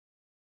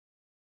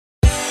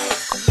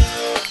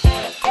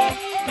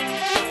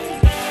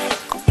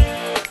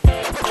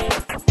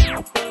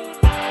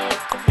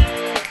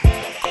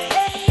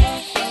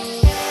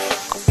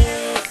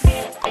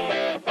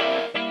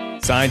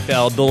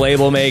Seinfeld, the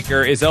label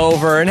maker, is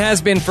over and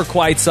has been for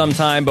quite some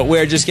time, but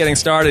we're just getting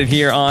started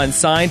here on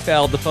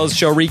Seinfeld, the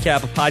post-show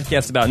recap, a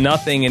podcast about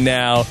nothing, and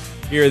now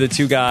here are the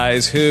two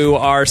guys who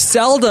are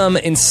seldom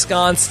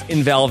ensconced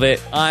in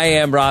velvet. I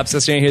am Rob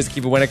Sesterne. Here's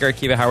Akiva Winokur.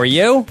 Akiva, how are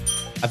you?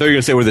 I thought you were going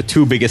to say we're the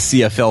two biggest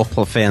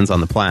CFL fans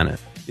on the planet.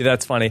 Yeah,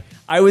 that's funny.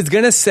 I was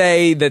going to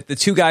say that the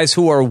two guys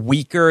who are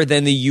weaker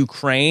than the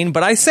Ukraine,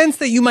 but I sense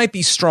that you might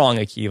be strong,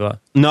 Akiva.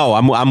 No,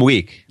 I'm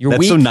weak. You're That's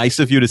weak? so nice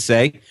of you to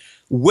say.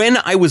 When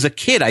I was a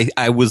kid,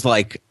 I was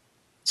like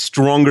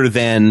stronger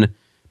than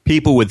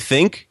people would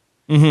think.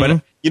 Mm-hmm.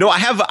 But you know, I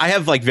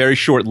have like very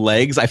short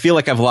legs. I feel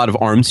like I have a lot of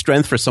arm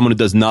strength for someone who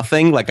does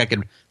nothing. Like I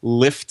could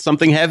lift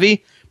something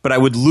heavy, but I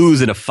would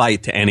lose in a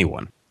fight to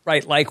anyone.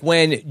 Right, like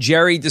when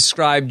Jerry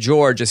described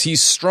George as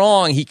he's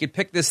strong, he could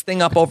pick this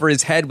thing up over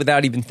his head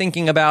without even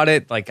thinking about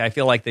it. Like, I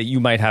feel like that you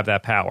might have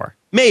that power.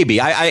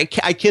 Maybe. I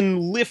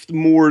can lift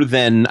more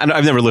than...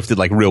 I've never lifted,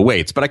 like, real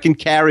weights, but I can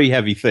carry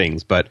heavy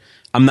things. But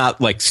I'm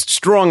not, like,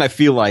 strong, I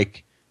feel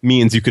like,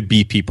 means you could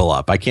beat people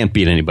up. I can't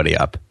beat anybody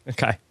up.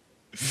 Okay.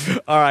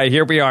 All right,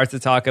 here we are to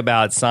talk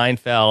about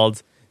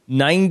Seinfeld's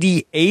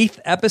 98th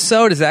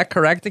episode. Is that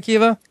correct,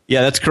 Akiva?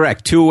 Yeah, that's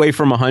correct. 2 away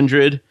from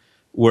 100.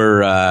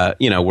 We're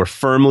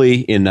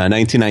firmly in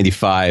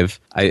 1995.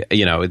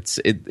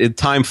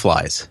 Time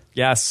flies.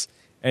 Yes,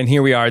 and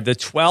here we are, the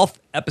 12th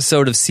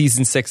episode of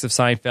season 6 of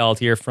Seinfeld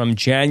here from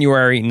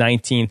January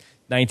 19,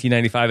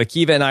 1995.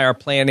 Akiva and I are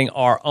planning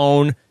our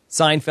own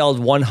Seinfeld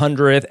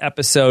 100th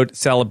episode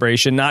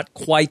celebration. Not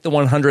quite the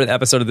 100th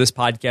episode of this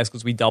podcast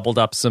because we doubled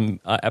up some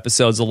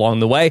episodes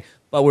along the way,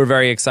 but we're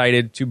very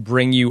excited to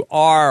bring you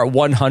our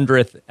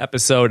 100th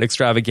episode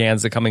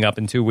extravaganza coming up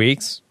in 2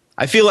 weeks.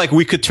 I feel like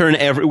we could turn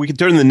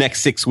the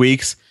next 6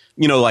 weeks,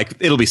 like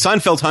it'll be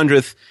Seinfeld's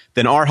 100th,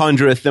 then our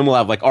 100th, then we'll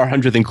have like our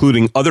 100th,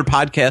 including other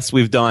podcasts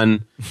we've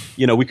done.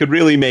 We could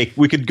really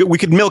we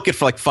could milk it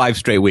for like 5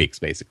 straight weeks,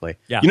 basically.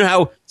 Yeah. You know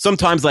how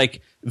sometimes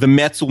like the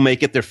Mets will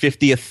make it their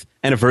 50th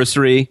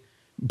anniversary,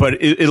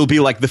 but it'll be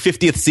like the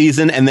 50th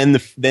season, and then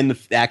the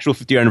actual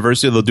 50th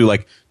anniversary they'll do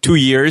like 2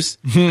 years,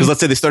 because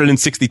let's say they started in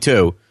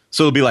 62,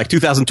 so it'll be like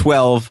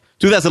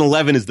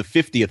 2011 is the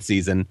 50th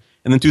season.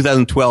 And then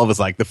 2012 is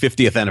like the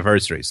 50th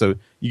anniversary. So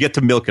you get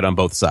to milk it on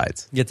both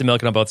sides. You get to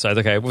milk it on both sides.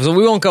 Okay. So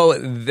we won't go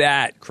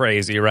that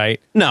crazy,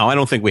 right? No, I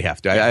don't think we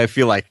have to. I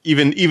feel like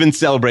even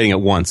celebrating it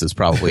once is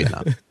probably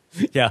enough.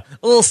 Yeah,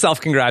 a little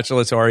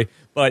self-congratulatory.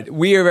 But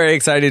we are very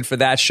excited for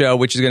that show,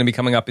 which is going to be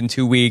coming up in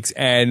 2 weeks.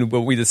 And what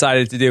we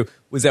decided to do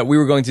was that we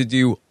were going to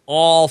do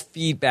all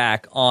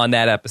feedback on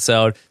that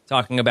episode,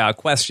 talking about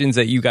questions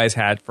that you guys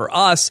had for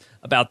us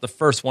about the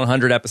first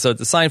 100 episodes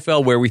of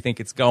Seinfeld, where we think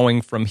it's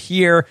going from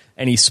here,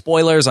 any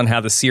spoilers on how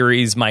the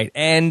series might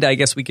end. I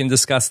guess we can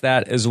discuss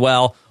that as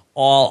well,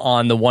 all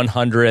on the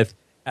 100th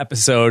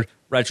episode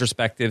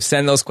retrospective.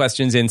 Send those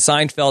questions in,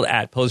 Seinfeld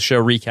at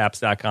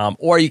postshowrecaps.com,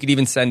 or you could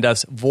even send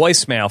us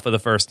voicemail for the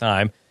first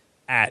time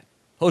at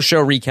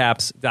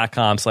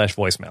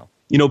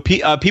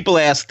postshowrecaps.com/voicemail. People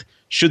asked,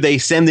 should they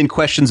send in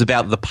questions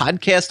about the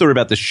podcast or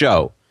about the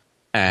show?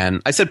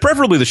 And I said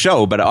preferably the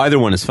show, but either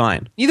one is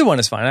fine. Either one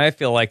is fine. I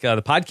feel like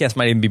the podcast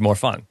might even be more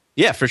fun.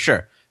 Yeah, for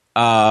sure.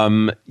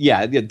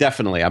 Yeah,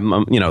 definitely.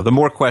 The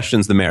more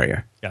questions, the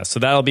merrier. Yeah, so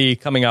that'll be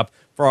coming up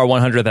for our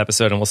 100th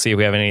episode, and we'll see if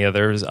we have any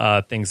other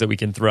things that we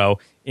can throw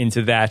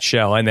into that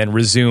show, and then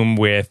resume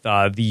with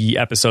the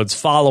episodes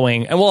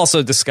following. And we'll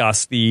also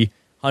discuss the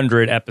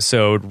 100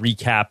 episode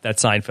recap that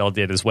Seinfeld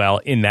did as well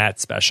in that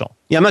special.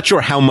 Yeah, I'm not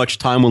sure how much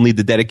time we'll need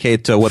to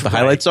dedicate to what the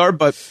highlights are,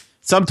 but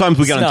sometimes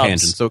we get on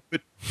tangents, so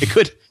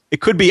it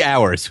could be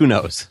hours. Who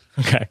knows?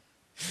 Okay.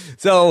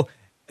 So,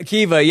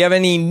 Akiva, you have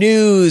any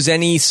news,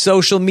 any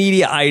social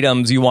media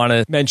items you want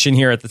to mention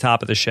here at the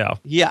top of the show?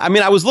 Yeah, I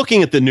mean, I was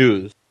looking at the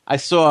news. I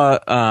saw,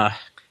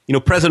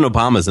 President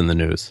Obama's in the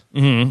news.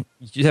 Mm-hmm.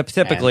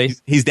 Typically.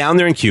 He's down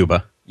there in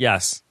Cuba.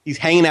 Yes. He's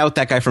hanging out with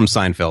that guy from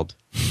Seinfeld.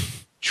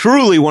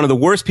 Truly one of the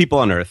worst people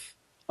on earth.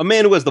 A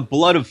man who has the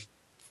blood of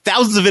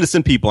thousands of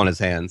innocent people on his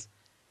hands.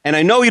 And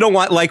I know you don't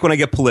like when I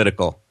get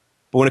political,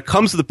 but when it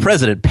comes to the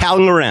president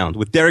palling around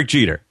with Derek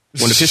Jeter,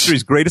 one of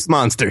history's greatest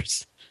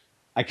monsters,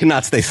 I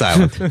cannot stay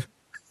silent.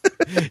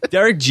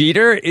 Derek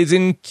Jeter is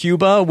in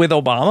Cuba with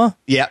Obama?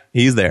 Yeah,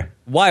 he's there.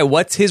 Why?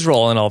 What's his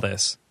role in all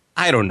this?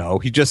 I don't know.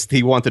 He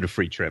wanted a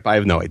free trip. I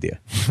have no idea.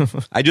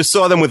 I just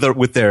saw them with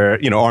their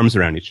arms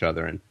around each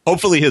other, and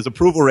hopefully his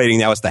approval rating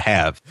now is to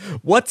have.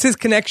 What's his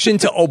connection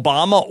to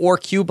Obama or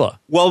Cuba?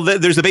 Well,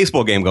 there's a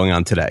baseball game going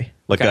on today.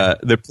 Okay.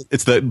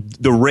 It's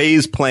the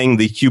Rays playing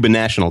the Cuban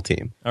national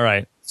team. All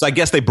right. So I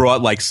guess they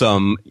brought like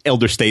some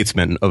elder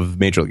statesman of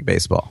Major League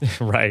Baseball.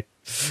 Right.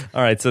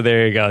 All right. So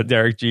there you go.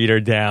 Derek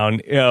Jeter down,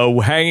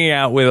 hanging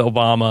out with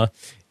Obama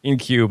in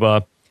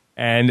Cuba.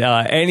 And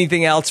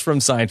anything else from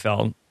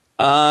Seinfeld?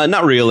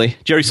 Not really.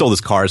 Jerry sold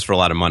his cars for a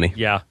lot of money.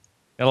 Yeah.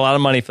 Got a lot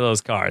of money for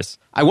those cars.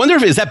 I wonder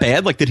is that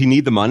bad? Like, did he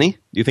need the money?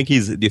 Do you think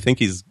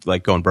he's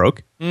like going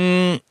broke?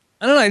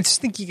 I don't know. I just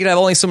think you could have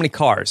only so many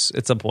cars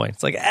at some point.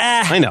 It's like,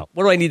 I know.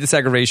 What do I need the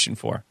segregation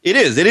for? It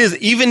is.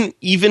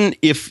 Even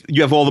if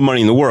you have all the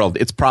money in the world,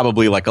 it's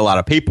probably like a lot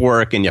of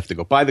paperwork, and you have to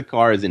go buy the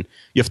cars, and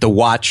you have to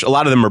watch. A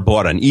lot of them are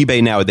bought on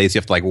eBay nowadays. You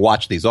have to like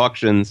watch these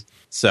auctions.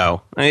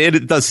 So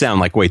it does sound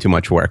like way too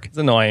much work. It's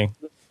annoying.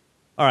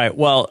 All right.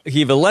 Well,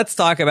 Akiva, let's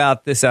talk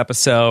about this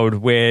episode,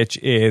 which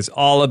is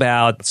all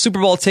about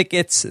Super Bowl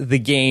tickets, the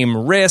game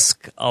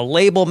Risk, a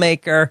label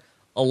maker,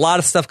 a lot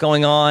of stuff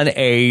going on,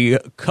 a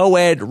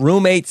co-ed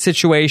roommate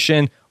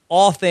situation,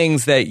 all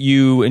things that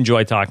you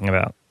enjoy talking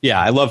about. Yeah,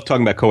 I love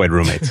talking about co-ed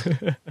roommates.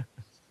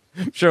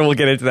 I'm sure we'll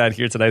get into that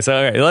here today.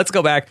 So let's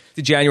go back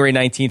to January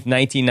 19th,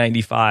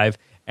 1995,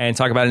 and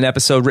talk about an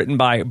episode written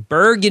by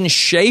Berg and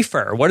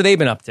Schaefer. What have they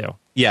been up to?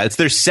 Yeah, it's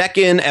their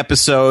second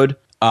episode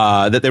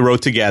that they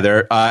wrote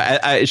together.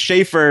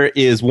 Schaefer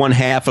is one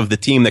half of the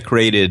team that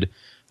created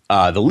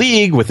the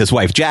league with his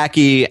wife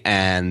Jackie,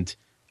 and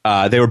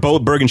they were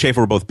both, Berg and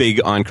Schaefer were both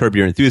big on Curb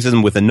Your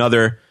Enthusiasm, with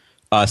another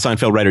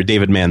Seinfeld writer,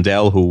 David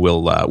Mandel, who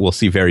we'll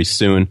see very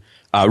soon.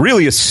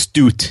 Really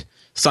astute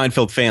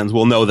Seinfeld fans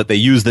will know that they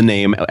use the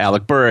name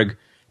Alec Berg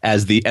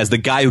as the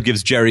guy who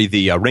gives Jerry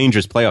the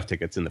Rangers playoff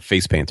tickets in The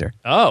Face Painter.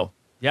 Oh,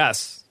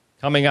 yes.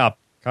 Coming up.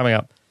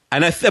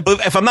 And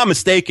if I'm not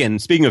mistaken,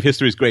 speaking of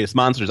history's greatest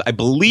monsters, I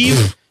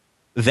believe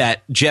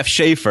that Jeff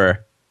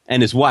Schaefer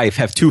and his wife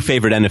have two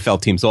favorite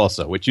NFL teams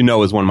also, which you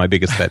know is one of my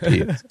biggest pet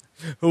peeves.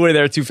 Who are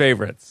their two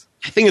favorites?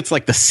 I think it's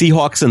like the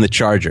Seahawks and the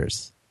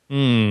Chargers.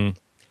 So.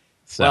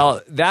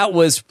 Well, that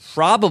was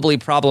probably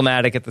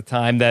problematic at the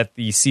time that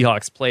the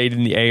Seahawks played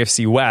in the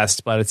AFC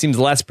West, but it seems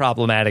less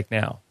problematic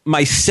now.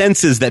 My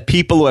sense is that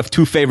people who have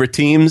two favorite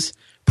teams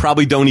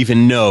probably don't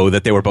even know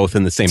that they were both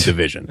in the same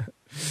division.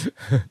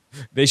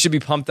 They should be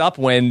pumped up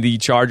when the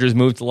Chargers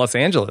moved to Los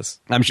Angeles.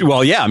 I'm sure.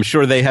 Well, yeah, I'm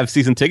sure they have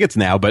season tickets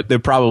now, but they're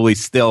probably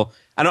still.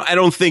 I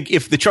don't think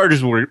if the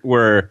Chargers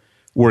were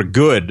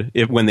good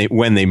when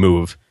they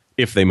move,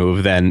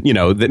 then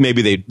that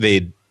maybe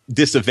they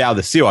disavow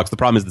the Seahawks. The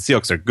problem is the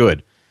Seahawks are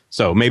good,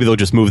 so maybe they'll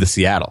just move to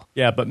Seattle.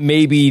 Yeah, but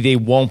maybe they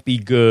won't be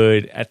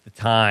good at the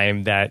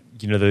time that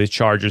the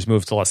Chargers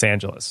move to Los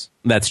Angeles.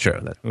 That's true.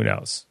 Who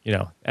knows?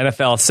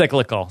 NFL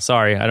cyclical.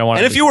 Sorry, I don't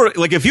want. And if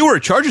you were a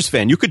Chargers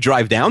fan, you could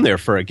drive down there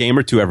for a game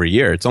or two every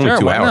year. It's only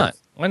 2 hours.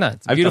 Why not?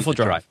 It's a beautiful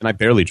drive. And I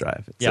barely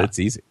drive. It's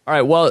easy. All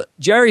right. Well,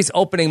 Jerry's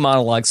opening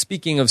monologue,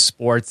 speaking of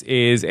sports,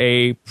 is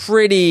a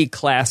pretty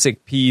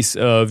classic piece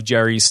of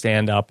Jerry's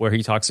stand-up where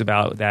he talks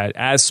about that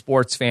as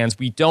sports fans,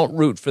 we don't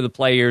root for the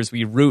players.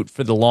 We root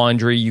for the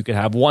laundry. You could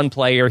have one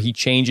player, he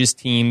changes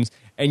teams,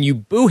 and you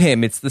boo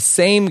him. It's the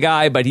same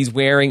guy, but he's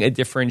wearing a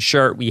different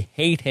shirt. We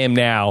hate him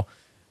now.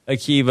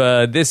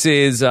 Akiva, this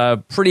is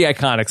pretty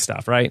iconic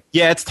stuff, right?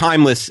 Yeah, it's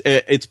timeless.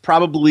 It's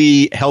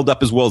probably held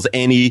up as well as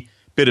any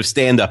bit of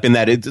stand-up in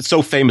that it's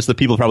so famous that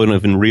people probably don't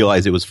even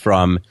realize it was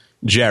from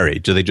Jerry.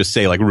 Do they just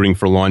say like rooting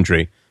for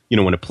laundry,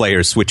 when a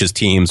player switches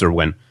teams or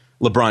when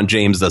LeBron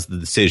James does the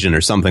decision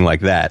or something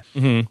like that.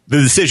 Mm-hmm.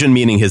 The decision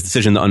meaning his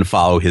decision to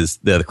unfollow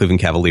the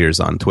Cleveland Cavaliers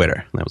on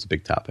Twitter. That was a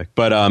big topic.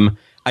 But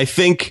I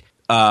think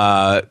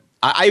I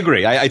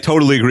agree. I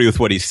totally agree with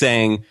what he's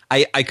saying.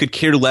 I could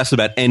care less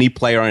about any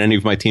player on any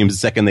of my teams the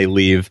second they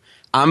leave.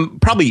 I'm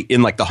probably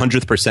in like the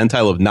 100th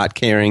percentile of not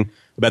caring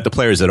about the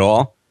players at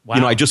all.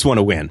 Wow. I just want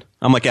to win.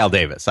 I'm like Al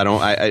Davis. I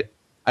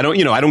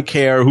don't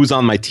care who's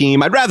on my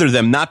team. I'd rather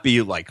them not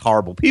be like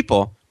horrible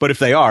people, but if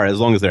they are, as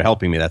long as they're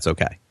helping me, that's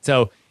okay.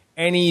 So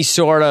any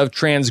sort of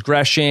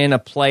transgression a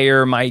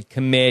player might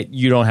commit,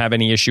 you don't have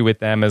any issue with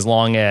them as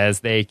long as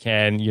they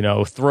can,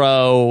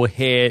 throw,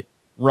 hit,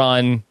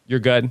 run, you're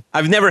good.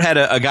 I've never had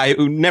a guy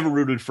who never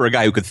rooted for a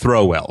guy who could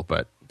throw well,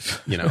 but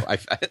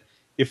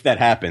if that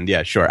happened,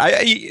 yeah, sure.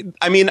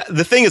 I mean,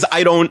 the thing is,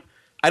 I don't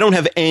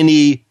have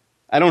any,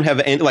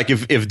 like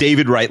if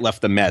David Wright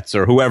left the Mets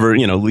or whoever,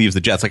 leaves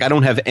the Jets, like I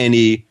don't have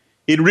any,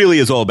 it really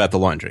is all about the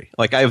laundry.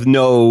 Like I have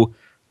no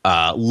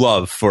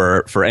love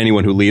for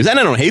anyone who leaves, and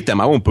I don't hate them.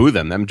 I won't boo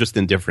them. I'm just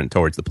indifferent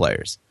towards the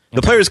players.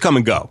 The players come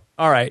and go.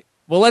 All right.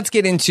 Well, let's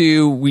get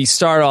into, we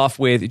start off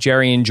with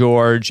Jerry and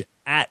George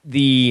at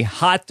the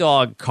hot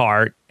dog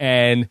cart.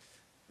 And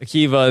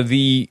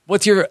Akiva,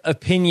 what's your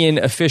opinion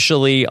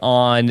officially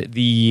on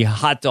the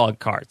hot dog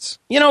carts?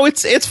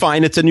 It's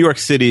fine. It's a New York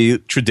City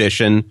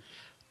tradition.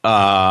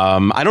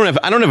 I don't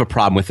have a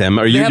problem with them.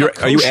 Are you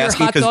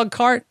asking? Hot dog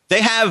cart?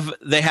 They have.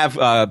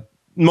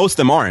 Most of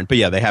them aren't, but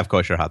yeah, they have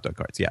kosher hot dog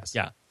carts. Yes.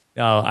 Yeah.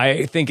 No,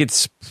 I think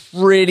it's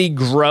pretty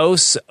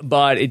gross,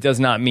 but it does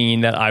not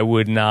mean that I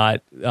would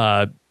not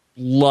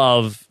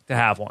love to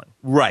have one.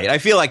 Right. I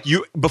feel like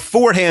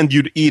beforehand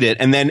you'd eat it,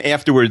 and then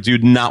afterwards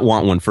you'd not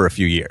want one for a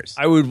few years.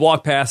 I would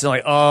walk past and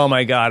like, oh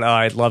my God,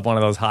 I'd love one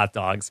of those hot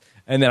dogs.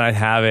 And then I'd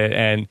have it,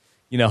 and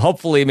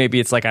hopefully maybe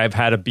it's like I've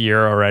had a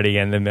beer already,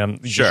 and then I'm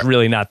just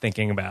really not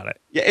thinking about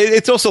it. Yeah,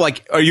 it's also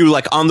like, are you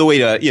like on the way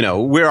to,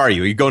 where are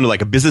you? Are you going to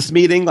like a business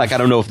meeting? Like, I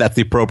don't know if that's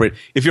the appropriate.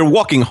 If you're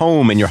walking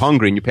home and you're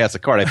hungry and you pass a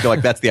cart, I feel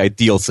like that's the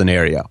ideal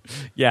scenario.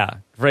 Yeah,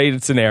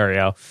 great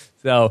scenario.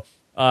 So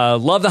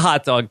love the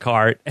hot dog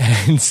cart.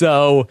 And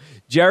so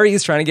Jerry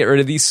is trying to get rid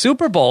of these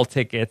Super Bowl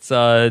tickets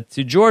to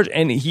George,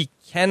 and he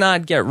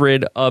cannot get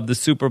rid of the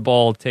Super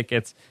Bowl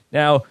tickets.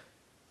 Now,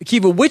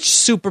 Akiva, which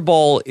Super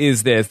Bowl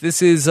is this?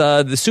 This is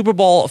the Super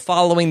Bowl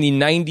following the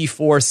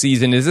 94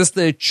 season. Is this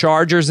the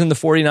Chargers and the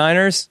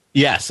 49ers?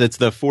 Yes, it's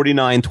the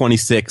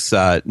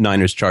 49-26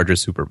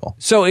 Niners-Chargers Super Bowl.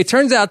 So it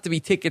turns out to be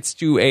tickets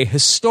to a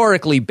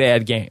historically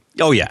bad game.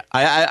 Oh, yeah.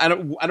 I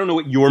don't know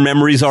what your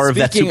memories are of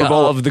that Super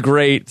Bowl. Of the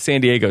great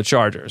San Diego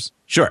Chargers.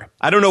 Sure.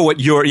 I don't know what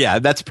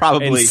that's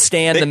probably... And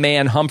Stan the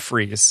Man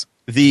Humphreys.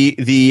 And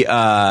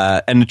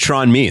the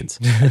Tron means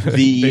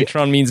the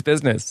Tron means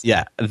business.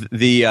 Yeah,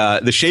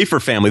 the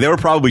Schaefer family, they were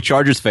probably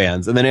Chargers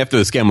fans, and then after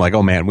this game, I'm like,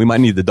 oh man, we might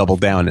need to double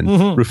down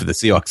and root for the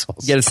Seahawks.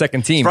 Get a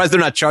second team. Surprised they're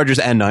not Chargers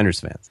and Niners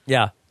fans.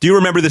 Yeah. Do you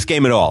remember this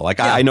game at all? Like,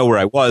 yeah. I know where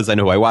I was. I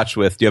know who I watched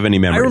with. Do you have any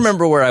memories? I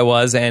remember where I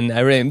was, and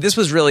this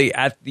was really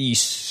at the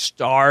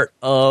start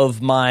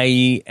of my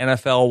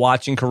NFL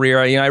watching career.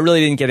 I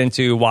really didn't get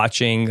into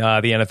watching the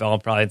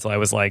NFL probably until I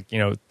was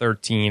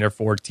 13 or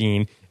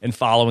 14 and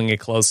following it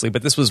closely.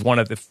 But this was one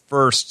of the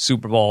first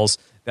Super Bowls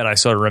that I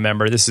sort of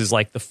remember. This is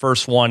the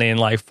first one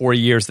in 4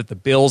 years that the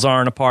Bills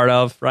aren't a part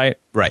of, right?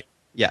 Right.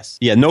 Yes.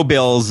 Yeah, no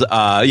Bills.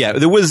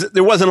 There wasn't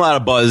a lot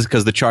of buzz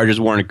because the Chargers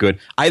weren't good.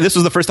 This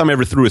was the first time I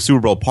ever threw a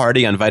Super Bowl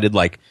party. I invited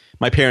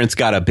my parents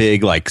got a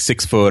big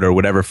 6 foot or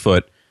whatever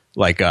foot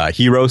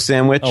hero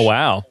sandwich. Oh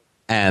wow.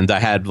 And I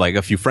had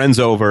a few friends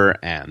over,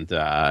 and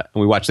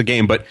we watched the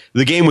game. But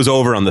the game was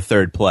over on the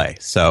third play,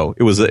 so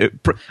it was.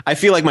 I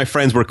feel like my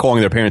friends were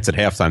calling their parents at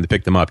halftime to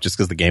pick them up just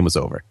because the game was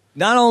over.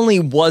 Not only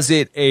was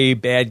it a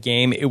bad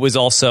game, it was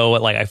also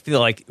I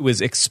feel like it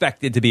was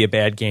expected to be a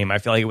bad game. I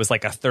feel like it was a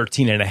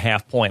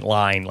 13.5 point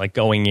line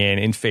going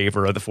in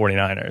favor of the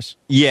 49ers.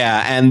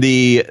 Yeah, and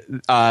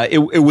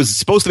it was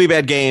supposed to be a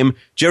bad game.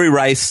 Jerry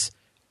Rice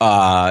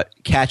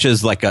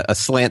catches a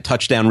slant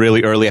touchdown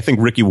really early. I think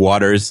Ricky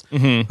Waters,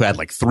 who had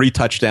 3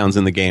 touchdowns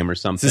in the game or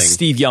something. This is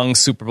Steve Young's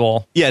Super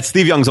Bowl. Yeah, it's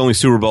Steve Young's only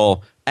Super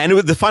Bowl. And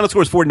the final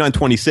score was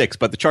 49-26,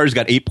 but the Chargers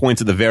got 8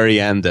 points at the very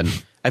end, and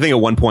I think at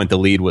one point the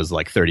lead was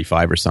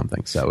 35 or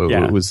something. So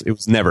it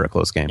was never a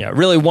close game. Yeah,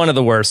 really one of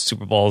the worst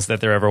Super Bowls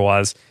that there ever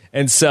was.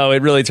 And so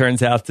it really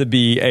turns out to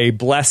be a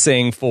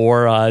blessing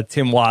for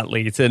Tim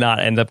Watley to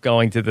not end up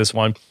going to this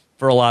one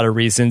for a lot of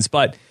reasons.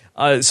 But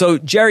so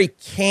Jerry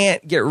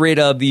can't get rid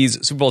of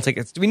these Super Bowl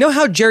tickets. Do we know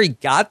how Jerry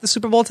got the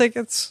Super Bowl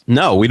tickets?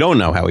 No, we don't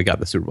know how he got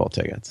the Super Bowl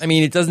tickets. I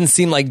mean, it doesn't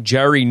seem like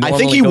Jerry normally I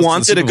think he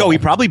wanted to go. He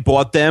probably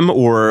bought them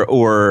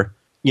or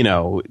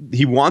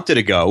he wanted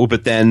to go,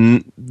 but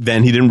then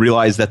he didn't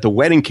realize that the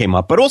wedding came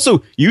up. But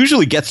also,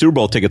 usually get Super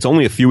Bowl tickets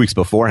only a few weeks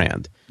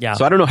beforehand. Yeah.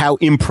 So I don't know how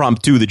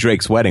impromptu the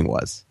Drake's wedding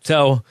was.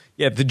 So,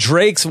 yeah, the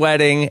Drake's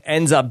wedding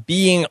ends up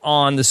being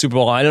on the Super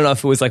Bowl. I don't know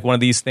if it was one of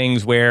these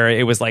things where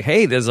it was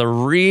hey, there's a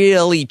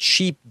really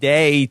cheap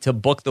day to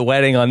book the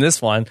wedding on this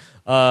one.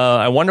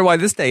 I wonder why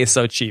this day is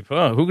so cheap.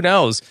 Who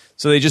knows?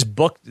 So they just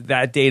booked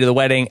that day to the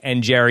wedding,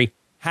 and Jerry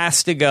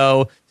has to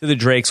go to the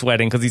Drake's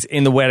wedding because he's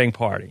in the wedding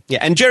party. Yeah,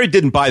 and Jerry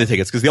didn't buy the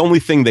tickets because the only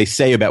thing they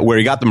say about where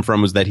he got them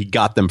from was that he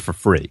got them for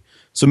free.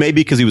 So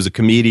maybe because he was a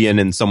comedian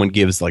and someone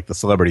gives the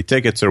celebrity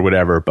tickets or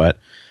whatever. But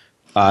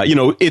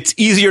it's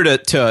easier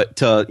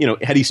to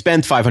had he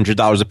spent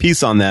 $500 a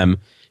piece on them,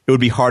 it would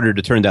be harder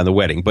to turn down the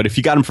wedding. But if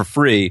you got them for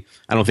free,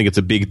 I don't think it's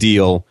a big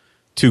deal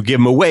to give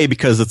them away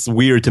because it's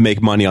weird to make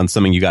money on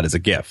something you got as a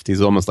gift. He's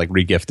almost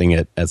regifting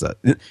it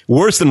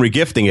worse than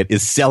regifting it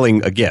is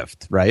selling a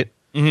gift, right?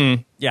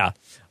 Mm-hmm. Yeah,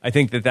 I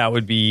think that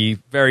would be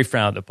very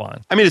frowned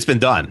upon. I mean, it's been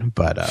done,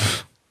 but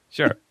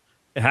sure,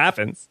 it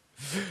happens.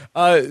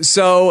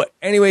 So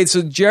anyway,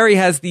 so Jerry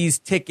has these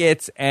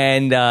tickets,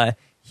 and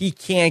he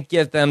can't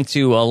get them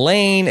to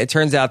Elaine. It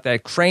turns out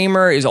that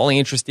Kramer is only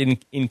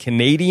interested in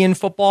Canadian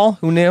football.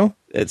 Who knew?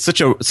 It's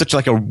such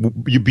a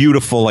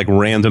beautiful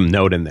random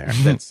note in there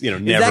that's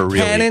never that really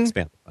canon?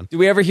 expanded on. Do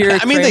we ever hear?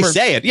 I mean, they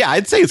say it. Yeah,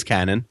 I'd say it's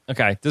canon.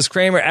 Okay. Does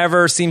Kramer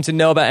ever seem to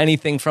know about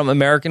anything from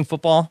American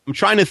football? I'm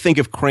trying to think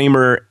if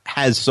Kramer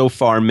has so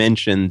far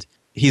mentioned.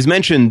 He's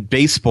mentioned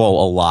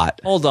baseball a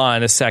lot. Hold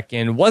on a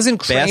second. Wasn't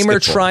Kramer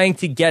trying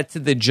to get to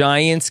the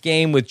Giants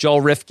game with Joel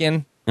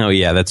Rifkin? Oh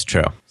yeah, that's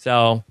true.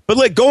 So,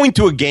 but going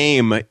to a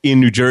game in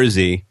New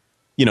Jersey,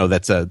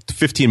 that's a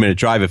 15-minute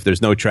drive if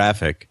there's no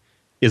traffic,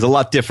 is a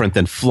lot different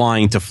than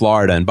flying to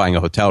Florida and buying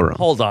a hotel room.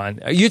 Hold on.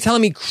 Are you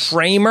telling me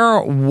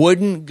Kramer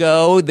wouldn't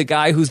go, the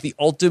guy who's the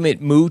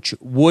ultimate mooch,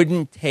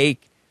 wouldn't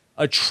take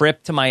a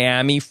trip to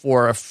Miami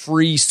for a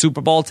free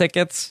Super Bowl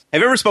tickets?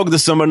 Have you ever spoken to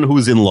someone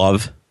who's in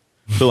love?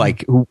 So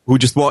who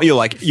just want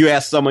you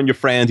ask someone, your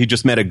friend, he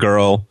just met a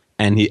girl,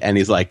 and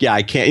he's like, yeah,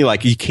 I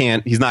can't, he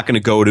can't, he's not going to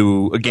go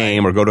to a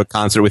game or go to a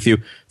concert with you.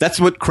 That's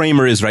what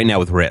Kramer is right now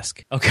with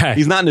Risk. Okay.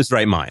 He's not in his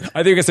right mind. I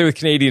think you're going to say with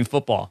Canadian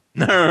football.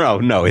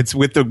 No. It's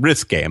with the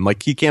Risk game.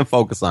 He can't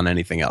focus on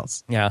anything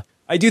else. Yeah.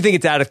 I do think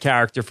it's out of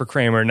character for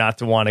Kramer not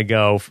to want to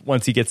go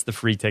once he gets the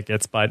free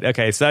tickets. But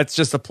okay, so that's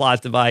just a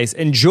plot device.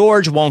 And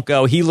George won't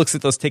go. He looks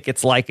at those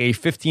tickets like a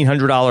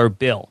 $1,500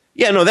 bill.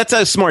 Yeah, no, that's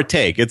a smart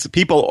take. It's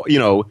people,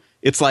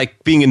 it's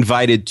like being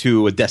invited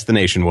to a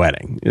destination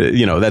wedding.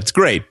 That's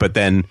great, but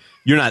then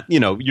you're not,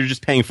 you're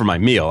just paying for my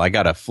meal. I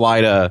got to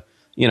fly to,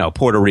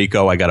 Puerto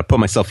Rico. I got to put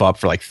myself up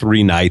for like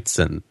 3 nights,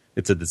 and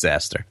it's a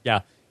disaster.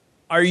 Yeah.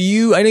 I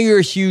know you're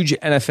a huge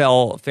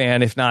NFL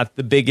fan, if not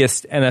the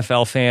biggest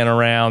NFL fan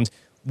around.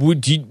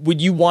 Would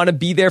you want to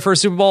be there for a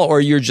Super Bowl,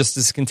 or you're just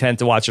as content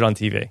to watch it on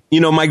TV?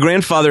 My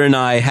grandfather and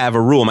I have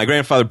a rule. My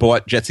grandfather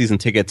bought Jet season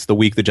tickets the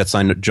week the Jets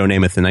signed Joe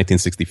Namath in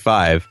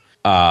 1965,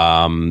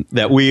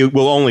 that we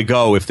will only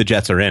go if the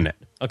Jets are in it.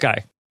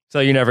 Okay. So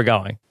you're never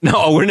going?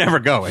 No, we're never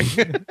going.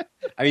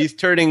 I mean, he's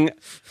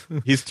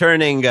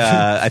turning,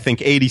 I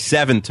think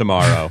 87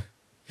 tomorrow.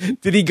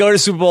 Did he go to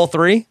Super Bowl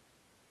III?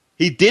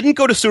 He didn't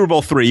go to Super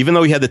Bowl III, even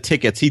though he had the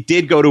tickets. He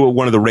did go to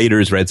one of the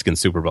Raiders-Redskins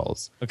Super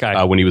Bowls. Okay.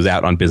 When he was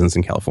out on business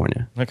in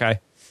California. Okay.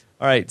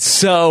 All right.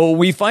 So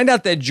we find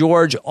out that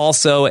George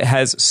also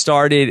has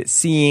started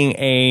seeing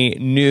a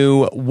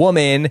new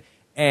woman,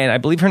 and I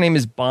believe her name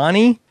is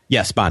Bonnie.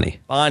 Yes, Bonnie.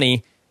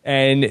 Bonnie.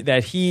 And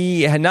that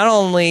he had not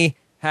only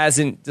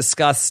hasn't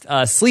discussed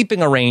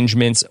sleeping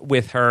arrangements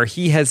with her,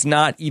 he has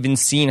not even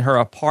seen her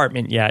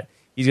apartment yet.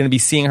 He's going to be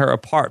seeing her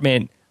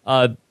apartment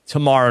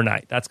tomorrow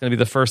night. That's going to be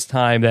the first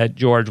time that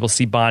George will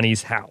see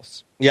Bonnie's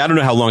house. Yeah, I don't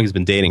know how long he's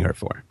been dating her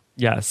for.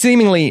 Yeah,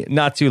 seemingly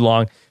not too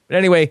long. But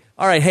anyway,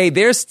 all right, hey,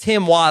 there's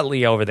Tim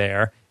Watley over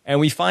there. And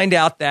we find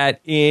out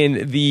that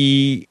in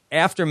the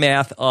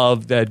aftermath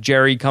of the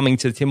Jerry coming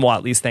to Tim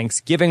Watley's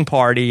Thanksgiving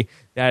party,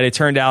 that it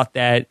turned out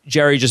that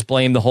Jerry just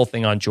blamed the whole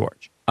thing on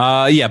George.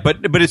 Yeah, but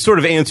it sort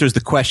of answers the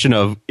question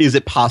of, is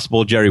it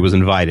possible Jerry was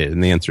invited?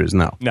 And the answer is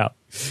no. No,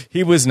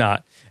 he was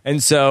not.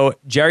 And so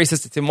Jerry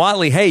says to Tim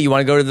Watley, hey, you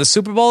want to go to the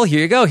Super Bowl? Here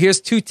you go. Here's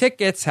 2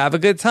 tickets. Have a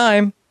good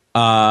time.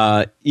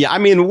 Yeah, I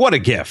mean, what a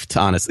gift,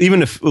 honestly.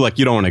 Even if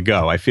you don't want to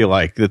go, I feel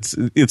like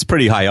it's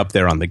pretty high up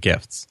there on the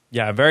gifts.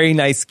 Yeah, very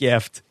nice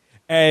gift.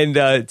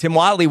 And Tim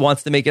Watley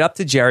wants to make it up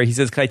to Jerry. He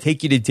says, can I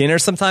take you to dinner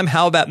sometime?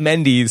 How about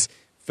Mendy's?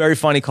 Very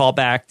funny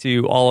callback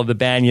to all of the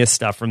Banya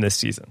stuff from this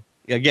season.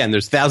 Again,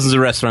 there's thousands of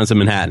restaurants in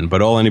Manhattan,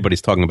 but all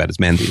anybody's talking about is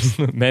Mendy's.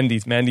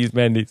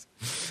 Mendy's.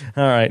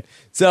 All right.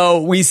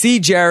 So we see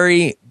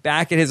Jerry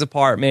back at his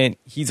apartment.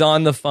 He's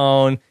on the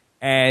phone,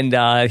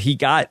 and he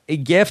got a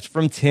gift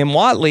from Tim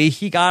Watley.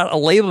 He got a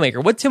label maker.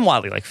 What Tim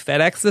Watley, like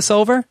FedEx this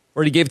over?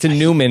 Or did he give it to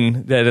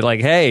Newman that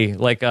hey,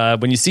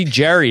 when you see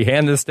Jerry,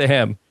 hand this to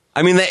him?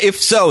 I mean, if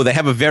so, they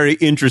have a very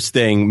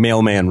interesting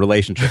mailman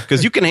relationship,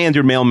 because you can hand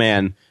your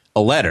mailman a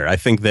letter. I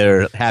think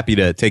they're happy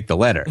to take the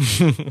letter.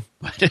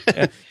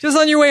 Yeah. Just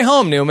on your way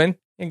home, Newman,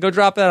 and go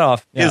drop that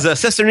off. Yeah. Is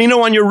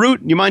Cesternino on your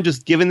route? You mind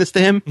just giving this to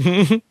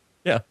him?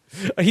 Yeah.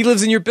 He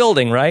lives in your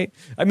building, right?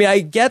 I mean, I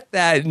get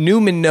that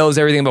Newman knows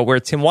everything about where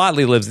Tim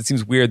Watley lives. It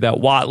seems weird that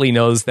Watley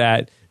knows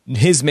that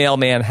his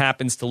mailman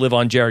happens to live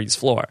on Jerry's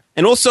floor.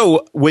 And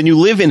also, when you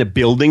live in a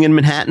building in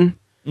Manhattan,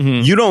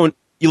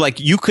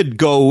 you could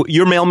go,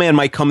 your mailman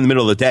might come in the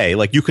middle of the day.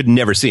 You could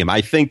never see him.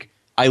 I think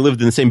I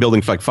lived in the same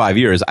building for 5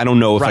 years. I don't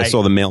know if I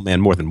saw the mailman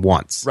more than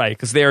once. Right,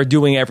 because they're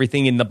doing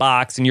everything in the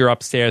box, and you're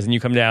upstairs, and you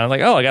come down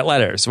oh, I got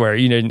letters, where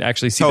you didn't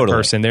actually see the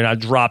person. They're not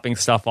dropping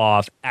stuff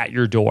off at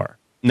your door.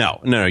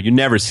 No, you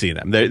never see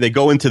them. They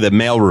go into the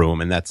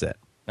mailroom, and that's it.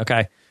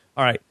 Okay,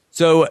 all right.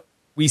 So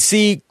we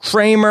see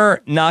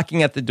Kramer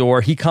knocking at the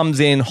door. He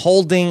comes in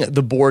holding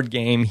the board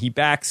game. He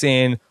backs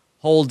in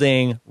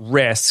holding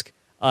Risk.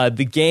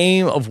 The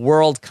game of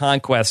world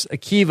conquest.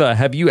 Akiva,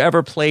 have you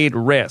ever played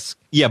Risk?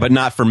 Yeah, but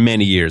not for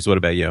many years. What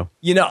about you?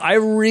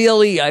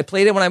 I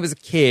played it when I was a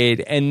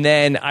kid, and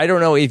then I don't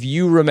know if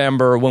you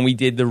remember when we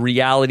did the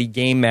Reality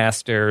Game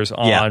Masters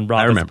on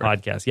Robin's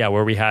podcast. Yeah,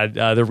 where we had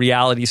the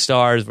reality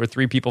stars, were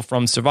 3 people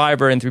from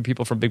Survivor and 3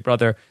 people from Big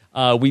Brother.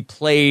 We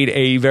played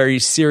a very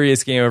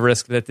serious game of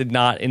Risk that did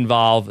not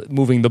involve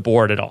moving the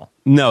board at all.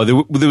 No,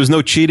 there was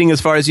no cheating as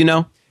far as you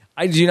know?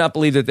 I do not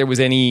believe that there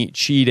was any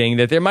cheating,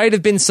 that there might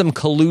have been some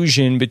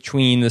collusion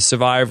between the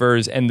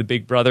survivors and the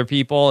Big Brother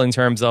people in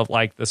terms of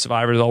the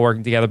survivors all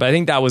working together. But I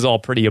think that was all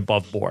pretty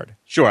above board.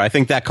 Sure. I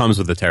think that comes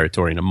with the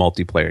territory in a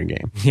multiplayer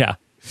game. Yeah.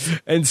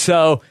 And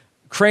so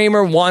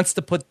Kramer wants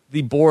to put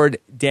the board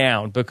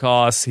down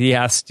because Newman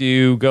has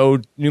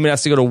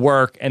to go to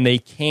work, and they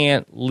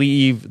can't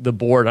leave the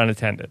board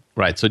unattended.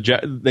 Right. So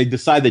they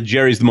decide that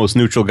Jerry's the most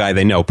neutral guy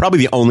they know, probably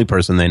the only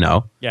person they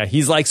know. Yeah.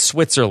 He's like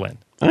Switzerland.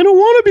 I don't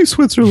want to be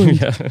Switzerland.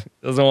 Yeah,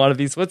 doesn't want to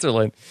be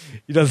Switzerland.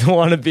 He doesn't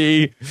want to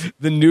be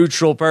the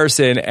neutral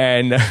person.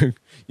 And,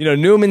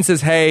 Newman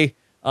says, hey,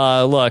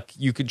 look,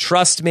 you could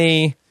trust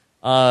me.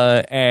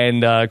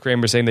 And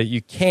Kramer's saying that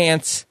you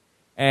can't.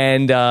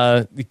 And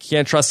you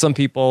can't trust some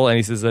people. And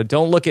he says,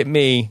 don't look at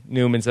me,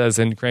 Newman says.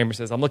 And Kramer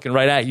says, I'm looking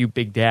right at you,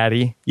 Big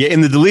Daddy. Yeah,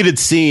 in the deleted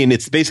scene,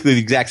 it's basically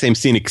the exact same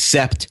scene,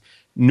 except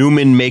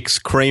Newman makes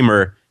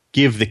Kramer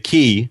give the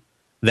key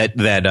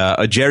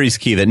that Jerry's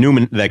key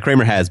that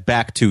Kramer has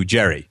back to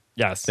Jerry.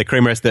 Yes. That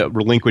Kramer has to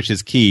relinquish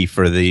his key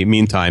for the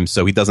meantime,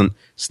 so he doesn't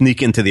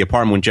sneak into the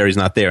apartment when Jerry's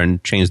not there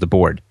and change the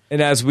board.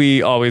 And as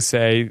we always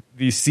say,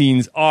 these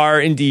scenes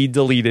are indeed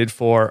deleted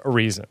for a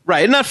reason.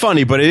 Right. It's not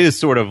funny, but it is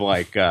sort of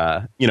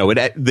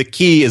the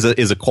key is a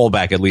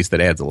callback, at least that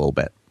adds a little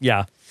bit.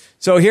 Yeah.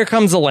 So here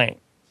comes Elaine,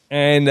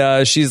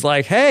 and she's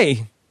like,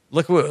 hey,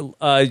 look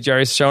what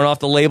Jerry's showing off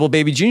the label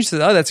Baby Junior. She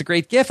says, oh, that's a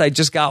great gift. I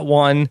just got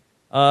one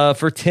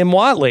for Tim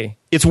Watley.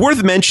 It's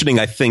worth mentioning,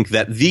 I think,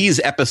 that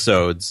these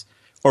episodes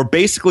are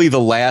basically the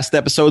last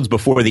episodes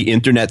before the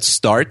internet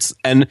starts.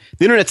 And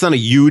the internet's not a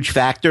huge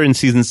factor in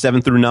seasons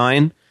 7 through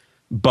 9,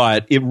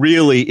 but it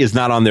really is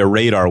not on their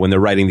radar when they're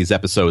writing these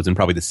episodes in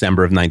probably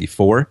December of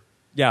 94.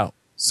 Yeah.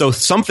 So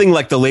something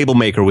like the label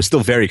maker was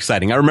still very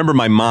exciting. I remember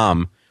my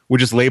mom would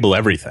just label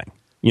everything.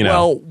 You know,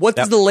 well, what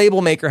does the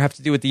label maker have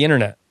to do with the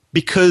internet?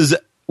 Because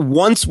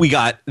once we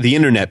got the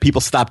internet, people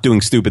stopped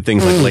doing stupid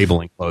things like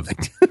labeling clothing.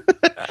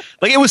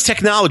 Like, it was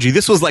technology.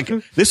 This was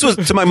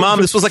to my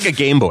mom, this was like a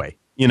Game Boy,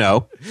 you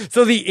know?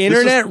 So the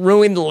internet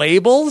ruined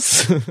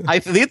labels?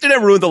 The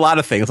internet ruined a lot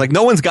of things. Like,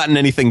 no one's gotten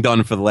anything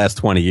done for the last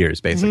 20 years,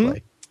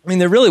 basically. I mean,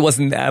 there really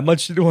wasn't that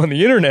much to do on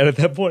the internet at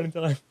that point in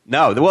time.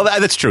 No, well,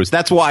 that's true. So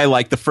that's why,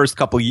 like, the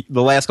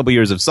last couple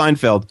years of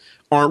Seinfeld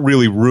aren't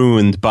really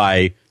ruined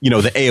by, you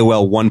know, the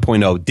AOL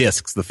 1.0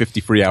 discs, the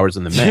 50 free hours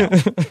in the mail.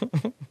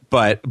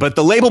 But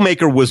the label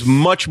maker was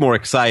much more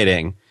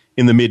exciting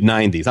in the mid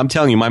 90s. I'm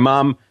telling you, my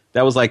mom,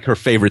 that was like her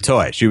favorite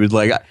toy. She was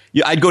like,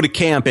 I'd go to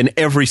camp and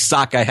every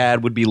sock I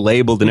had would be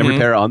labeled and every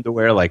pair of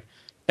underwear, like,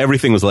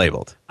 everything was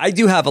labeled. I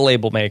do have a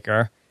label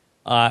maker.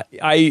 I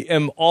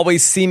am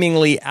always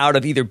seemingly out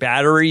of either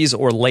batteries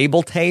or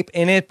label tape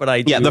in it, but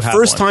I do the have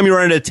first one. time you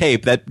run out of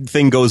tape, that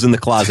thing goes in the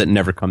closet and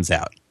never comes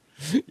out.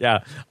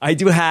 Yeah, I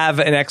do have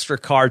an extra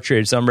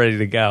cartridge, so I'm ready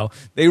to go.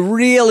 They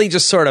really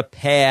just sort of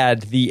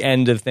pad the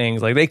end of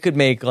things. Like, they could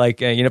make,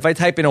 like, if I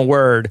type in a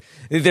word,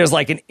 there's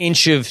like an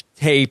inch of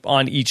tape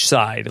on each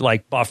side,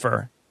 like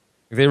buffer.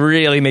 They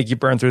really make you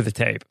burn through the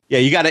tape. Yeah,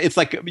 you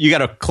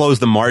gotta close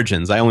the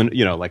margins. I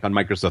only, like on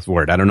Microsoft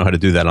Word. I don't know how to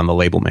do that on the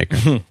label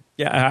maker.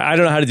 Yeah, I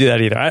don't know how to do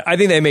that either. I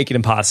think they make it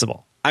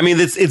impossible. I mean,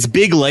 it's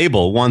Big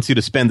Label wants you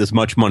to spend as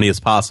much money as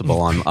possible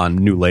on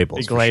new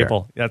labels. Big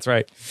Label, sure. That's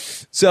right.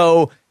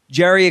 So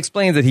Jerry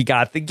explains that he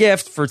got the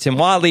gift for Tim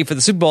Watley for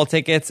the Super Bowl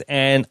tickets,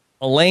 and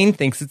Elaine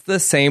thinks it's the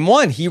same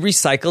one. He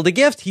recycled a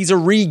gift. He's a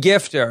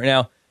re-gifter.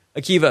 Now,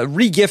 Akiva,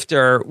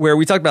 re-gifter, where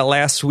we talked about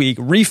last week,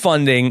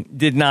 refunding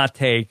did not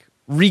take.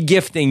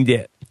 Re-gifting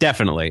did.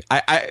 Definitely.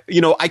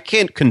 I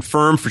can't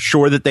confirm for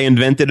sure that they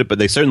invented it, but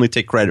they certainly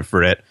take credit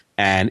for it.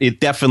 And it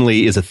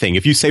definitely is a thing.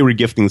 If you say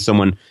re-gifting to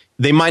someone,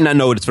 they might not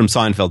know it's from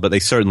Seinfeld, but they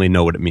certainly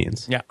know what it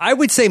means. Yeah, I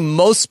would say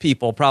most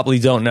people probably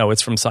don't know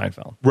it's from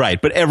Seinfeld. Right,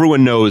 but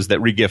everyone knows that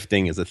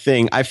re-gifting is a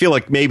thing. I feel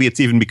like maybe it's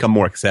even become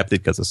more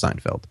accepted because of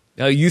Seinfeld.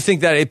 You think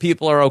that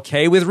people are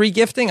okay with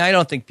re-gifting? I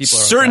don't think people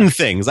are certain okay.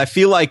 things. I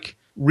feel like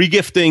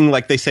re-gifting,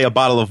 like they say a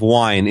bottle of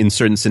wine in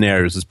certain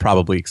scenarios, is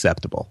probably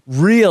acceptable.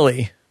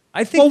 Really?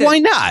 I think. Well, why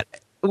not?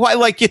 Why,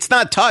 like, it's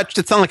not touched.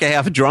 It's not like a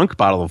half-drunk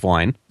bottle of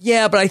wine.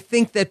 Yeah, but I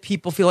think that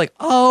people feel like,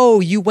 oh,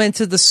 you went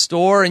to the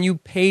store and you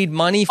paid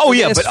money for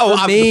this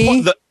for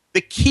me. The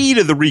key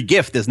to the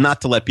regift is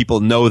not to let people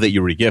know that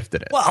you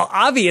regifted it. Well,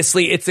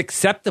 obviously, it's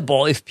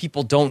acceptable if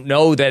people don't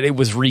know that it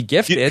was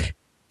regifted.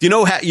 Do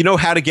you know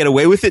how to get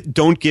away with it?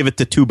 Don't give it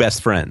to two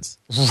best friends.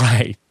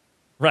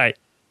 Right.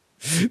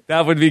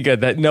 That would be good.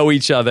 That know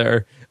each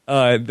other,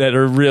 that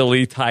are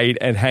really tight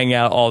and hang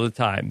out all the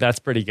time. That's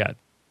pretty good.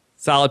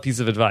 Solid piece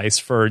of advice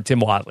for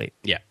Tim Watley.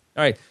 Yeah.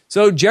 All right.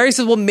 So Jerry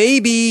says, well,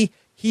 maybe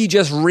he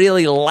just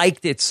really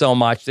liked it so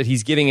much that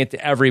he's giving it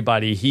to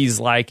everybody. He's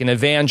like an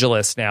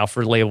evangelist now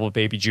for Label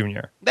Baby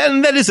Junior.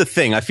 That is a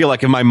thing. I feel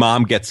like if my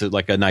mom gets it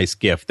like a nice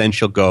gift, then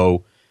she'll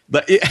go.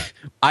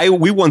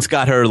 We once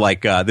got her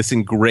like this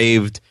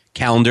engraved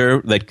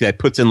calendar that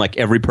puts in like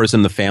every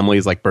person in the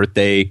family's like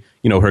birthday,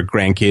 her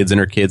grandkids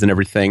and her kids and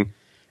everything.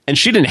 And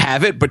she didn't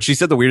have it, but she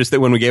said the weirdest thing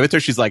when we gave it to her.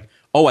 She's like,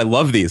 oh, I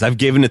love these. I've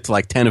given it to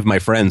like 10 of my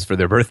friends for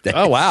their birthday.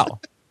 Oh, wow.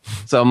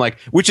 So I'm like,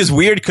 which is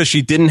weird because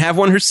she didn't have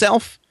one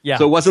herself. Yeah.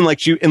 So it wasn't like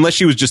unless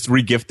she was just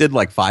regifted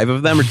like 5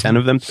 of them or 10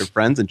 of them to her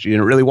friends and she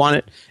didn't really want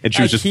it. And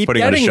she was just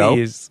putting on a show.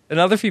 These, and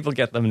other people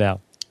get them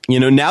now.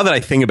 Now that I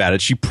think about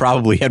it, she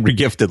probably had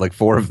regifted like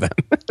 4 of them.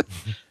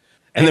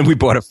 And then we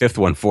bought a 5th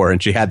one for her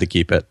and she had to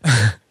keep it.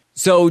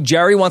 So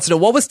Jerry wants to know,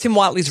 what was Tim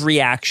Watley's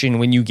reaction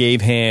when you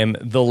gave him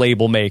the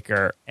label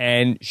maker?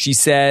 And he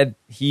said,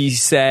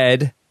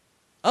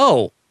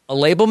 oh, a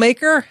label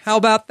maker? How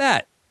about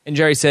that? And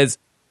Jerry says,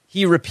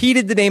 he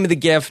repeated the name of the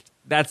gift.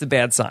 That's a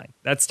bad sign.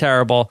 That's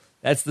terrible.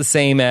 That's the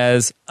same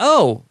as,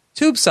 oh,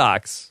 tube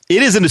socks.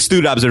 It is an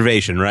astute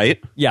observation,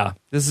 right? Yeah,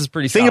 this is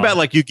pretty Think solid. about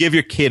like you give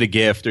your kid a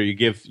gift or you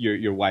give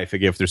your wife a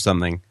gift or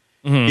something.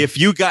 Mm-hmm. If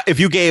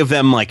you gave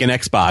them like an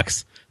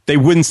Xbox, they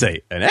wouldn't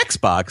say an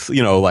Xbox,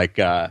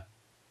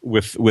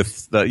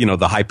 with the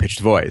the high pitched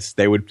voice.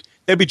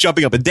 They'd be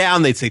jumping up and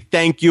down. They'd say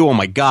thank you. Oh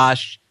my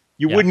gosh,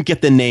 you wouldn't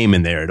get the name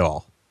in there at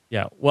all.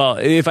 Yeah. Well,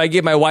 if I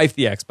give my wife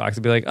the Xbox,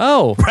 I'd be like,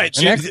 oh, right,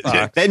 an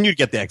Xbox. Then you'd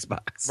get the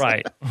Xbox.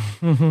 Right.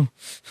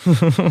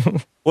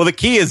 Well, the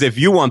key is if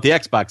you want the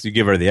Xbox, you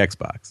give her the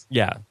Xbox.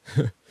 Yeah.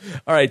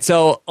 All right,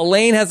 so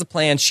Elaine has a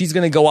plan. She's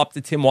going to go up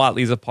to Tim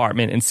Whatley's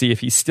apartment and see if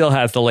he still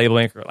has the label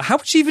maker. How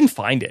would she even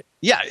find it?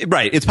 Yeah,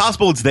 right. It's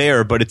possible it's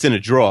there, but it's in a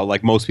drawer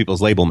like most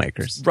people's label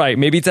makers. Right,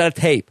 maybe it's on a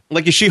tape.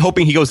 Like, is she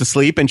hoping he goes to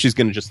sleep and she's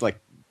going to just, like,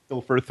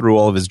 filter through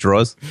all of his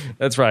drawers?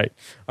 That's right.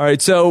 All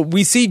right, so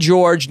we see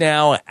George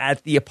now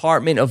at the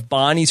apartment of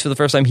Bonnie's for the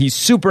first time. He's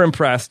super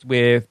impressed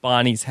with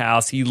Bonnie's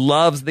house. He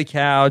loves the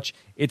couch.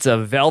 It's a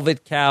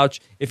velvet couch.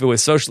 If it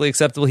was socially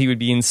acceptable, he would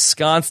be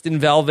ensconced in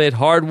velvet,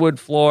 hardwood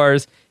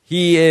floors.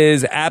 He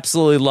is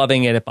absolutely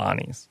loving it at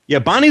Bonnie's. Yeah,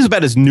 Bonnie's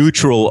about as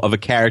neutral of a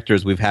character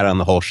as we've had on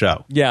the whole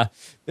show. Yeah.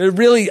 There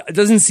really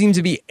doesn't seem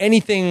to be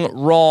anything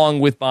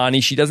wrong with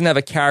Bonnie. She doesn't have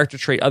a character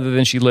trait other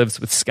than she lives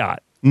with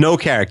Scott. No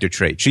character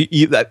trait.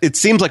 It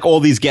seems like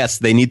all these guests,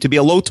 they need to be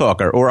a low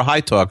talker or a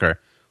high talker,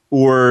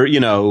 or, you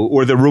know,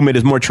 or the roommate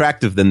is more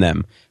attractive than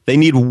them. They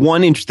need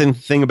one interesting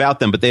thing about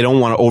them, but they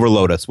don't want to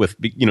overload us with,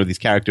 you know, these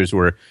characters who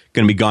are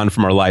going to be gone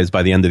from our lives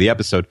by the end of the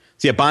episode.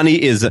 So yeah,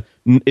 Bonnie is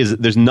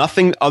there's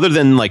nothing other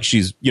than, like,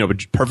 she's, you know,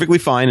 perfectly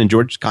fine and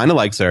George kind of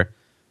likes her.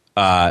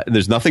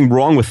 There's nothing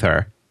wrong with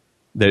her.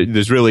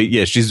 There's really,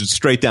 yeah, she's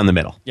straight down the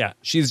middle. Yeah,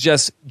 she's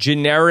just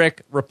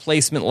generic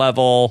replacement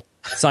level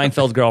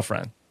Seinfeld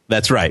girlfriend.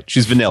 That's right.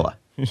 She's vanilla.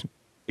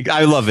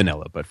 I love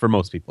vanilla, but for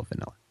most people,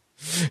 vanilla.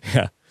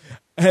 Yeah.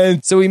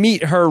 And so we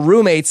meet her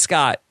roommate,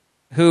 Scott,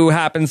 who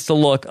happens to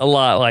look a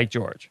lot like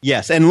George.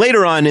 Yes, and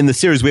later on in the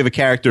series, we have a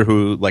character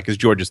who, like, is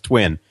George's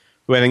twin,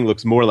 who I think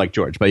looks more like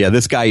George. But yeah,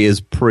 this guy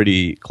is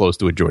pretty close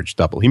to a George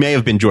double. He may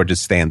have been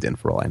George's stand-in,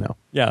 for all I know.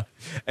 Yeah.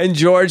 And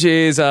George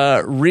is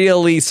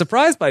really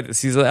surprised by this.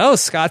 He's like, oh,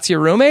 Scott's your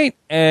roommate?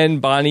 And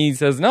Bonnie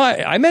says, no,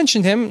 I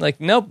mentioned him. Like,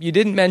 nope, you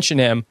didn't mention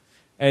him.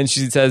 And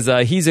she says,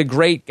 he's a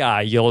great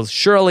guy. You'll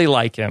surely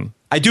like him.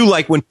 I do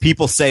like when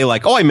people say,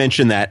 like, oh, I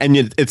mentioned that. And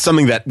it's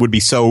something that would be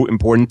so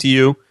important to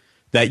you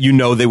that you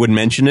know they would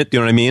mention it. Do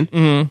you know what I mean?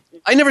 Mm-hmm.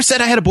 I never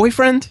said I had a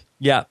boyfriend.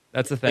 Yeah,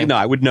 that's the thing. No,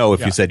 I would know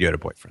if you said you had a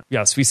boyfriend.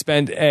 Yes, we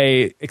spent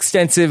a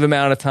extensive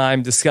amount of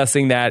time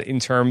discussing that in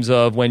terms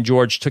of when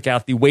George took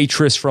out the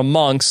waitress from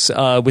Monk's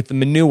with the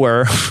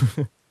manure.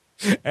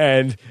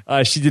 And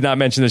she did not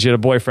mention that she had a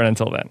boyfriend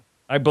until then.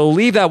 I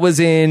believe that was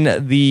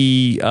in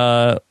the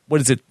what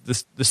is it?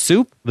 The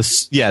soup?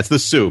 Yeah, it's the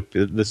soup.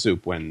 The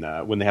soup when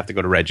they have to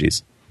go to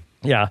Reggie's.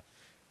 Yeah.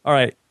 All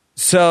right.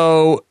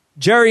 So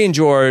Jerry and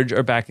George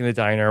are back in the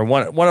diner.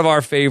 One of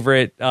our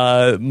favorite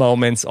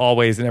moments,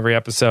 always in every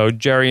episode.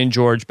 Jerry and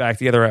George back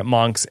together at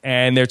Monk's,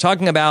 and they're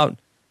talking about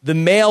the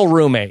male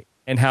roommate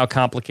and how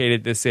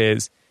complicated this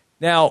is.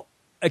 Now,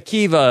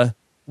 Akiva,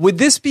 would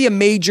this be a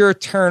major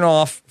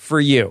turnoff for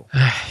you?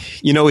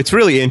 You know, it's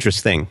really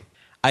interesting.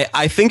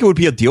 I think it would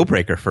be a deal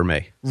breaker for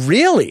me.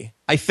 Really?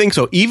 I think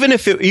so. Even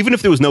if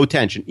there was no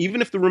tension,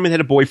 even if the roommate had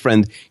a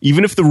boyfriend,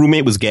 even if the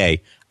roommate was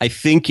gay, I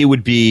think it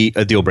would be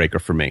a deal breaker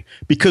for me.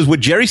 Because what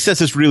Jerry says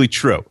is really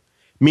true.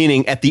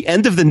 Meaning, at the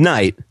end of the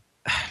night,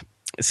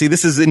 see,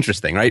 this is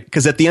interesting, right?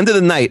 Because at the end of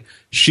the night,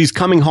 she's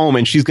coming home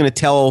and she's going to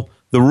tell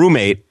the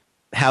roommate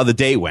how the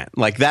date went.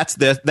 Like, that's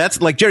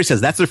like Jerry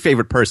says, that's their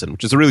favorite person,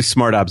 which is a really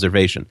smart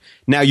observation.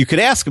 Now, you could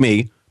ask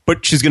me,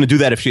 but she's going to do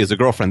that if she has a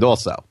girlfriend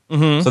also.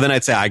 Mm-hmm. So then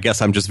I'd say, I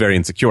guess I'm just very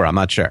insecure. I'm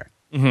not sure.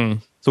 Mm-hmm.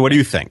 So what do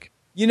you think?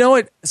 You know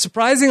what?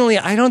 Surprisingly,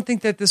 I don't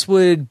think that this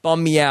would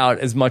bum me out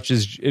as much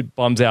as it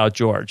bums out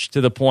George,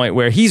 to the point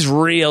where he's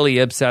really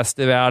obsessed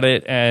about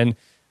it. And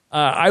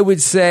I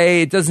would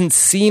say it doesn't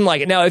seem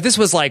like it. Now, if this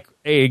was like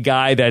a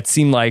guy that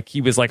seemed like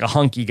he was like a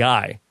hunky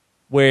guy,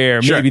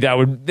 where maybe that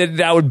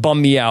would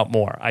bum me out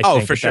more, I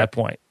think, for at sure. that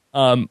point.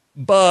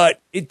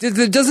 But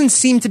there doesn't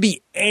seem to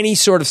be any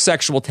sort of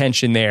sexual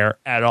tension there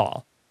at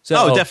all.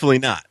 So definitely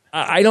not.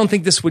 I don't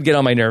think this would get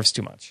on my nerves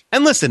too much.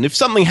 And listen, if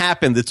something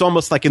happened, it's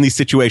almost like in these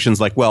situations,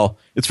 like, well,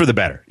 it's for the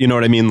better. You know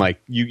what I mean? Like,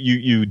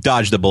 you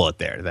dodged a bullet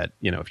there. That,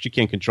 you know, if she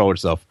can't control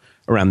herself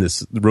around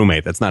this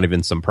roommate, that's not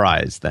even some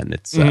prize. Then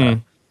it's,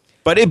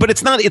 but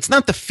it's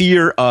not the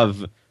fear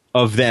of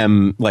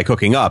them like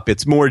hooking up.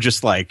 It's more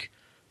just like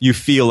you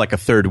feel like a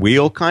third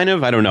wheel, kind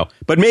of. I don't know,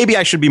 but maybe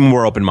I should be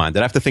more open minded.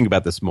 I have to think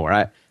about this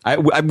more.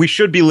 We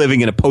should be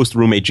living in a post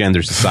roommate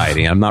gender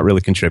society. I'm not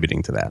really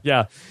contributing to that.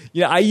 Yeah.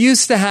 I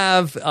used to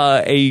have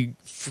a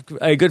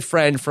good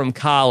friend from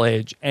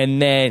college, and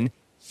then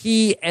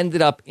he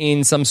ended up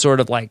in some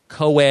sort of like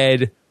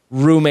co-ed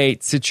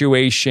roommate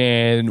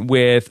situation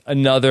with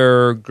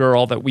another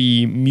girl that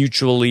we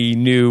mutually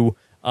knew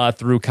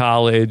through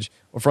college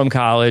or from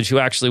college, who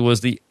actually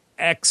was the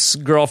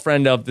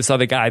ex-girlfriend of this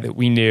other guy that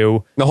we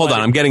knew. Now, hold on.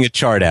 I'm getting a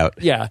chart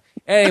out. Yeah.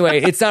 Anyway,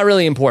 it's not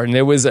really important.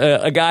 There was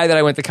a guy that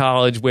I went to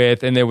college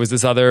with, and there was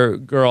this other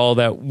girl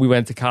that we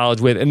went to college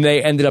with, and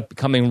they ended up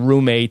becoming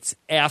roommates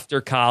after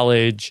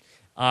college.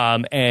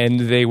 And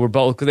they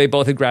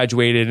both had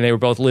graduated, and they were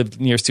both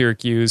lived near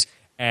Syracuse,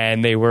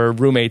 and they were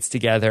roommates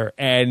together.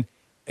 And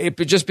it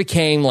just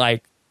became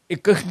like,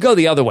 it could go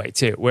the other way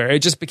too, where it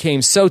just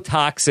became so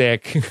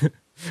toxic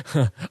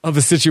of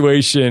a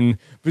situation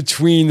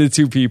between the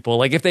two people.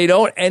 Like, if they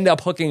don't end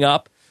up hooking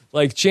up,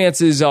 like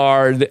chances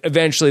are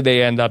eventually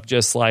they end up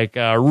just like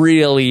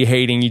really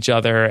hating each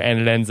other, and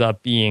it ends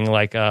up being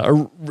like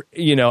a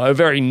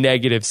very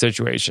negative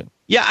situation.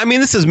 Yeah, I mean,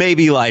 this is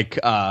maybe like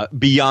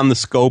beyond the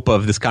scope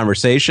of this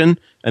conversation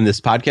and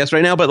this podcast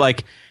right now, but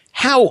like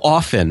how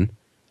often,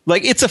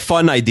 like it's a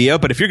fun idea,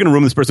 but if you're going to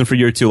room this person for a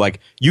year or two,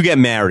 like you get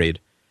married,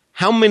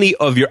 how many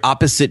of your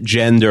opposite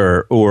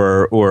gender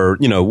or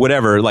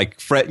whatever, like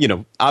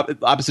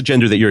opposite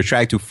gender that you're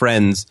attracted to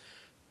friends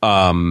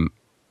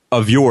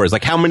of yours,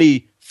 like how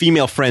many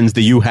female friends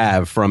do you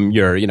have from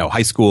your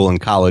high school and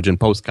college and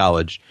post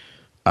college,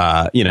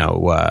 and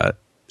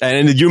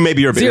you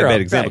maybe you're a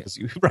bad example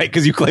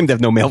because you claim to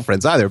have no male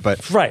friends either,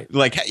 but right,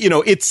 like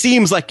it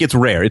seems like it's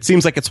rare, it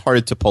seems like it's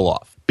hard to pull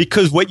off,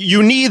 because what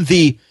you need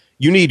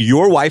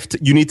your wife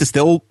you need to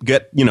still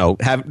get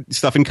have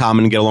stuff in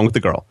common and get along with the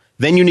girl.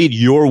 Then you need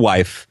your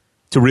wife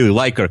to really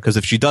like her, because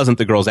if she doesn't,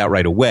 the girl's out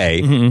right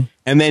away. Mm-hmm.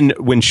 And then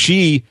when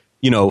she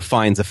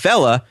finds a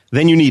fella,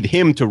 then you need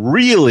him to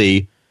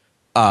really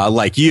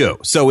like you.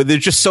 So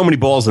there's just so many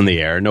balls in the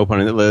air. No pun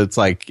intended. It's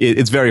like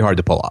it's very hard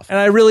to pull off. And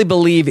I really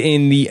believe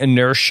in the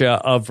inertia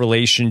of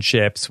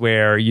relationships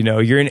where,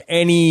 you're in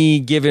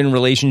any given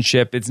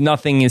relationship.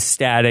 Nothing is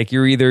static.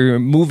 You're either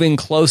moving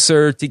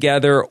closer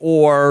together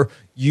or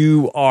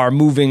you are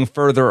moving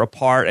further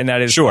apart. And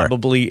that is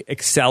probably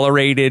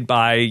accelerated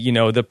by,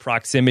 the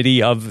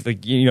proximity of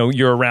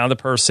you're around the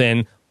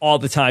person all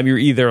the time. You're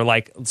either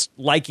like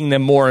liking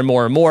them more and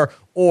more and more,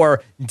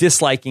 or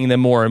disliking them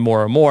more and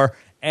more and more.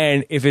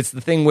 And if it's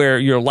the thing where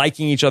you're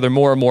liking each other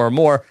more and more and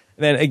more,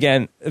 then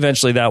again,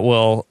 eventually that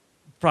will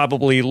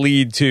probably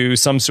lead to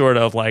some sort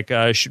of like,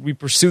 should we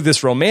pursue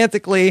this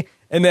romantically?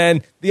 And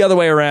then the other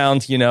way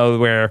around,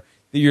 where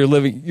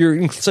you're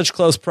in such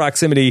close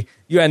proximity,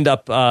 you end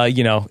up,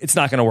 it's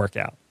not going to work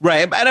out.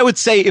 Right. And I would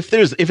say if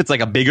it's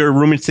like a bigger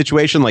roommate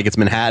situation, like it's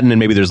Manhattan and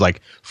maybe there's like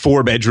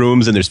 4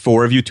 bedrooms and there's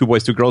 4 of you, 2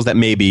 boys, 2 girls, that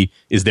maybe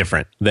is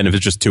different than if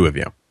it's just 2 of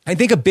you. I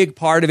think a big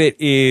part of it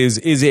is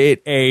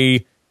it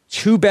a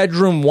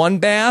 2-bedroom,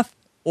 1-bath,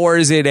 or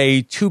is it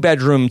a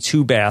 2-bedroom,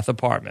 2-bath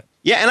apartment?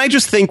 Yeah, and I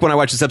just think when I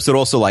watch this episode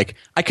also, like,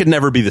 I could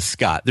never be the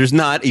Scott. There's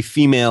not a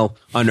female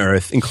on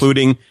Earth,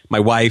 including my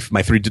wife,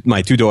 my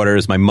 2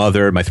 daughters, my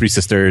mother, my 3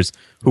 sisters,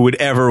 who would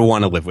ever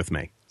want to live with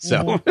me.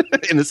 So,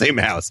 in the same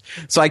house.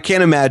 So I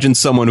can't imagine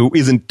someone who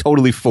isn't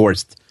totally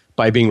forced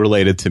by being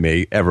related to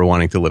me ever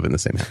wanting to live in the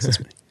same house as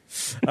me.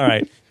 All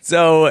right.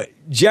 So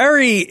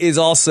Jerry is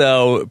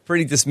also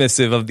pretty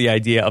dismissive of the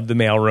idea of the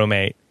male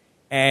roommate.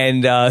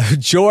 And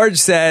George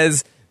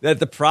says that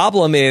the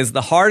problem is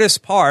the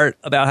hardest part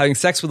about having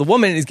sex with a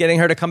woman is getting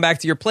her to come back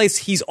to your place.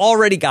 He's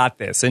already got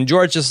this. And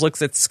George just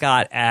looks at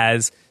Scott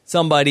as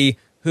somebody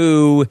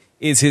who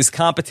is his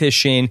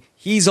competition.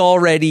 He's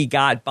already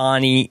got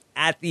Bonnie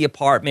at the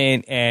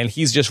apartment, and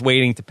he's just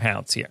waiting to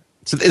pounce here.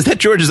 So is that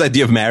George's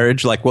idea of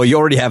marriage? Like, well, you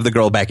already have the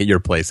girl back at your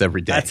place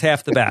every day. That's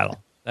half the battle.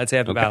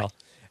 Battle.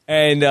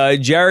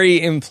 And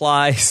Jerry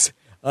implies,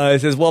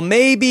 says, well,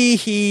 maybe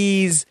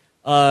he's...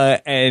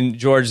 and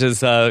George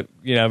says,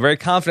 very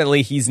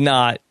confidently he's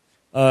not.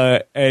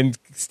 And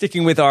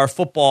sticking with our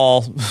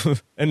football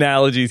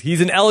analogies,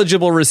 he's an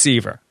eligible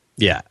receiver.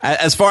 Yeah.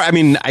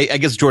 I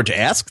guess George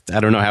asked.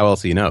 I don't know how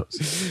else he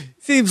knows.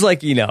 Seems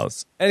like he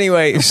knows.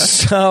 Anyway,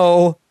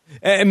 so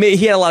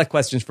he had a lot of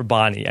questions for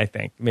Bonnie, I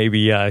think.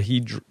 Maybe he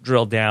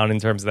drilled down in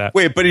terms of that.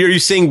 Wait, but are you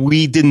saying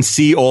we didn't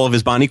see all of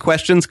his Bonnie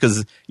questions?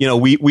 Because,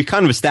 we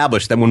kind of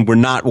established that when we're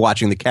not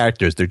watching the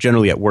characters, they're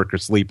generally at work or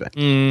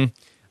sleeping.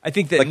 I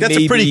think that that's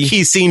a pretty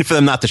key scene for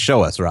them not to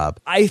show us, Rob.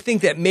 I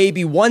think that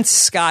maybe once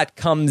Scott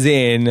comes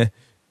in,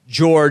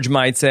 George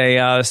might say,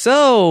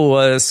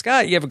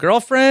 Scott, you have a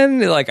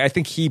girlfriend? Like, I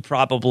think he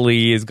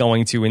probably is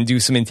going to do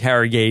some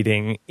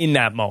interrogating in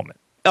that moment.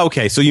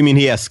 Okay, so you mean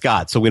he has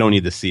Scott, so we don't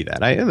need to see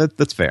that.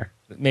 That's fair.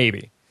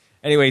 Maybe.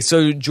 Anyway,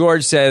 so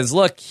George says,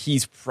 look,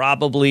 he's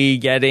probably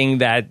getting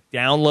that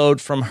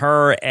download from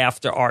her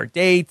after our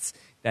dates,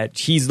 that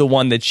he's the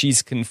one that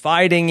she's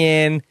confiding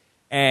in.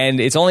 And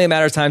it's only a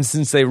matter of time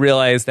since they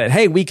realize that,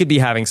 hey, we could be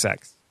having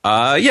sex.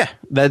 Yeah,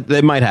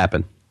 that might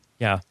happen.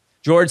 Yeah.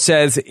 George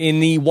says in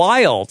the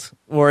wild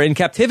or in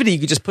captivity, you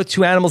could just put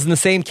 2 animals in the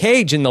same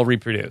cage and they'll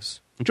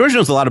reproduce. George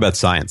knows a lot about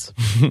science.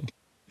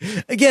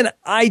 Again,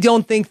 I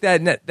don't think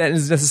that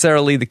is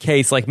necessarily the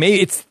case. Like,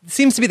 maybe it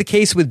seems to be the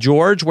case with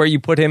George, where you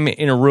put him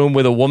in a room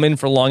with a woman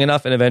for long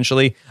enough and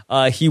eventually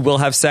he will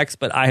have sex.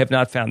 But I have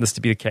not found this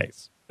to be the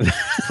case.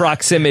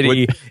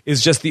 Proximity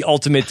is just the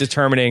ultimate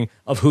determining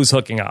of who's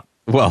hooking up.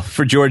 Well,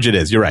 for George, it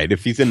is. You're right.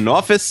 If he's in an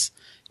office,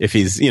 if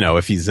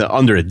he's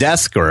under a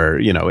desk, or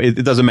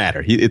it doesn't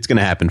matter. It's going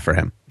to happen for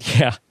him.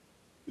 Yeah.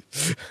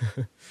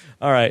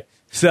 All right.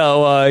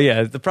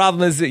 So the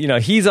problem is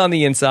that he's on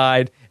the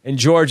inside and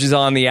George is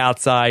on the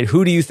outside.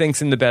 Who do you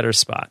think's in the better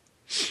spot?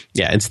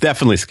 Yeah, it's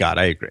definitely Scott.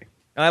 I agree.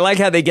 And I like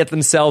how they get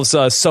themselves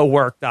so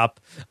worked up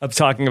of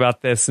talking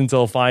about this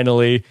until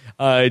finally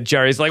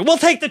Jerry's like, we'll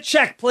take the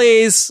check,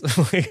 please.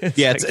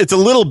 It's a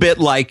little bit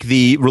like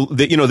the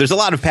there's a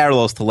lot of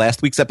parallels to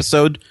last week's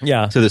episode,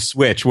 to the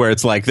Switch, where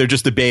it's like they're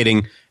just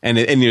debating and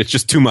it's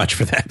just too much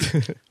for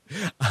that.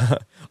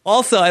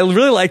 Also, I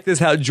really like this,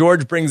 how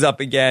George brings up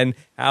again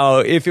how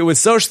if it was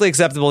socially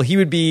acceptable, he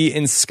would be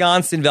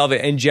ensconced in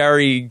velvet, and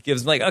Jerry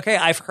gives him like, okay,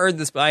 I've heard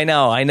this, but I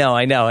know.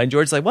 And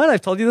George's like, what?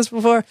 I've told you this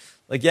before?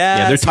 Like,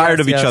 Yeah, they're tired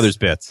of each other's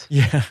bits.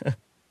 Yeah.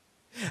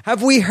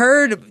 Have we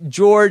heard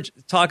George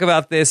talk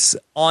about this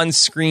on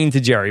screen to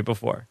Jerry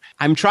before?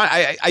 I'm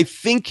trying. I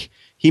think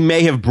he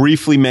may have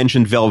briefly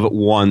mentioned Velvet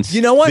once.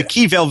 You know what? The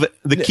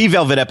key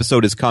Velvet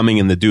episode is coming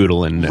in the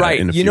Doodle.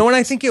 Right. You know what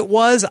I think it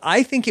was?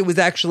 I think it was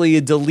actually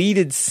a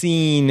deleted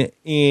scene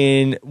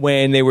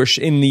when they were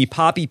in the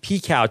Poppy Pea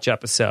Couch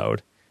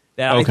episode.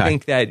 That Okay. I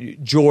think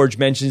that George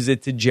mentions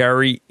it to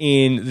Jerry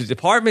in the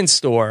department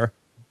store,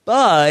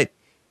 but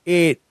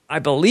it, I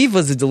believe,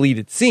 was a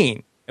deleted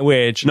scene.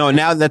 Which No,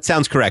 now that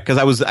sounds correct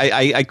because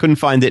I couldn't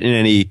find it in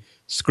any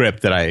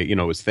script that I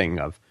was thinking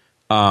of.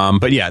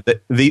 But yeah,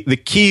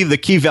 the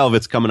key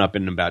Velvet's coming up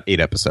in about 8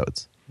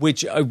 episodes.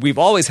 Which we've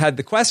always had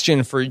the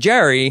question for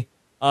Jerry.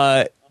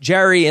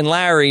 Jerry and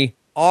Larry,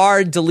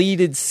 are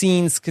deleted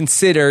scenes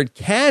considered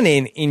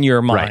canon in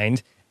your mind?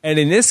 Right. And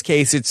in this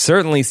case, it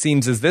certainly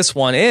seems as this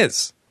one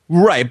is.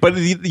 Right, but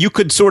you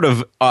could sort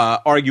of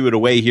argue it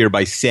away here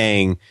by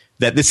saying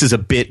that this is a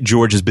bit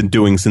George has been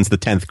doing since the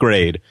 10th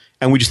grade,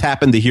 and we just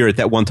happened to hear it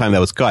that one time that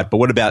was cut. But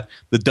what about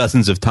the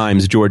dozens of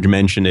times George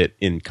mentioned it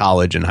in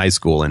college and high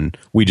school, and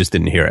we just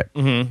didn't hear it?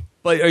 Mm-hmm.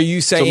 But are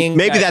you saying... So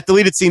maybe that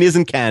deleted scene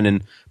isn't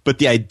canon, but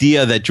the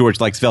idea that George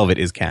likes Velvet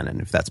is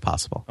canon, if that's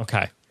possible.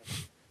 Okay.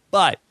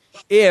 But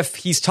if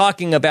he's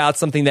talking about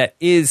something that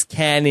is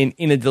canon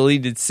in a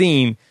deleted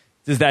scene,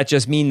 does that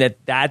just mean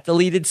that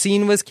deleted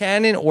scene was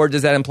canon, or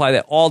does that imply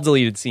that all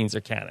deleted scenes are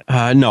canon?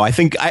 No, I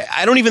think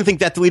I don't even think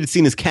that deleted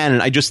scene is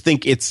canon. I just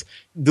think it's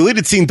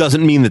deleted scene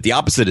doesn't mean that the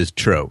opposite is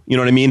true. You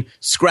know what I mean?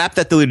 Scrap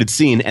that deleted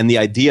scene, and the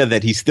idea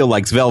that he still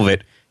likes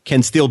Velvet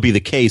can still be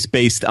the case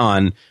based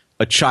on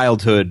a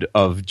childhood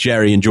of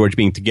Jerry and George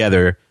being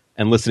together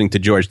and listening to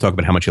George talk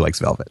about how much he likes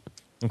Velvet.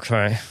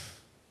 Okay.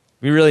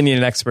 We really need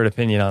an expert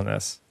opinion on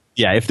this.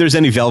 Yeah, if there's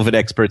any Velvet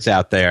experts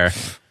out there,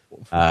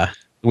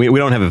 we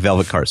don't have a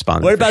Velvet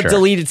correspondent. What about for sure.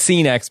 deleted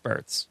scene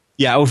experts?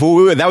 Yeah,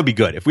 that would be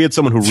good. If we had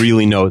someone who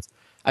really knows.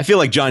 I feel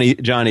like Johnny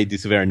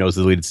DeSilvera knows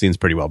the deleted scenes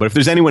pretty well. But if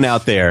there's anyone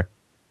out there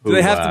who, do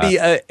they have to be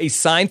a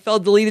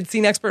Seinfeld deleted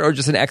scene expert, or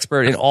just an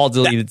expert in all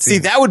deleted scenes?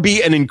 See, that would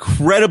be an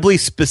incredibly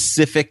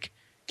specific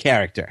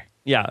character.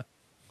 Yeah.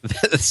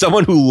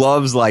 Someone who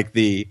loves like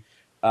the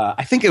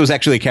I think it was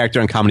actually a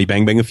character on Comedy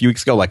Bang Bang a few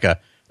weeks ago, like a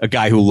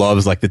guy who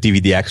loves like the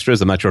DVD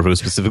extras. I'm not sure if it was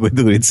specifically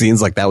deleted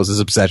scenes, like that was his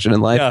obsession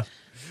in life. Yeah.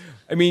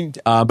 I mean,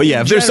 but yeah,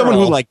 if there's someone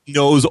who like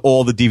knows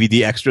all the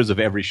DVD extras of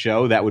every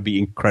show, that would be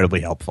incredibly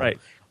helpful. Right.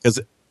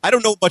 Because I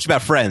don't know much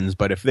about Friends,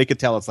 but if they could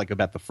tell us like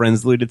about the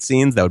Friends deleted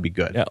scenes, that would be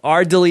good. Yeah,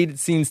 are deleted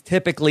scenes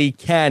typically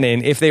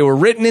canon if they were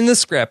written in the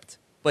script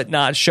but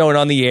not shown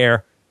on the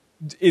air?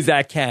 Is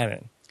that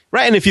canon?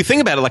 Right, and if you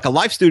think about it, like a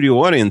live studio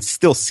audience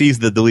still sees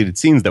the deleted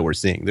scenes that we're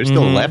seeing. They're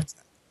still left.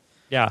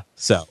 Yeah.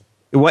 So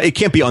it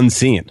can't be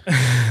unseen.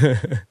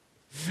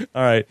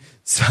 All right.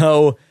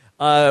 So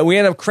we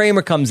end up,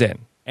 Kramer comes in,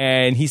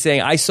 and he's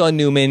saying, I saw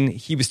Newman.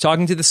 He was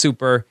talking to the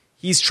super.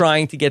 He's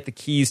trying to get the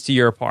keys to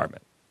your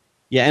apartment.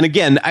 Yeah, and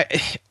again,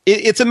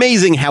 it's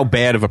amazing how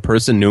bad of a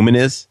person Newman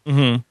is.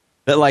 Mm-hmm.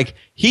 That like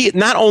he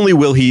not only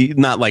will he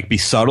not like be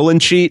subtle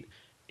and cheat,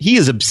 he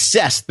is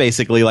obsessed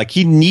basically. Like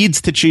he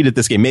needs to cheat at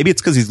this game. Maybe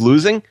it's because he's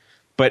losing,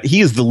 but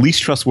he is the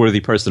least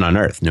trustworthy person on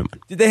earth. Newman.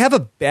 Did they have a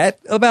bet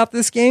about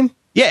this game?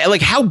 Yeah,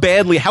 like how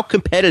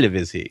competitive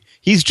is he?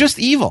 He's just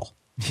evil.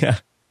 Yeah.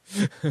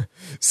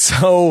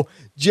 So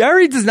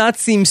Jerry does not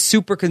seem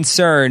super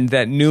concerned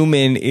that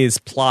Newman is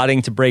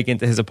plotting to break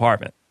into his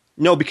apartment.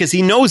 No, because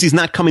he knows he's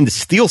not coming to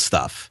steal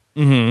stuff,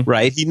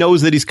 right? He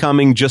knows that he's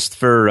coming just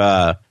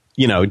for,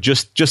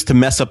 just to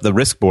mess up the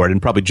risk board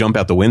and probably jump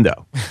out the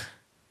window.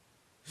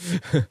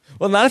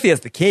 Well, not if he has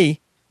the key.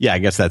 Yeah, I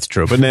guess that's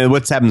true. But then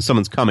what's happened?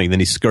 Someone's coming, then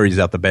he scurries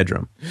out the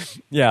bedroom.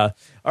 Yeah.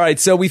 All right.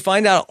 So we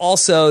find out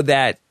also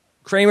that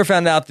Kramer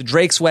found out the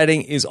Drake's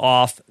wedding is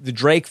off. The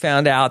Drake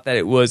found out that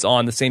it was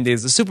on the same day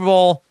as the Super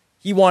Bowl.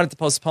 He wanted to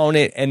postpone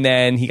it, and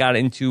then he got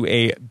into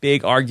a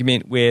big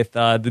argument with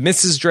the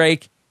Mrs.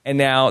 Drake, and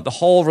now the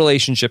whole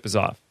relationship is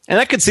off. And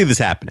I could see this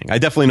happening. I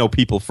definitely know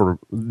people for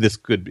this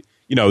could,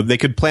 they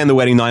could plan the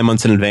wedding 9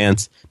 months in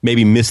advance,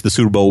 maybe miss the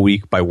Super Bowl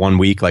week by 1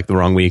 week, like the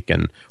wrong week,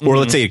 or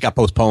let's say it got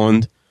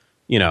postponed.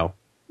 There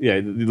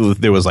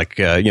was like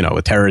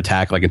a terror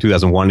attack like in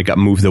 2001. It got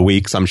moved a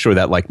week, so I'm sure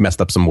that like messed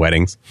up some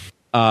weddings.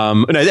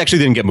 And it actually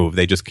didn't get moved.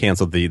 They just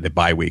canceled the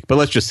bye week. But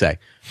let's just say,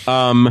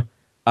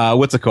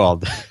 what's it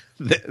called?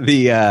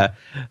 I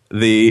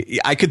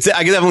could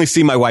definitely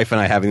see my wife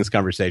and I having this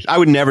conversation. I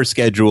would never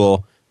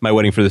schedule my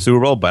wedding for the Super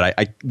Bowl, but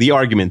the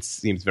argument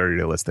seems very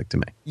realistic to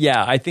me.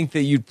 Yeah, I think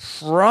that you'd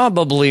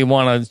probably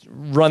want to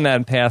run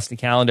that past the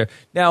calendar.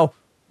 Now,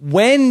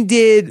 when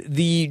did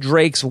the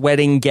Drake's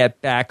wedding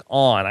get back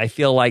on? I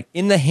feel like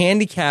in the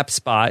handicap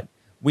spot,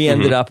 we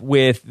ended up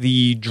with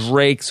the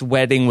Drake's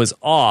wedding was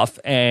off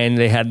and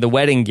they had the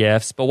wedding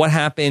gifts. But what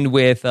happened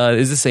with,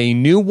 is this a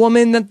new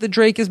woman that the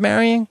Drake is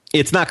marrying?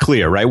 It's not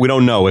clear, right? We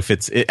don't know if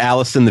it's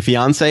Allison, the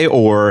fiance,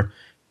 or,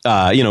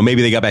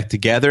 maybe they got back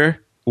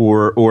together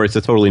or it's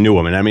a totally new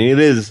woman. I mean, it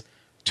is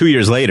 2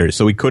 years later,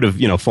 so we could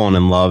have, fallen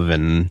in love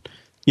and,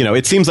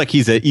 it seems like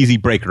he's an easy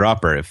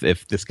breaker-upper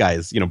if this guy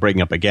is,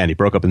 breaking up again. He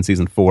broke up in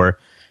season 4.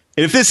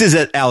 If this is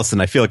at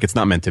Allison, I feel like it's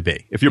not meant to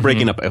be. If you're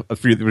breaking up a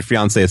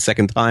fiance a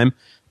second time,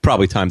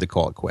 probably time to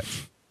call it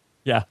quits.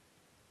 Yeah.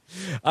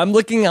 I'm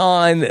looking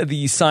on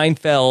the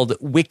Seinfeld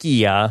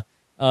Wikia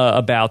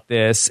about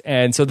this.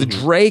 And so the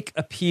Drake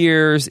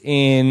appears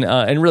in,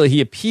 and really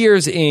he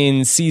appears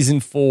in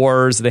season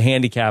 4's The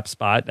Handicap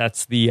Spot.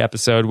 That's the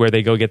episode where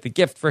they go get the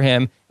gift for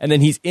him. And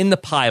then he's in the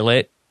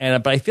pilot.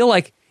 But I feel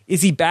like,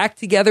 is he back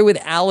together with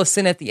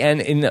Allison at the end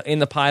in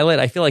the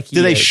pilot? I feel like he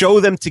Do they is. show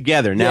them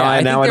together? Now, I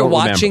think I they're don't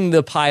watching remember.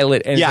 the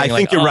pilot. And I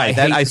think you're right.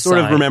 I sort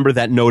of remember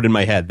that note in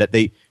my head that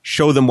they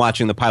show them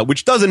watching the pilot,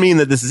 which doesn't mean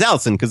that this is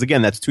Allison, because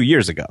again, that's 2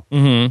 years ago.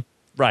 Mm-hmm.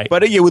 Right.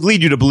 But it would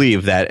lead you to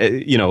believe that,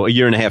 a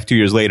year and a half, 2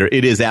 years later,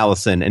 it is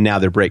Allison, and now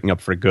they're breaking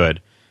up for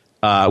good.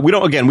 We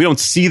don't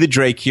see the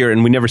Drake here,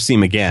 and we never see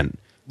him again.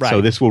 Right.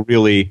 So this will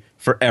really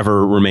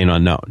forever remain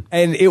unknown.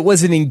 And it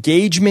was an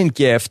engagement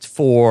gift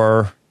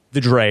for the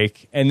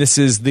Drake, and this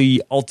is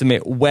the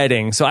ultimate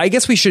wedding. So I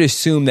guess we should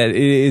assume that it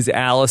is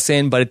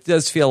Allison, but it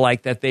does feel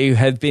like that they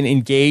have been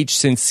engaged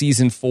since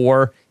season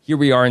 4. Here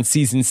we are in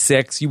season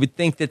 6. You would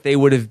think that they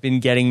would have been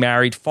getting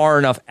married far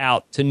enough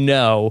out to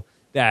know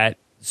that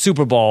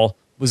Super Bowl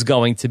was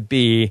going to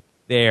be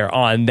there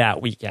on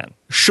that weekend.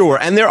 Sure,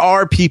 and there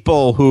are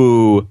people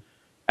who,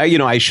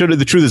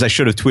 the truth is I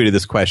should have tweeted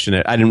this question.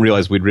 I didn't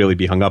realize we'd really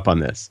be hung up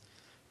on this.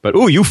 But,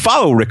 you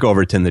follow Rick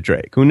Overton, the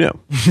Drake. Who knew?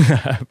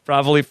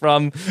 Probably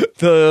from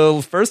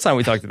the first time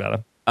we talked about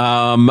him.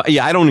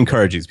 I don't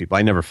encourage these people.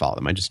 I never follow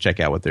them. I just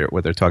check out what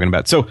they're talking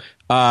about. So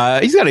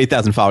he's got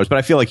 8,000 followers, but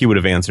I feel like he would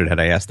have answered had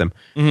I asked him.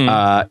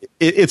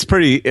 It's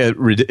pretty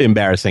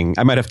embarrassing.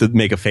 I might have to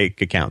make a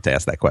fake account to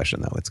ask that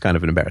question, though. It's kind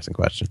of an embarrassing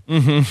question.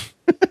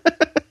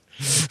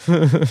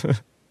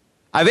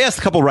 I've asked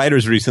a couple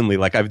writers recently,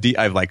 like I've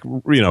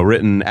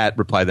written at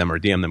reply them or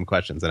DM them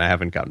questions, and I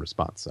haven't gotten a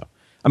response. So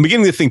I'm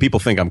beginning to think people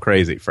think I'm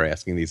crazy for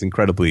asking these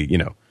incredibly,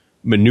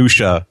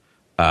 minutia,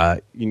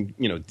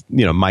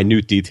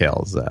 minute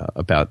details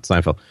about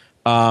Seinfeld.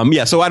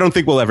 So I don't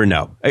think we'll ever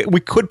know.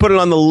 We could put it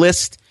on the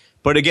list,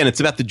 but again,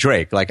 it's about the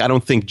Drake. Like, I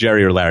don't think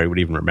Jerry or Larry would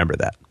even remember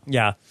that.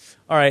 Yeah.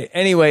 All right.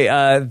 Anyway,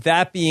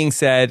 that being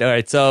said, all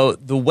right, so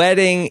the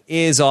wedding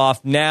is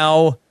off.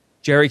 Now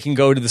Jerry can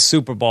go to the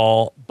Super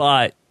Bowl,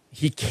 but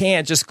he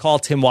can't just call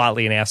Tim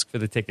Whatley and ask for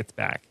the tickets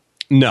back.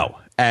 No.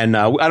 And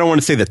I don't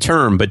want to say the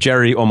term, but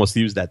Jerry almost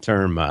used that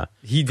term a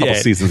couple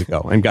seasons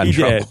ago and got in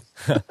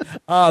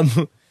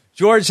trouble.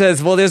 George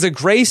says, well, there's a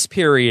grace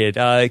period.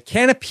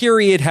 Can a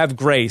period have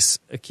grace,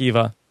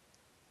 Akiva?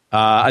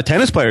 A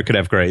tennis player could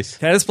have grace.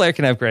 Tennis player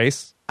can have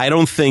grace. I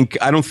don't think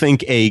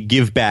a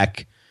give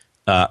back,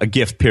 a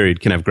gift period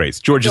can have grace.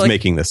 George is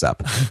making this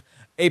up.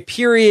 A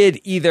period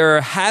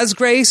either has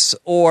grace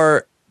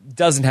or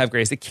doesn't have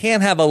grace. It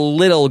can't have a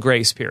little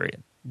grace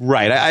period.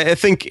 Right. I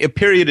think a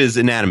period is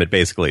inanimate,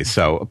 basically.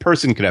 So a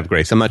person could have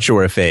grace. I'm not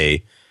sure if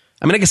I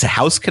guess a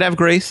house could have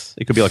grace.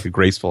 It could be like a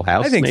graceful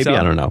house. I think maybe. So.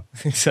 I don't know. I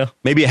think so.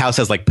 Maybe a house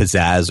has like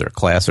pizzazz or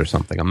class or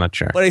something. I'm not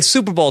sure. But a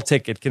Super Bowl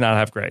ticket cannot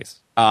have grace.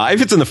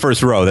 If it's in the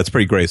first row, that's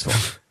pretty graceful.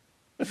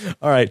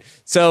 All right.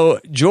 So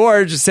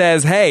George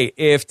says, hey,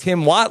 if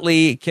Tim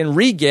Whatley can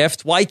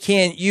re-gift, why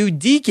can't you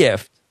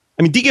de-gift?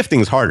 I mean,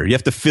 de-gifting is harder. You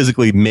have to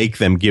physically make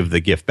them give the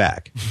gift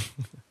back.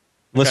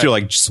 Unless you're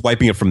like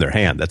swiping it from their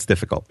hand. That's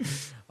difficult.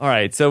 All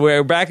right. So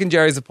we're back in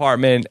Jerry's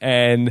apartment,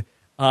 and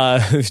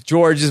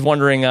George is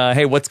wondering,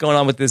 hey, what's going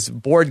on with this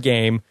board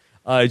game?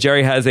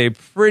 Jerry has a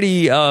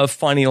pretty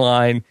funny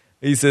line.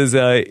 He says,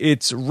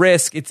 it's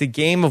Risk. It's a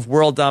game of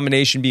world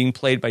domination being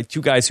played by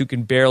two guys who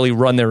can barely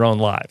run their own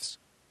lives.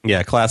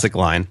 Yeah, classic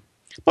line.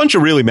 A bunch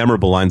of really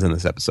memorable lines in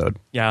this episode.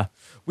 Yeah.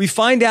 We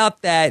find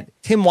out that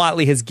Tim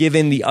Whatley has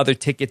given the other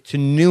ticket to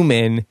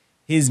Newman,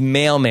 his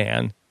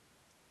mailman.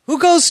 Who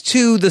goes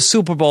to the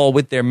Super Bowl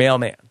with their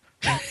mailman?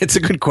 It's a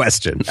good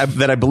question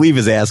that I believe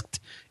is asked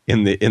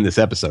in this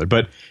episode.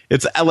 But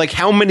it's like,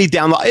 how many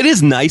downloads? It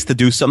is nice to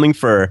do something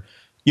for,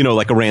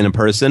 like a random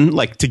person,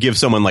 like to give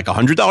someone like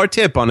 $100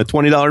 tip on a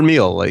 $20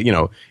 meal. Like,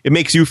 it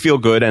makes you feel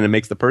good and it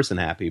makes the person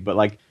happy. But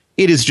like,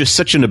 it is just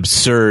such an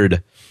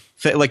absurd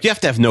thing. Like, you have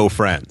to have no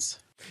friends.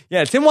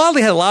 Yeah, Tim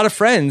Whatley had a lot of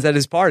friends at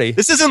his party.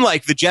 This isn't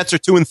like the Jets are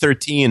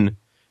 2-13.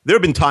 There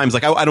have been times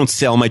like I don't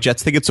sell my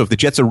Jets tickets. So if the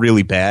Jets are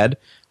really bad,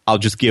 I'll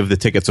just give the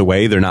tickets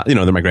away. They're not,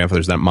 they're my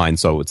grandfather's, not mine.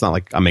 So it's not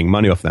like I'm making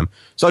money off them.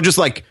 So I'll just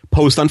like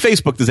post on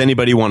Facebook, does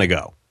anybody want to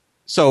go?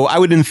 So I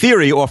would, in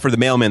theory, offer the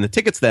mailman the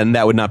tickets then.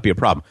 That would not be a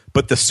problem.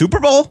 But the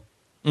Super Bowl?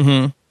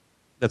 Mm-hmm.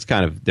 That's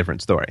kind of a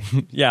different story.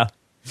 Yeah.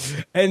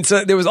 And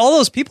so there was all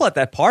those people at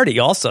that party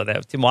also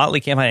that Tim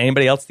Whatley can't find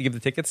anybody else to give the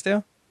tickets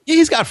to? Yeah,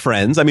 he's got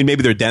friends. I mean,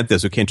 maybe they're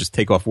dentists who can't just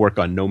take off work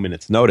on no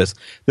minute's notice.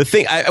 The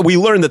thing we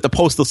learned that the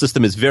postal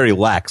system is very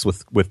lax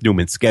with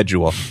Newman's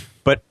schedule.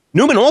 But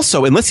Newman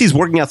also, unless he's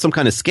working out some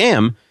kind of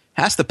scam,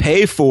 has to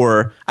pay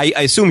for. I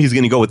assume he's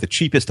going to go with the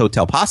cheapest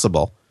hotel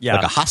possible,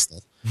 like a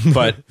hostel.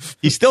 But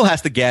he still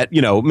has to get.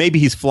 Maybe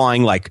he's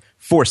flying like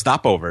 4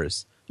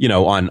 stopovers.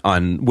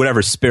 On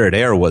whatever Spirit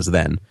Air was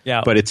then.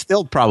 Yeah. But it's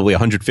still probably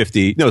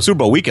 150. No, Super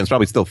Bowl weekend's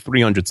probably still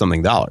 $300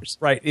 something.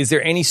 Right. Is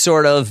there any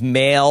sort of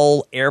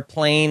mail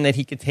airplane that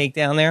he could take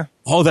down there?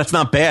 Oh, that's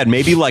not bad.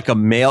 Maybe like a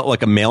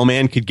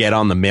mailman could get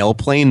on the mail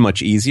plane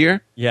much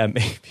easier. Yeah, maybe.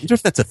 I wonder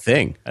if that's a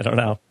thing. I don't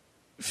know.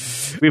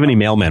 If we have any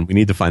mailmen, we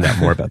need to find out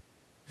more about.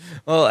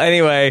 Well,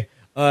 anyway.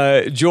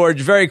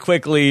 George, very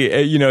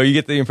quickly, you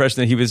get the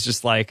impression that he was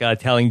just like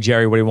telling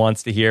Jerry what he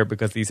wants to hear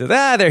because he says,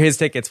 they're his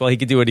tickets. Well, he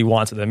could do what he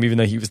wants with them, even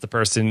though he was the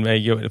person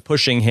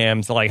pushing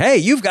him to like, hey,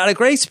 you've got a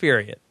grace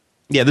period.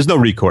 Yeah, there's no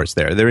recourse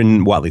there. They're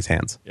in Whatley's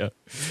hands. Yeah.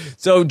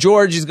 So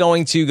George is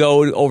going to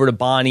go over to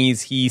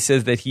Bonnie's. He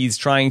says that he's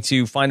trying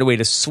to find a way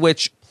to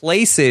switch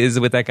places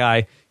with that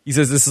guy. He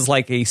says this is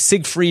like a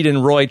Siegfried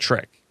and Roy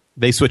trick.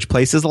 They switch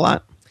places a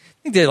lot?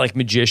 I think they're like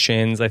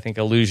magicians. I think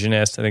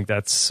illusionists. I think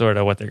that's sort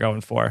of what they're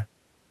going for.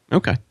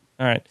 Okay.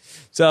 All right.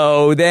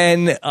 So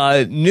then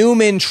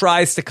Newman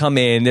tries to come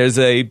in. There's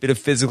a bit of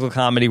physical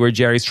comedy where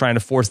Jerry's trying to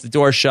force the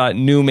door shut.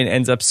 Newman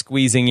ends up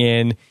squeezing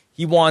in.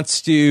 He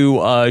wants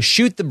to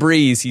shoot the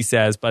breeze, he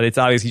says, but it's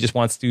obvious he just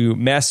wants to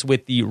mess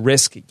with the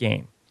risk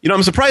game.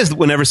 I'm surprised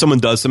whenever someone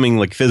does something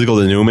like physical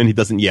to Newman, he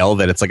doesn't yell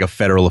that it's like a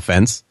federal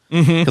offense.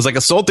 Because like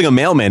assaulting a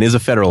mailman is a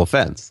federal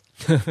offense.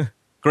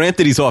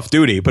 Granted, he's off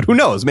duty, but who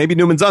knows? Maybe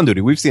Newman's on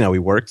duty. We've seen how he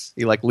works.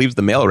 He like leaves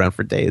the mail around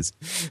for days.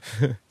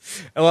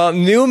 Well,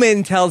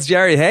 Newman tells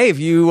Jerry, hey, if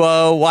you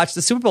watch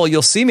the Super Bowl,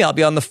 you'll see me. I'll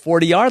be on the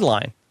 40-yard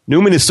line.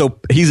 Newman is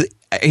he's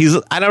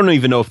I don't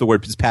even know if the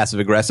word is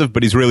passive aggressive,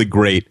 but he's really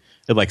great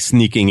at like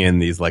sneaking in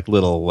these like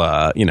little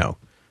I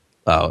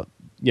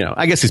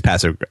guess he's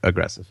passive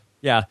aggressive.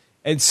 Yeah.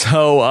 And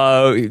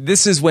so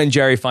this is when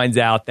Jerry finds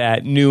out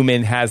that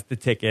Newman has the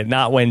ticket,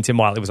 not when Tim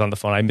Whatley was on the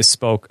phone. I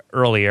misspoke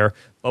earlier,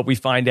 but we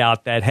find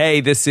out that, hey,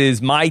 this is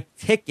my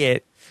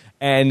ticket.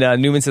 And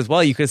Newman says,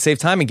 well, you could have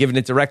saved time and given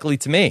it directly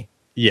to me.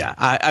 Yeah.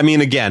 I mean,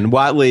 again,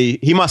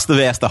 Whatley, he must have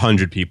asked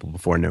 100 people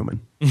before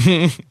Newman.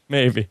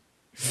 Maybe.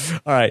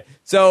 All right.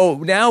 So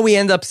now we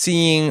end up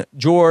seeing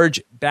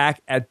George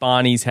back at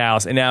Bonnie's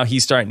house, and now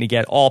he's starting to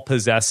get all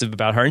possessive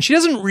about her. And she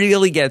doesn't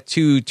really get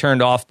too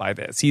turned off by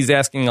this. He's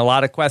asking a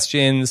lot of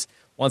questions,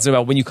 wants to know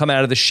about when you come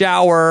out of the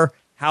shower,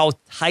 how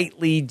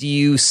tightly do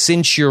you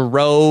cinch your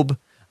robe?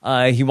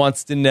 He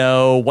wants to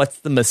know what's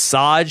the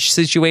massage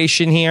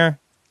situation here.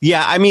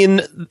 Yeah, I mean,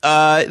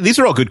 these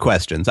are all good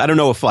questions. I don't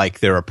know if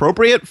like they're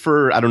appropriate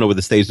for, I don't know where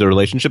the stage of the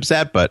relationship's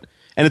at, but,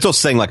 and it's also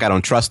saying like, I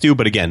don't trust you.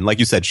 But again, like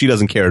you said, she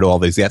doesn't care at all.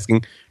 He's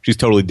asking, she's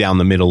totally down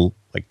the middle,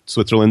 like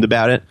Switzerland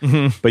about it.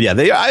 Mm-hmm. But yeah,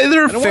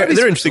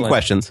 they're interesting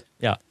questions.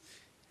 Yeah.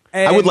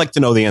 And I would like to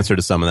know the answer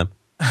to some of them.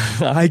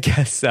 I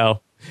guess so.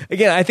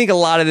 Again, I think a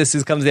lot of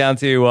this comes down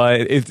to,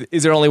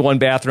 is there only one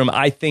bathroom?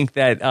 I think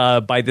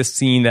that by this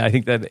scene, I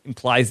think that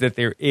implies that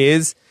there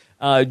is.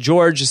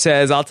 George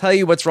says, I'll tell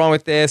you what's wrong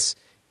with this.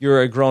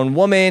 You're a grown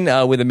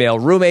woman with a male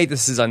roommate.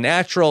 This is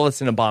unnatural. It's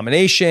an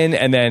abomination.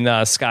 And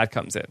then Scott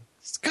comes in.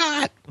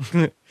 Scott!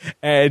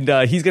 And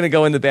he's going to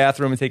go in the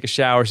bathroom and take a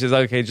shower. She says,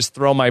 okay, just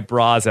throw my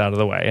bras out of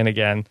the way. And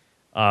again,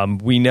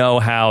 we know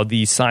how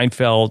the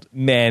Seinfeld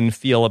men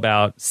feel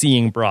about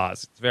seeing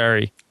bras.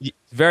 It's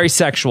very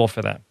sexual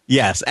for them.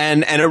 Yes,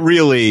 and it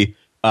really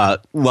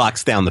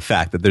locks down the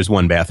fact that there's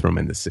one bathroom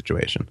in this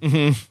situation.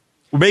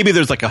 Mm-hmm. Maybe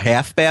there's like a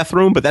half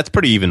bathroom, but that's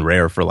pretty even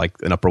rare for like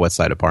an Upper West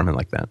Side apartment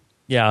like that.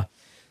 Yeah.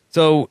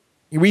 So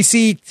we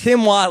see Tim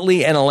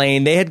Whatley and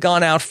Elaine. They had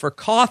gone out for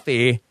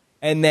coffee,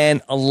 and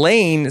then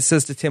Elaine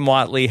says to Tim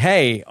Whatley,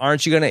 hey,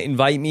 aren't you going to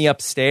invite me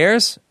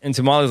upstairs? And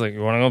Tim Whatley's like,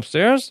 you want to go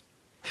upstairs?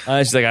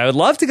 She's like, I would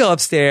love to go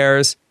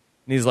upstairs.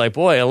 And he's like,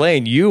 boy,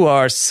 Elaine, you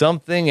are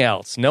something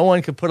else. No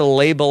one could put a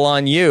label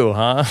on you,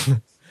 huh?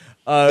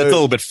 That's a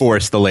little bit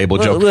forced, the label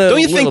joke.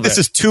 Don't you think this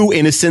is too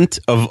innocent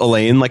of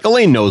Elaine? Like,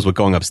 Elaine knows what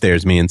going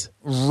upstairs means.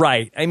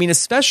 Right. I mean,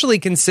 especially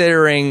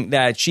considering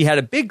that she had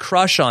a big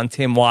crush on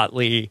Tim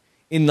Whatley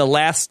in the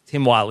last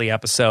Tim Whatley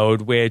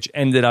episode, which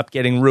ended up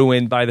getting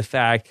ruined by the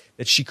fact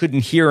that she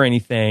couldn't hear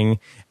anything.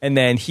 And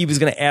then he was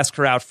going to ask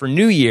her out for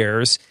New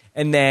Year's.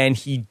 And then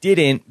he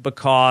didn't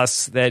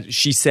because that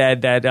she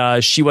said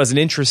that she wasn't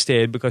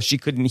interested because she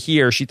couldn't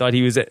hear. She thought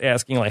he was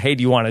asking like, hey,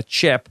 do you want a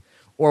chip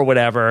or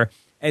whatever?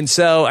 And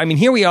so, I mean,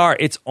 here we are.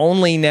 It's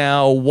only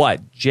now,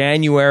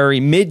 mid-January.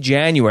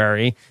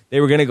 They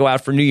were going to go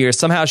out for New Year's.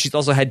 Somehow she's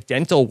also had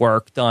dental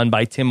work done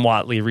by Tim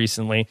Whatley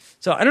recently.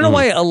 So I don't know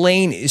why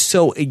Elaine is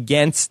so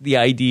against the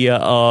idea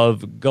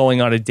of going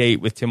on a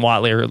date with Tim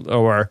Whatley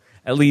or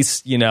at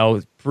least,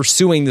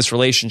 pursuing this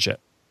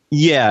relationship.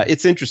 Yeah,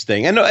 it's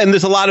interesting. And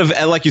there's a lot of,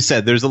 like you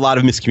said, there's a lot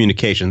of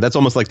miscommunication. That's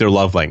almost like their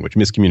love language,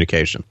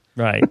 miscommunication.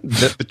 Right.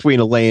 Between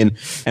Elaine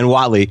and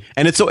Whatley.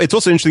 And it's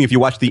also interesting if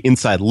you watch the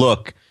inside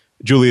look,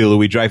 Julia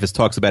Louis-Dreyfus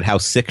talks about how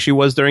sick she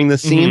was during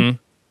this scene. Mm-hmm.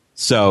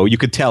 So you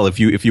could tell if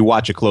you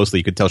watch it closely,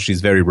 you could tell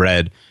she's very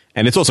red.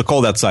 And it's also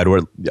cold outside.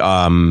 Where,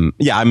 I'm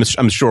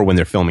sure when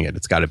they're filming it,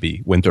 it's got to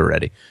be winter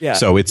already. Yeah.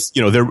 So it's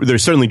they're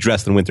certainly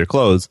dressed in winter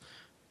clothes,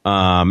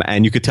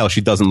 and you could tell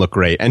she doesn't look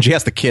great. And she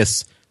has to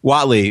kiss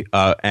Watley,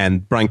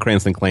 and Bryan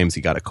Cranston claims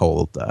he got a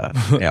cold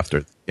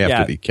after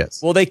the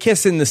kiss. Well, they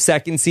kiss in the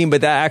second scene,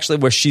 but that actually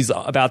where she's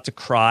about to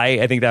cry,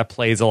 I think that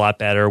plays a lot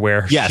better.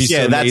 Where she's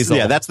so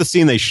nasal. That's the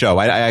scene they show.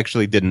 I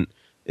actually didn't.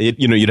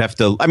 You'd have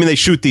to. I mean, they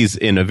shoot these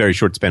in a very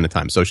short span of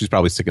time, so she's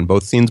probably sick in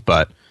both scenes,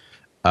 but.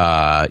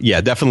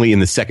 Definitely in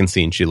the second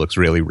scene, she looks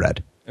really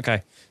red.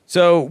 Okay.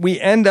 So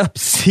we end up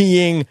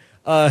seeing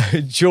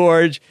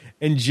George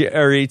and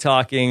Jerry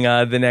talking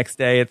the next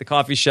day at the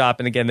coffee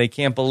shop. And again, they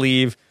can't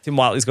believe Tim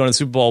Watley's going to the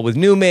Super Bowl with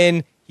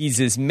Newman. He's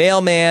his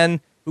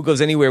mailman who goes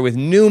anywhere with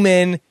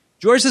Newman.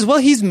 George says, well,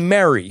 he's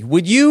merry.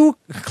 Would you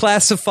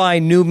classify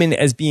Newman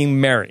as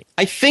being merry?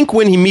 I think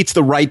when he meets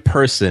the right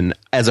person,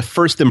 as a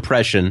first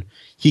impression,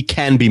 he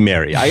can be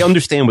merry. I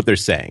understand what they're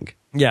saying.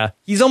 Yeah,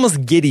 he's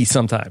almost giddy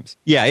sometimes.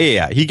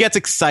 Yeah. He gets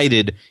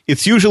excited.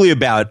 It's usually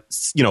about,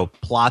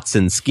 plots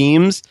and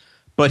schemes,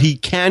 but he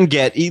can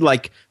get, he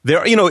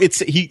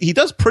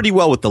does pretty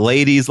well with the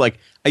ladies. Like,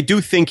 I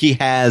do think he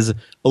has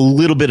a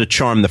little bit of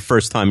charm the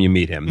first time you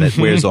meet him that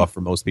wears off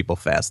for most people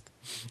fast.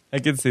 I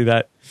can see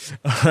that.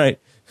 All right.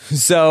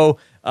 So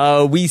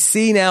we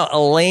see now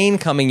Elaine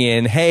coming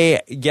in. Hey,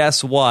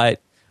 guess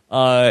what?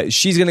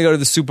 She's going to go to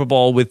the Super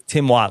Bowl with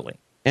Tim Watley.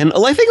 And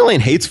I think Elaine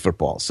hates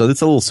football, so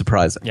that's a little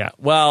surprising. Yeah,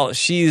 well,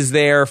 she's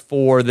there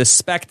for the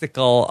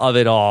spectacle of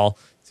it all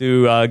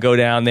to go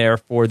down there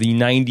for the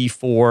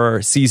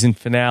 94 season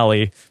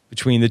finale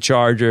between the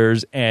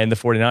Chargers and the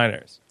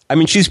 49ers. I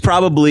mean, she's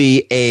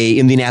probably a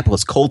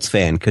Indianapolis Colts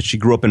fan because she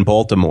grew up in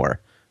Baltimore,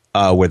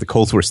 where the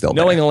Colts were still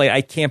there. Knowing Elaine, I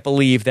can't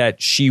believe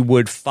that she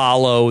would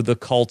follow the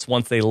Colts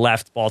once they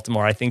left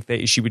Baltimore. I think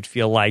that she would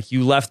feel like,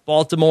 you left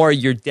Baltimore,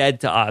 you're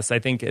dead to us. I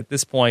think at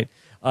this point,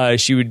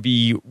 she would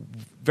be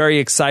very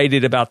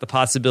excited about the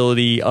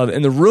possibility of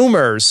and the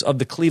rumors of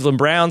the Cleveland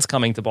Browns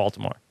coming to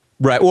Baltimore.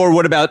 Right. Or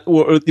what about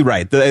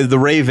the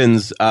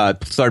Ravens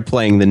start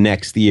playing the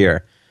next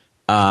year.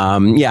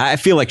 I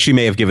feel like she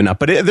may have given up.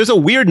 But there's a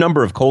weird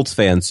number of Colts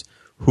fans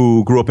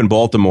who grew up in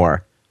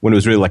Baltimore when it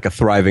was really like a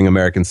thriving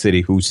American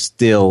city who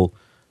still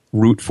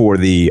root for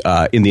the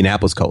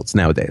Indianapolis Colts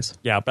nowadays.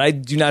 Yeah, but I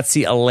do not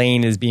see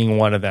Elaine as being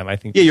one of them. I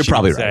think you're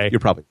probably right. You're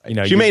probably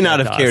right. She may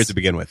not have cared to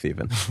begin with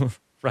even.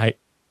 Right.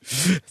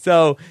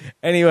 So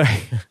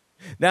anyway,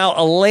 now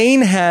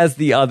Elaine has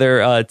the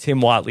other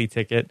Tim Watley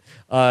ticket,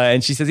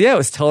 and she says, yeah, it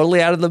was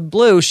totally out of the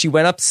blue. She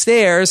went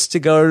upstairs to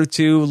go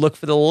to look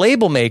for the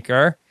label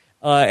maker,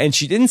 and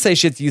she didn't say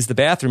she had to use the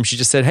bathroom. She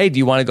just said, hey, do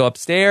you want to go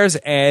upstairs?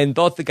 And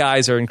both the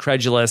guys are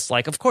incredulous.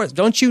 Like, of course,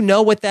 don't you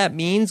know what that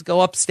means?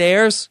 Go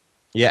upstairs?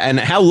 Yeah, and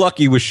how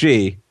lucky was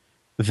she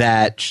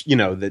that,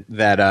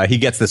 that he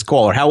gets this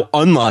call, or how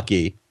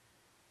unlucky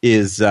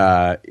is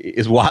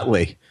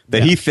Watley?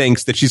 That he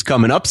thinks that she's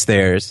coming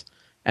upstairs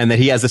and that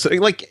he has this,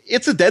 like,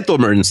 it's a dental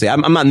emergency.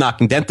 I'm not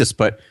knocking dentists,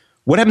 but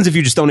what happens if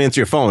you just don't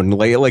answer your phone?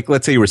 Like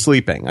let's say you were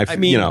sleeping.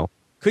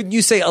 Couldn't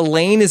you say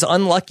Elaine is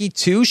unlucky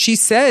too? She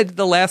said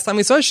the last time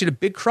we saw her, she had a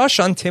big crush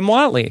on Tim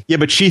Watley. Yeah,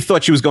 but she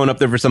thought she was going up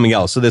there for something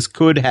else. So this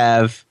could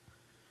have,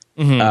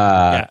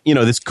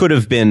 this could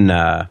have been,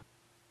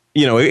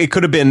 it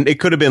could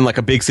have been like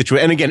a big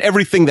situation. And again,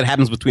 everything that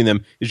happens between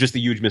them is just a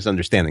huge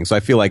misunderstanding. So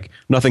I feel like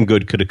nothing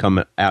good could have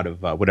come out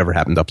of whatever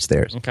happened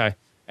upstairs. Okay.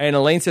 And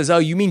Elaine says, oh,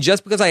 you mean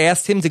just because I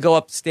asked him to go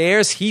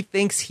upstairs, he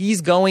thinks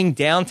he's going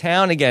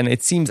downtown? Again,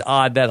 it seems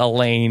odd that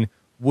Elaine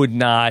would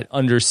not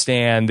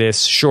understand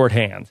this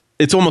shorthand.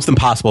 It's almost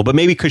impossible, but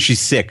maybe because she's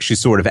sick, she's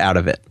sort of out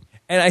of it.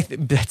 And I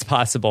think that's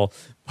possible.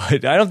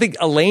 But I don't think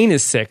Elaine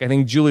is sick. I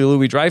think Julia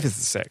Louis-Dreyfus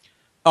is sick.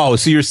 Oh,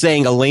 so you're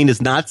saying Elaine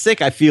is not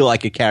sick? I feel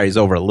like it carries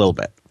over a little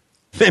bit.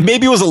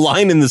 Maybe it was a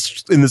line in the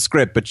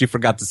script, but you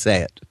forgot to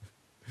say it.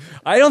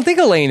 I don't think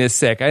Elaine is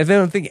sick. I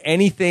don't think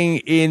anything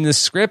in the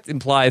script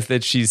implies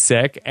that she's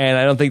sick, and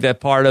I don't think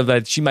that part of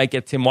that she might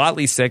get Tim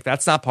Watley sick.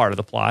 That's not part of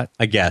the plot.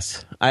 I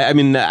guess.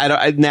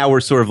 Now we're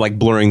sort of like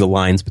blurring the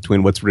lines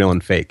between what's real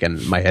and fake,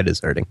 and my head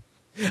is hurting.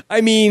 I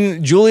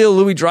mean, Julia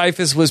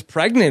Louis-Dreyfus was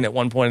pregnant at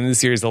one point in the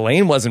series.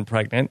 Elaine wasn't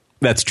pregnant.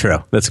 That's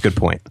true. That's a good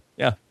point.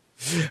 Yeah.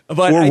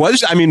 But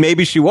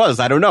maybe she was.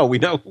 I don't know. We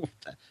know.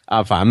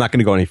 Fine. I'm not going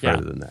to go any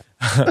further than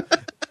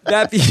that.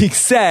 That being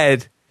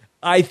said,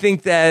 I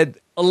think that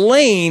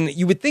Elaine,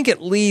 you would think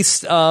at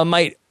least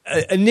might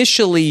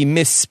initially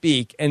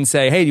misspeak and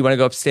say, hey, do you want to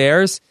go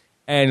upstairs?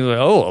 And you're like,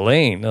 oh,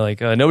 Elaine,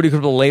 like nobody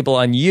could put a label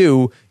on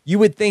you. You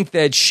would think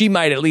that she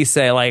might at least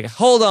say, like,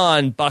 hold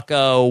on,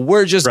 bucko,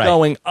 we're just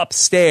going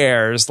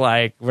upstairs.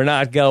 Like, we're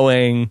not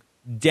going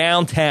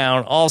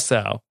downtown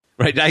also.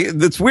 Right.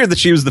 It's weird that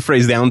she used the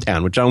phrase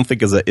downtown, which I don't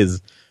think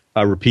is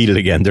repeated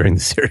again during the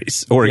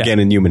series or again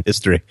in human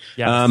history.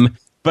 Yes.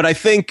 But I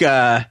think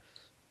I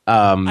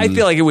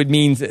feel like it would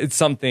mean it's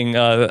something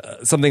a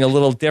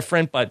little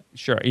different, but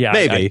sure. Yeah,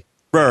 maybe.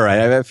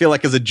 Right. I feel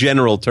like as a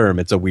general term,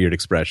 it's a weird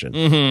expression.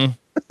 Mm-hmm.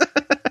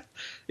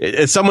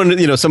 It's someone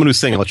who's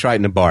single. Try it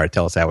in a bar.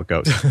 Tell us how it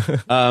goes.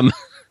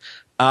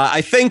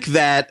 I think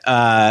that,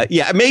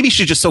 maybe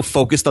she's just so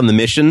focused on the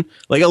mission.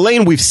 Like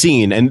Elaine, we've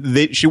seen,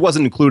 and she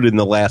wasn't included in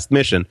the last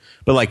mission,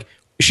 but like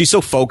she's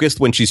so focused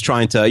when she's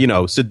trying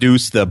to,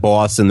 seduce the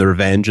boss and the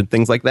revenge and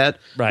things like that,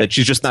 that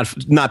she's just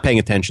not paying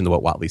attention to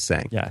what Whatley's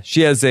saying. Yeah,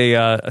 she has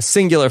a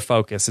singular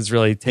focus. It's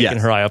really taking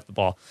her eye off the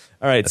ball.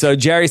 All right, so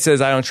Jerry says,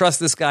 I don't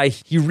trust this guy.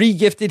 He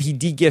re-gifted, he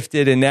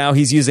de-gifted, and now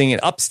he's using an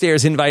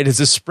upstairs invite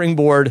as a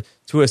springboard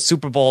to a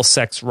Super Bowl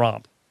sex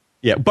romp.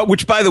 Yeah, but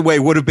which, by the way,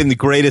 would have been the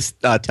greatest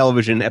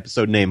television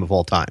episode name of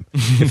all time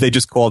if they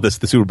just called this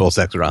the Super Bowl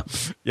sex romp.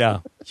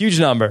 Yeah,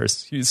 huge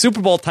numbers,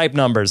 Super Bowl type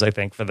numbers, I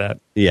think, for that.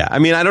 Yeah, I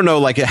mean, I don't know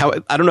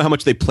how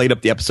much they played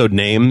up the episode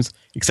names,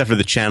 except for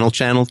the channel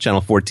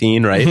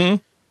 14, right? Mm-hmm.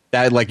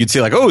 That like you'd see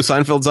like, oh,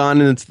 Seinfeld's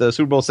on and it's the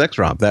Super Bowl sex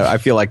romp. That I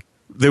feel like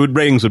the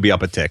ratings would be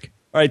up a tick.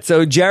 All right,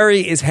 so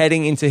Jerry is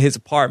heading into his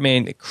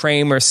apartment.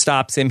 Kramer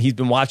stops him. He's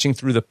been watching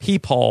through the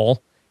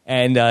peephole.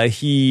 And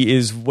he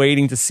is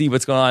waiting to see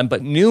what's going on.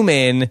 But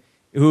Newman,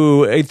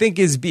 who I think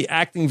is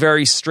acting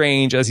very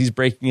strange as he's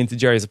breaking into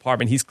Jerry's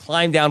apartment, he's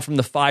climbed down from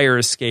the fire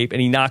escape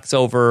and he knocks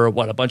over,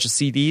 a bunch of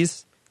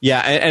CDs? Yeah,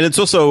 and it's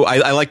also,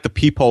 I like the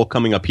peephole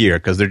coming up here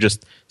because they're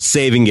just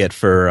saving it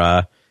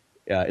for,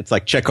 it's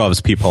like Chekhov's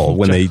peephole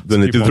when they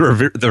do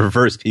the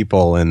reverse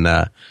peephole in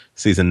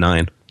season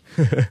 9.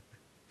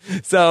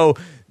 So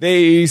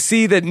they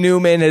see that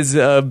Newman has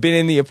been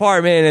in the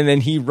apartment, and then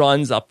he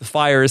runs up the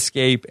fire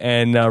escape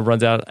and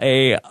runs out.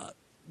 A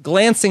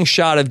glancing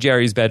shot of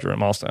Jerry's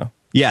bedroom also.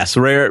 Yes,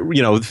 rare,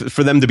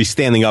 for them to be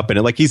standing up in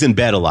it. Like, he's in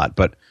bed a lot,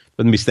 but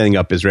for them to be standing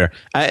up is rare.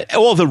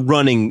 All the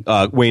running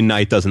Wayne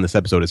Knight does in this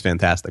episode is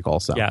fantastic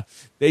also. Yeah,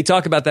 they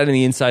talk about that in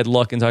the inside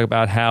look and talk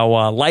about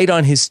how light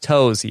on his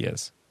toes he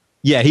is.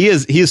 Yeah, he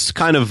is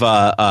kind of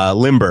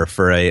limber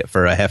for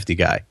a hefty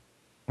guy.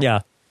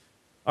 Yeah.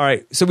 All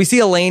right, so we see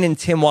Elaine and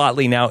Tim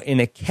Whatley now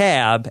in a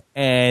cab,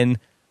 and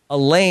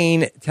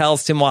Elaine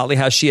tells Tim Whatley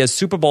how she has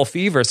Super Bowl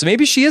fever, so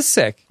maybe she is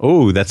sick.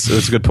 Oh, that's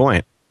a good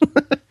point.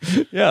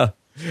 Yeah,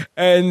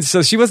 and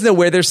so she wants to know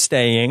where they're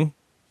staying.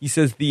 He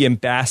says the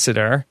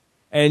Ambassador,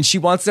 and she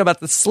wants to know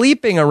about the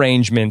sleeping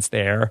arrangements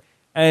there.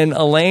 And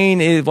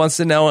Elaine wants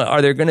to know,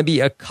 are there going to be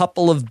a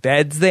couple of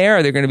beds there?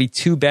 Are there going to be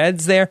 2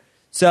 beds there?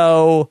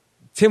 So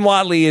Tim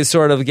Whatley is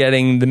sort of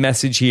getting the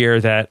message here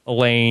that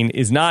Elaine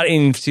is not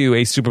into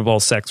a Super Bowl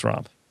sex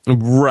romp.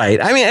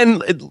 Right. I mean,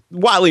 and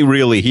Whatley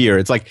really here,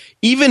 it's like,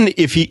 even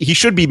if he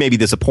should be maybe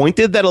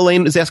disappointed that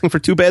Elaine is asking for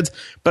 2 beds,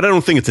 but I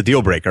don't think it's a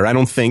deal breaker. I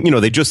don't think,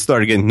 they just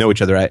started getting to know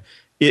each other.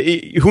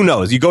 Who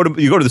knows? You go to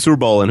the Super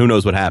Bowl and who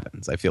knows what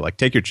happens. I feel like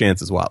take your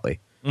chances, Whatley.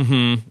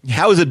 Mm-hmm.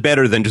 How is it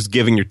better than just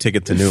giving your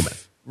ticket to Newman?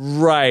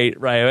 Right.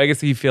 I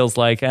guess he feels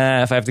like, if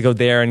I have to go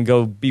there and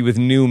go be with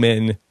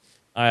Newman,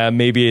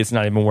 maybe it's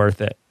not even worth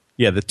it.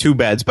 Yeah, the 2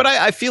 beds. But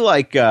I feel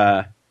like,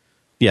 the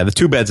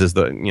 2 beds is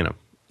the,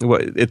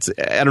 it's.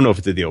 I don't know if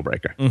it's a deal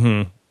breaker.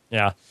 Mm-hmm.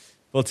 Yeah.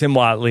 Well, Tim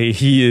Whatley,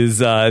 he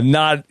is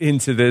not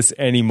into this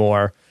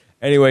anymore.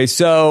 Anyway,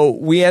 so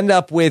we end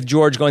up with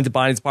George going to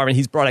Bonnie's apartment.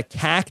 He's brought a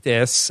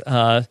cactus,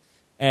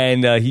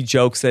 and he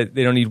jokes that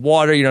they don't need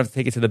water. You don't have to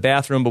take it to the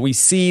bathroom. But we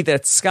see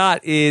that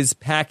Scott is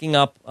packing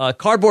up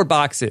cardboard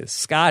boxes.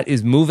 Scott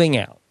is moving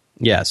out.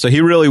 Yeah, so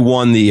he really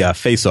won the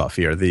face-off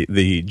here,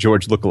 the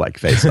George lookalike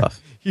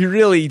face-off. He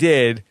really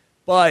did.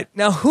 But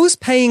now who's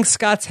paying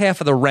Scott's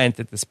half of the rent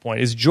at this point?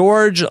 Is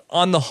George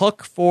on the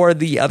hook for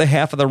the other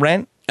half of the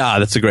rent?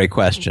 That's a great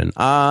question.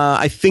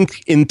 I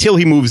think until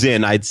he moves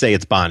in, I'd say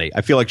it's Bonnie.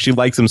 I feel like she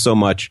likes him so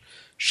much,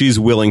 she's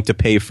willing to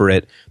pay for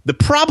it. The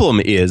problem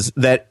is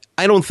that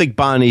I don't think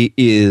Bonnie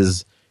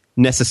is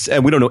necessary.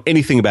 We don't know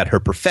anything about her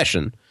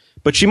profession,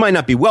 but she might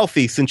not be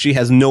wealthy since she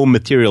has no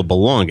material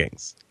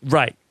belongings.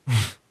 Right.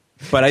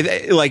 But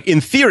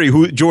in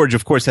theory, George,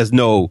 of course, has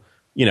no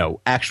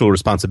actual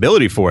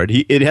responsibility for it.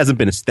 It hasn't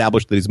been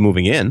established that he's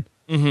moving in.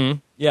 Mm-hmm.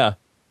 Yeah.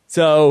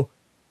 So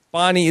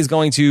Bonnie is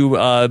going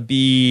to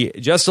be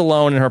just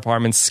alone in her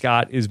apartment.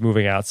 Scott is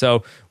moving out.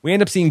 So we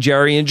end up seeing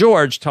Jerry and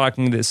George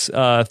talking this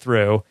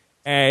through.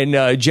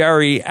 And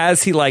Jerry,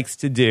 as he likes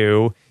to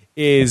do,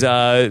 is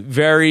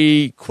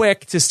very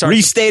quick to start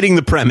restating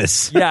the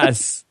premise.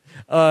 Yes.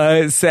 Say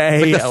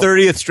like the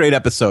 30th straight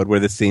episode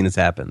where this scene has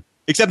happened.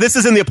 Except this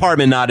is in the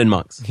apartment, not in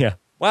Monk's. Yeah.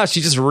 Wow,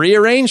 she just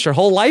rearranged her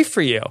whole life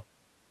for you.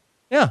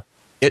 Yeah.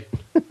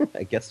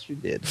 I guess she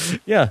did.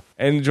 Yeah.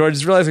 And George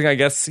is realizing, I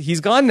guess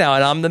he's gone now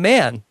and I'm the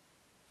man.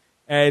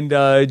 And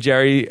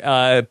Jerry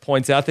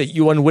points out that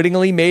you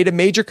unwittingly made a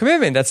major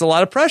commitment. That's a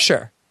lot of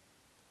pressure.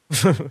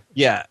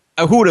 Yeah.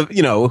 Who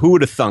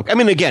would have thunk? I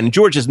mean, again,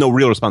 George has no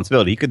real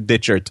responsibility. He could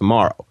ditch her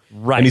tomorrow.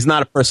 Right. And he's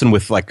not a person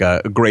with like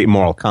a great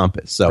moral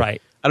compass. So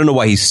right. I don't know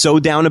why he's so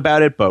down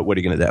about it, but what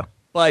are you going to do?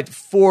 But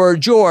for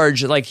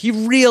George, he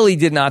really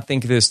did not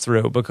think this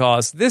through,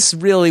 because this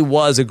really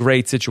was a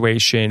great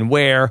situation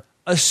where,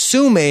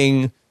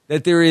 assuming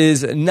that there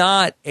is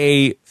not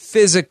a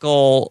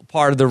physical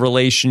part of the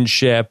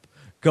relationship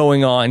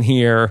going on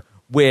here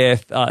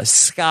with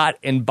Scott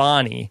and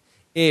Bonnie,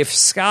 if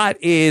Scott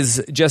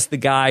is just the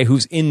guy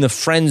who's in the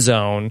friend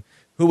zone,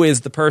 who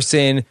is the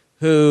person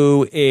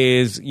who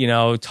is,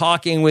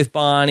 talking with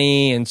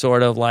Bonnie and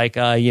sort of like,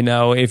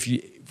 if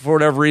you, for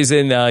whatever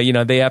reason,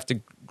 they have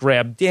to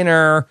grab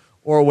dinner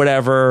or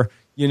whatever,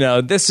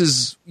 this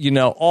is,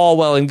 all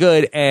well and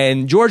good.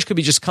 And George could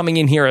be just coming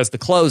in here as the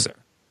closer.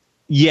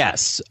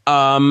 Yes.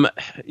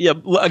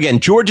 Again,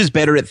 George is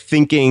better at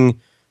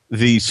thinking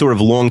the sort of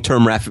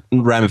long-term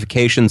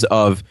ramifications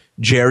of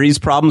Jerry's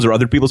problems or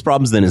other people's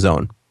problems than his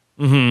own.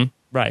 Mm-hmm.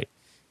 Right.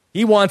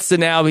 He wants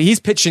to he's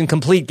pitching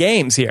complete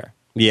games here.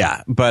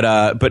 Yeah,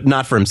 but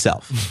not for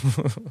himself.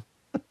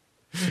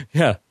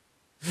 Yeah.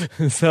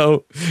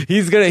 So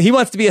he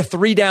wants to be a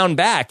 3-down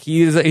back.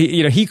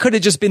 He could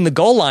have just been the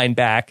goal line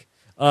back.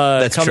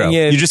 That's coming true.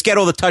 in. You just get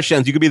all the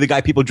touchdowns. You could be the guy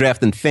people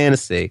draft in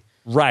fantasy.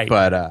 Right.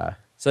 But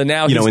so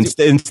now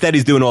instead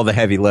he's doing all the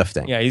heavy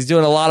lifting. Yeah, he's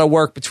doing a lot of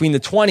work between the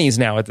 20s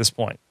now at this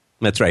point.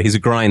 That's right. He's a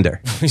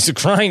grinder. He's a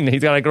grinder.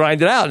 He's got to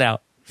grind it out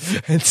now.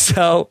 And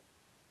so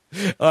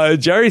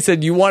Jerry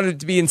said, "You wanted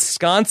to be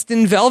ensconced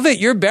in velvet?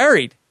 You're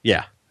buried."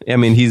 Yeah. I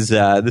mean, he's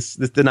this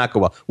did not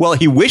go well. Well,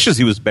 he wishes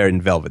he was buried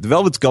in velvet. The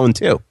velvet's going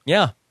too.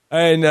 Yeah.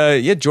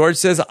 And George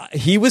says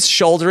he was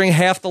shouldering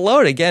half the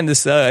load. Again,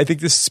 I think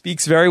this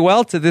speaks very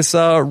well to this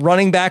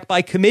running back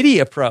by committee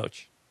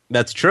approach.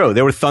 That's true.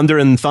 They were thunder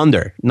and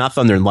thunder, not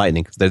thunder and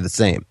lightning, because they're the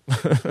same.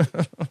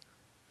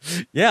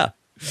 Yeah.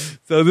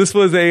 So this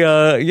was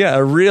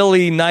a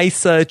really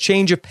nice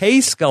change of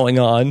pace going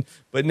on.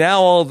 But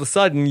now all of a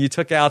sudden you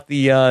took out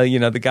the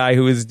the guy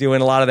who was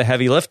doing a lot of the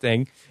heavy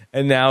lifting,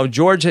 and now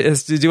George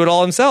has to do it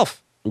all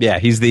himself. Yeah,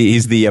 he's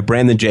the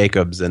Brandon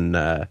Jacobs,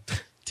 and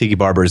Tiki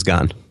Barber is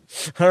gone.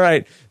 All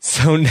right.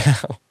 So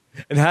now,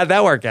 and how'd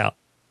that work out?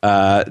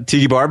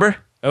 Tiki Barber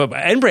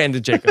and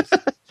Brandon Jacobs.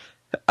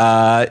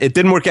 It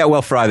didn't work out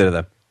well for either of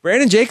them.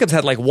 Brandon Jacobs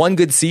had like one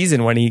good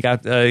season when he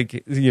got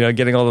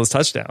getting all those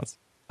touchdowns.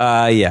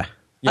 Yeah.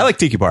 I like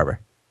Tiki Barber.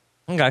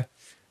 Okay.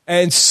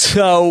 And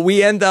so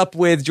we end up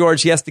with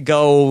George. He has to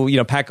go,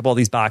 pack up all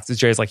these boxes.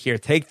 Jerry's like, "Here,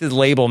 take the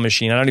label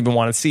machine. I don't even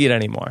want to see it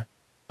anymore."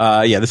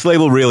 This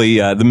label really,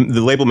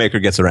 the label maker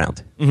gets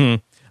around. Mm-hmm.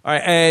 All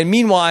right. And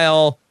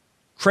meanwhile,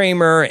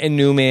 Kramer and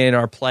Newman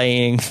are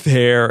playing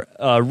their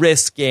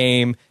risk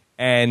game,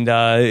 and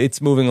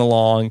it's moving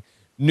along.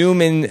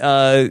 Newman, he's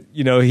a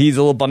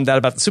little bummed out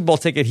about the Super Bowl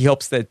ticket. He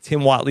hopes that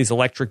Tim Watley's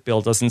electric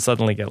bill doesn't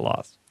suddenly get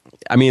lost.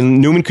 I mean,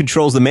 Newman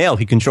controls the mail.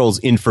 He controls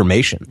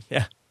information.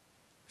 Yeah.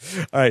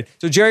 All right.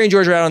 So Jerry and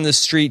George are out on the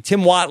street.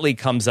 Tim Watley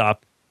comes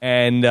up,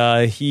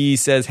 and he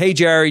says, "Hey,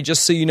 Jerry,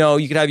 just so you know,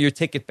 you can have your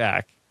ticket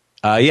back."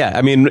 Yeah.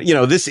 I mean,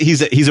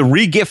 he's a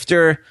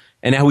re-gifter,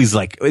 and now he's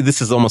like,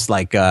 this is almost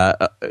like,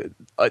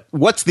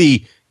 what's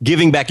the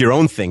giving back your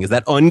own thing? Is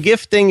that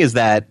ungifting? Is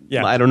that,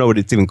 I don't know what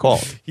it's even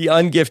called. He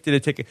ungifted a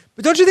ticket.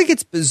 But don't you think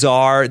it's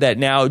bizarre that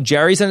now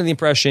Jerry's under the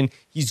impression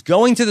he's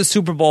going to the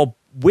Super Bowl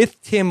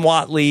with Tim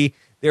Watley?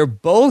 They're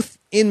both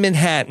in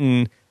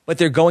Manhattan, but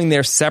they're going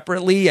there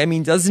separately. I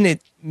mean, doesn't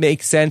it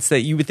make sense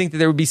that you would think that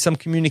there would be some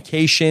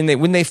communication? That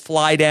wouldn't they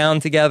fly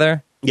down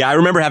together? Yeah, I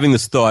remember having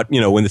this thought,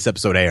 when this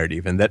episode aired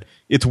even, that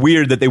it's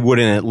weird that they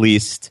wouldn't at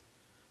least,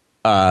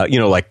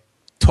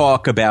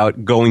 talk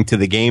about going to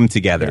the game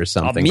together or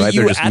something. I'll meet right?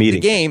 you They're just at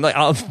meeting. the game. Like,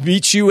 I'll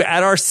meet you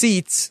at our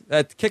seats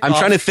at kickoff. I'm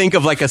trying to think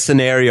of like a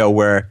scenario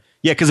where,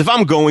 because if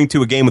I'm going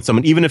to a game with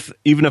someone, even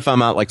if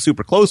I'm out like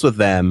super close with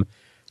them,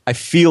 I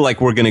feel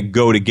like we're going to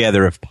go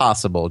together if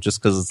possible,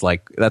 just because it's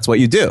like, that's what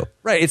you do.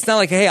 Right. It's not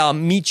like, hey, I'll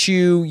meet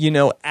you,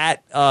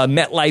 at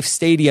MetLife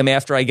Stadium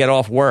after I get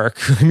off work.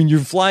 I mean, you're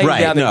flying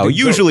down there. No,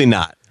 usually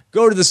not.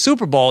 Go to the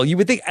Super Bowl. You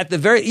would think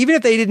even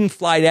if they didn't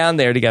fly down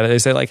there together, they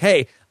say like,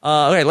 hey,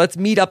 okay, let's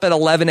meet up at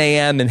 11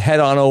 a.m. and head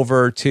on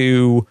over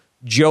to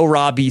Joe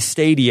Robbie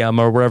Stadium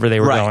or wherever they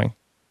were going.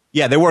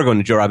 Yeah, they were going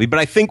to Joe Robbie. But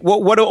I think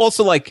what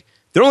also like,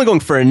 they're only going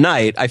for a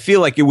night. I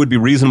feel like it would be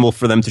reasonable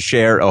for them to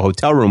share a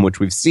hotel room, which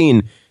we've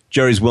seen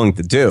Jerry's willing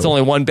to do. It's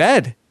only one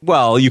bed.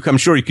 Well, I'm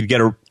sure you could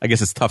get I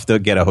guess it's tough to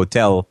get a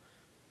hotel.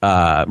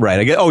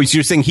 Right. So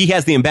you're saying he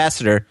has the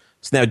ambassador,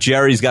 so now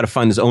Jerry's got to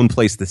find his own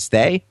place to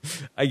stay?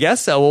 I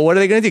guess so. Well, what are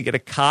they going to do? Get a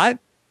cot?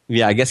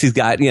 Yeah, I guess he's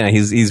got,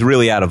 he's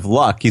really out of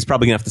luck. He's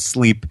probably going to have to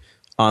sleep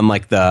on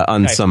like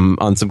some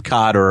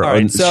cot or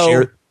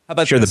share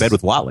the bed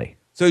with Watley.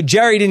 So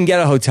Jerry didn't get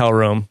a hotel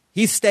room.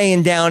 He's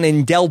staying down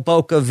in Del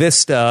Boca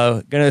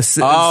Vista, going to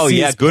see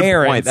his good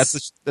parents.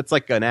 Point. That's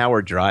like an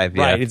hour drive.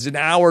 Yeah. Right, it's an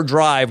hour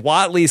drive.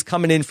 Watley's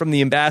coming in from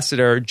the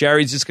ambassador.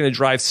 Jerry's just going to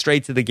drive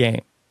straight to the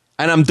game.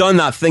 And I'm done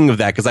not thinking of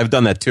that because I've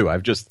done that too.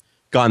 I've just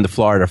gone to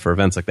Florida for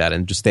events like that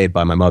and just stayed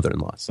by my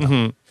mother-in-law.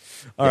 So.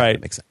 All right.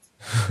 That makes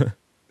sense.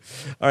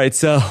 All right,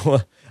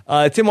 so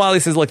Tim Watley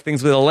says, look,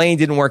 things with Elaine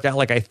didn't work out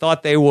like I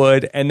thought they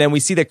would. And then we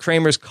see that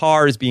Kramer's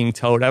car is being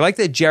towed. I like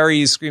that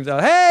Jerry screams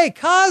out, hey,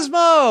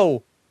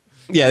 Cosmo!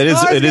 Yeah,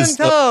 it is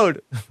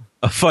towed.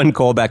 A fun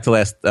callback to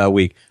last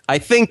week. I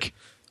think,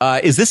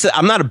 is this,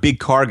 I'm not a big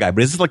car guy,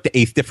 but is this like the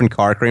 8th different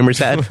car Kramer's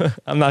had?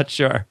 I'm not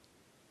sure.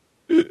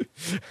 All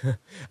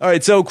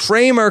right, so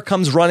Kramer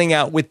comes running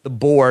out with the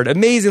board.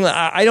 Amazingly,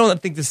 I don't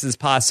think this is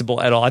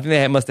possible at all. I think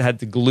they must have had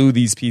to glue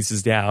these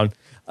pieces down.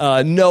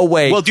 No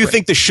way. Well, do you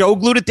think the show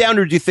glued it down,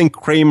 or do you think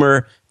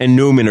Kramer and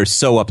Newman are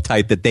so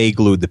uptight that they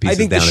glued the pieces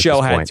down? I think the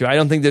show had to. I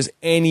don't think there's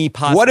any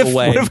possible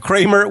way. What if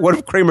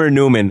Kramer and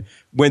Newman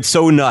went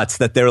so nuts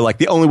that they were like,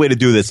 the only way to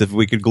do this if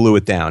we could glue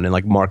it down and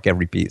like mark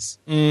every piece?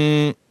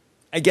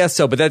 I guess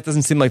so, but that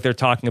doesn't seem like they're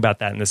talking about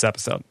that in this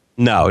episode.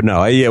 No,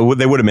 they would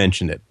have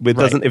mentioned it. It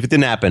doesn't. If it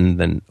didn't happen,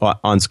 then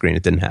on screen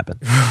it didn't happen.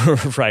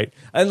 Right.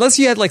 Unless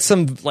you had like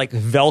some like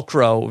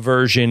Velcro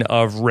version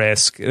of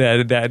Risk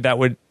that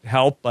would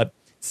help, but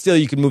still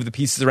you could move the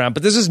pieces around.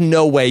 But there's just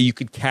no way you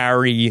could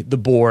carry the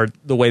board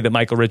the way that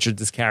Michael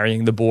Richards is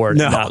carrying the board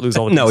and not lose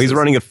all the pieces. No, he's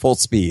running at full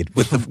speed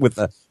with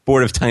a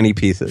board of tiny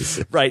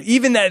pieces. Right.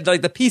 Even that,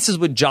 like the pieces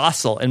would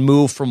jostle and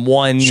move from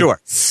one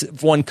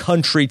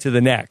country to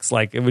the next.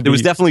 Like it would. There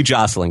was definitely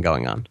jostling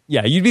going on.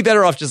 Yeah, you'd be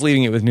better off just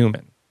leaving it with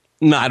Newman.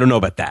 No, I don't know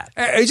about that.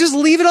 Just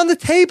leave it on the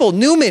table.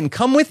 Newman,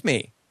 come with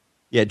me.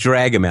 Yeah,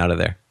 drag him out of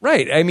there.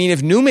 Right. I mean,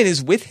 if Newman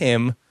is with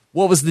him,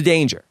 what was the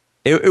danger?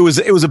 It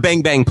was a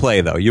bang bang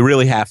play though. You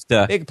really have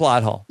to big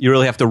plot hole. You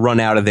really have to run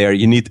out of there.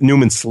 You need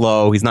Newman's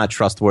slow. He's not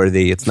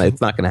trustworthy. It's not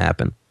going to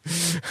happen.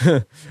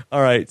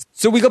 All right.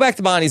 So we go back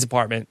to Bonnie's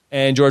apartment,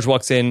 and George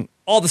walks in.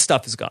 All the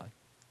stuff is gone.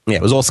 Yeah,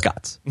 it was all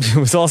Scott's. It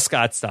was all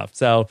Scott's stuff.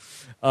 So,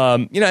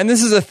 and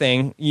this is a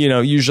thing.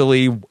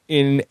 Usually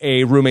in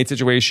a roommate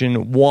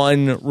situation,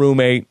 one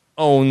roommate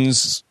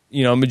owns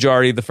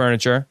majority of the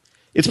furniture.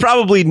 It's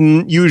probably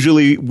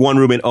usually one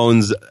roommate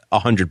owns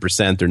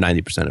 100% or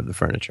 90% of the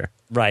furniture.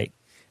 Right.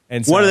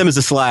 And so, one of them is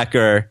a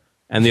slacker,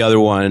 and the other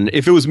one,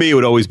 if it was me, it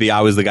would always be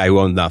I was the guy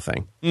who owned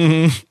nothing.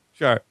 Mm-hmm.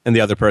 Sure. And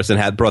the other person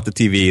had brought the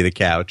TV, the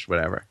couch,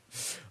 whatever.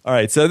 All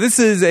right. So this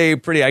is a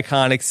pretty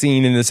iconic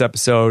scene in this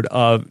episode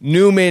of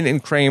Newman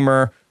and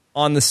Kramer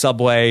on the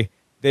subway.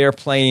 They are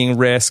playing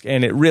Risk,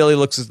 and it really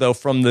looks as though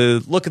from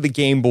the look of the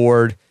game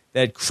board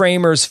that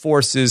Kramer's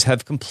forces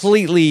have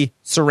completely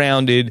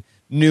surrounded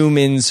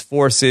Newman's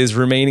forces,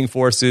 remaining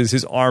forces,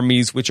 his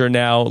armies, which are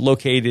now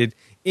located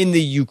in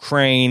the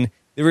Ukraine.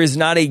 There is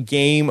not a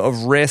game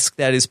of Risk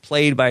that is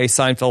played by a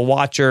Seinfeld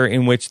watcher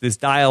in which this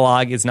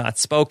dialogue is not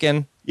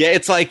spoken. Yeah,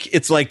 it's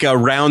like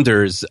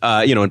Rounders,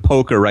 in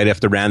poker, right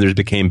after Rounders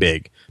became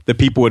big. The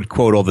people would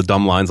quote all the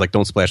dumb lines like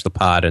 "Don't splash the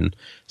pot" and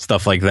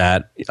stuff like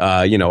that.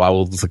 I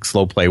will just like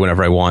slow play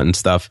whenever I want and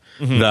stuff.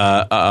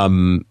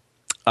 Mm-hmm.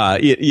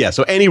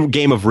 So any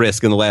game of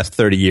Risk in the last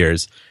 30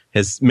 years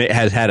has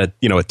had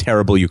a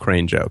terrible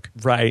Ukraine joke.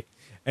 Right.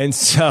 And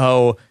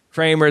so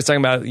Kramer is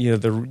talking about,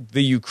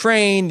 the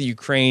Ukraine. The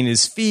Ukraine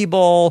is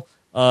feeble.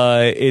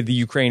 The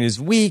Ukraine is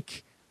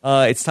weak.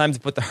 It's time to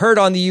put the hurt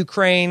on the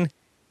Ukraine.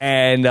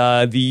 And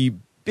the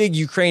big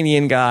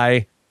Ukrainian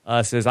guy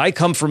says, I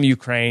come from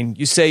Ukraine.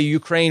 You say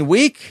Ukraine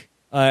weak?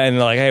 And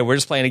they're like, hey, we're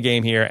just playing a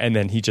game here. And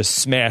then he just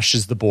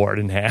smashes the board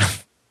in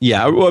half.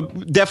 Yeah, well,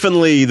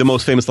 definitely the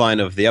most famous line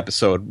of the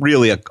episode.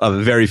 Really a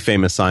very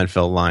famous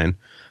Seinfeld line.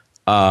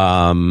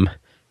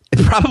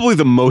 Probably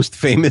the most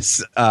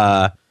famous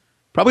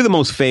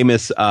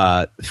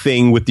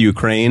thing with the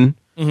Ukraine.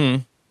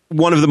 Mm-hmm.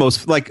 One of the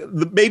most,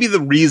 maybe the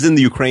reason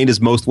the Ukraine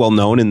is most well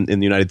known in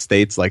the United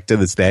States, like to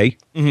this day.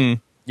 Mm-hmm.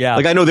 Yeah.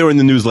 Like I know they were in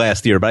the news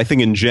last year, but I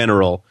think in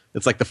general,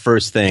 it's like the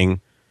first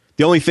thing.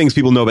 The only things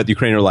people know about the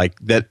Ukraine are like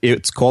that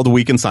it's called A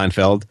Week in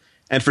Seinfeld.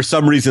 And for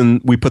some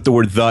reason, we put the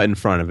word "the" in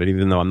front of it,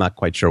 even though I'm not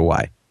quite sure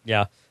why.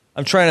 Yeah.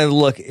 I'm trying to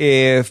look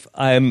if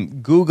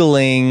I'm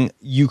Googling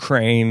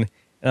Ukraine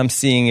and I'm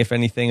seeing if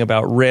anything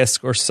about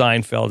Risk or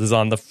Seinfeld is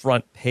on the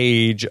front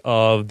page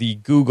of the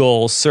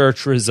Google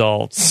search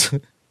results.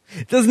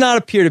 It does not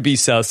appear to be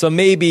so. So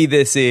maybe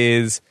this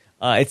is,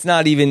 it's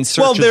not even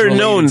searches. Well, they're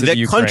known, the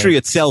the country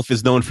itself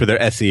is known for their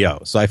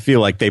SEO. So I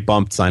feel like they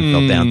bumped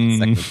Seinfeld down to the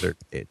second or third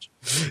page.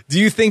 Do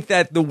you think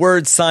that the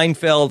word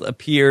Seinfeld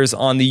appears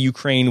on the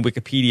Ukraine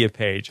Wikipedia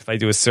page if I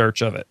do a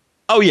search of it?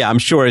 Oh yeah, I'm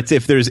sure it's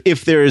if there's a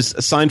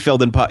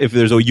Seinfeld and if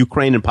there's a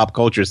Ukraine and pop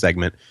culture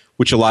segment,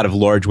 which a lot of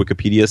large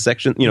Wikipedia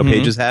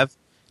pages have,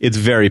 it's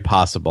very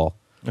possible.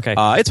 Okay,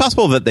 it's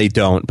possible that they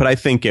don't, but I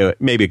think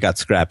maybe it got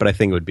scrapped, but I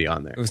think it would be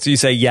on there. So you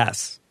say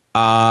yes?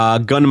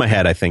 Gun to my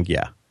head, I think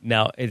yeah.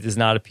 No, it does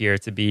not appear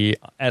to be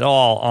at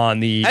all on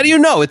the. How do you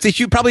know? It's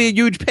probably a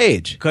huge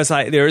page. Because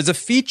there is a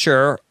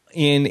feature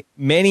in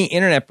many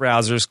internet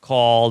browsers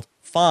called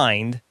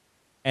Find,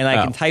 and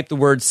I can type the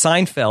word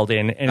Seinfeld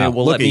in, and it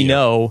will let me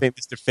know.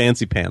 Mr.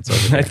 Fancy Pants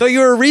over there. I thought you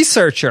were a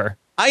researcher.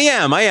 I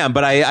am,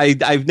 but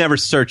I've never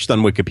searched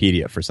on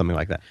Wikipedia for something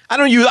like that.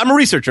 I'm a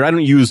researcher. I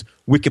don't use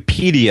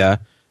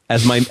Wikipedia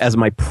as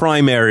my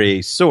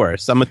primary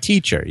source. I'm a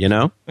teacher,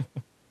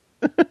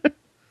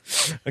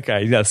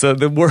 Okay, yeah. So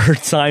the word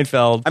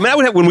Seinfeld. I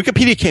mean, when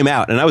Wikipedia came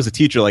out, and I was a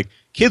teacher, like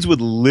kids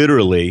would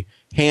literally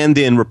hand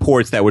in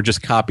reports that were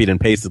just copied and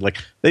pasted. Like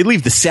they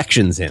leave the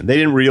sections in. They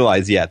didn't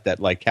realize yet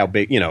that like how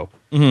big,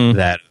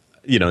 that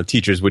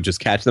teachers would just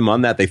catch them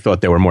on that. They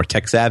thought they were more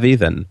tech savvy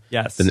than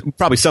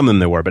probably some of them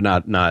they were, but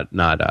not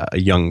a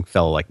young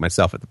fellow like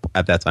myself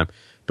at that time.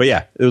 But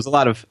yeah, there was a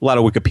lot of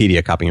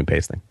Wikipedia copying and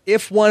pasting.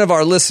 If one of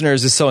our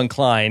listeners is so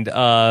inclined,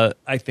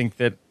 I think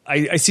that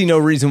I see no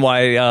reason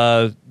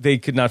why they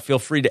could not feel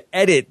free to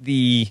edit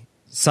the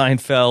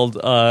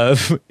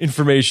Seinfeld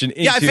information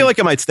into... Yeah, I feel like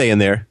I might stay in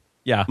there.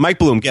 Yeah. Mike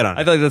Bloom, get on it.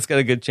 I feel like that's got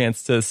a good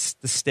chance to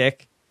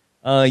stick.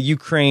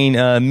 Ukraine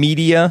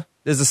media,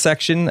 there's a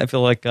section. I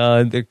feel like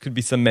there could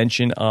be some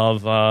mention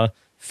of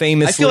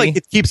famously... I feel like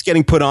it keeps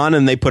getting put on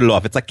and they put it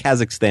off. It's like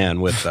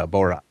Kazakhstan with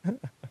Borat.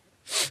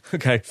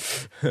 Okay.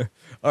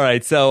 All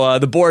right, so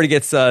the board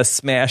gets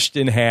smashed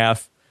in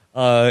half.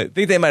 I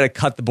think they might have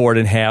cut the board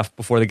in half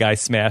before the guy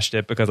smashed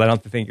it, because I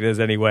don't think there's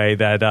any way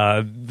that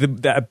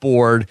that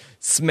board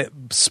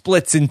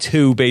splits in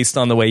two based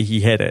on the way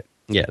he hit it.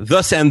 Yeah,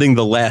 thus ending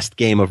the last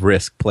game of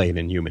Risk played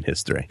in human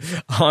history.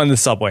 On the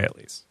subway, at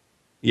least.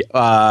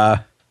 Yeah,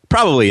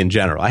 probably in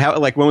general.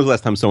 When was the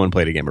last time someone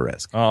played a game of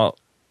Risk?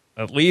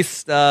 At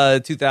least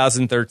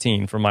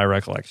 2013, from my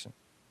recollection.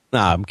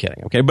 Nah, I'm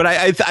kidding. Okay, but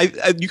I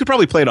you could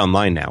probably play it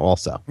online now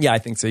also. Yeah, I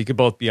think so. You could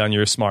both be on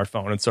your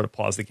smartphone and sort of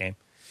pause the game.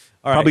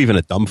 All Probably right. even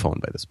a dumb phone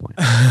by this point.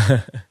 All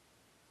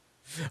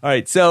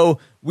right, so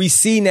we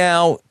see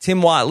now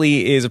Tim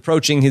Whatley is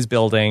approaching his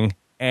building,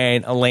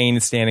 and Elaine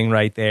is standing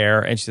right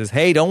there, and she says,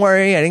 "Hey, don't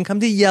worry, I didn't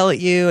come to yell at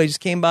you. I just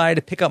came by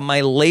to pick up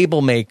my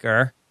label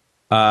maker."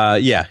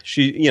 Yeah,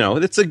 she,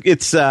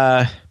 it's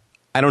I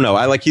don't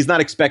know. He's not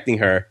expecting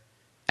her,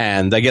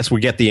 and I guess we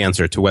get the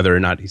answer to whether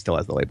or not he still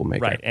has the label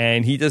maker. Right,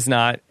 and he does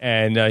not,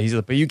 and he's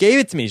like, "But you gave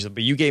it to me." She's like,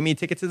 "But you gave me a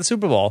ticket to the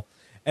Super Bowl,"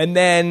 and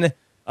then.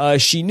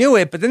 She knew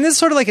it, but then there's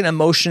sort of like an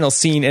emotional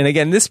scene. And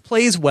again, this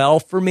plays well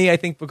for me, I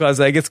think, because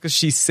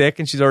she's sick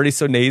and she's already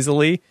so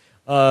nasally.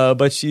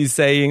 But she's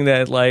saying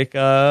that,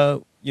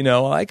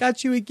 I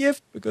got you a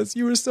gift because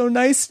you were so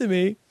nice to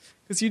me,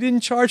 because you didn't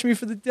charge me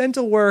for the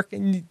dental work,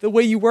 and the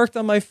way you worked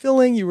on my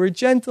filling, you were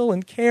gentle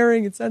and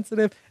caring and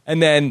sensitive.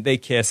 And then they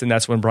kiss, and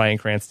that's when Bryan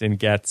Cranston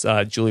gets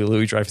Julia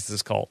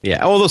Louis-Dreyfus's cult.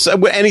 Yeah,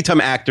 although anytime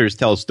actors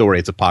tell a story,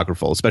 it's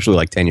apocryphal,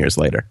 especially 10 years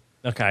later.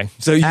 Okay,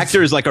 so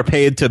actors are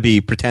paid to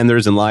be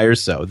pretenders and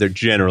liars, so they're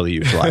generally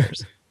huge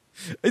liars.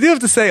 I do have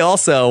to say,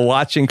 also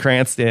watching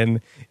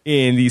Cranston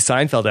in these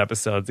Seinfeld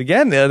episodes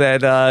again,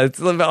 that it's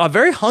a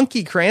very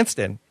hunky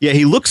Cranston. Yeah,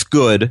 he looks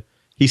good.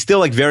 He's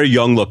still very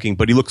young looking,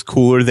 but he looks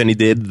cooler than he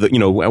did.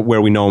 Where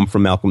we know him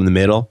from Malcolm in the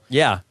Middle.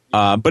 Yeah,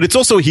 but it's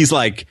also he's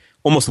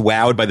almost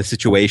wowed by the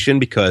situation,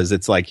 because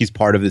it's he's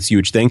part of this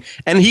huge thing,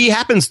 and he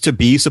happens to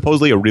be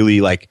supposedly a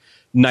really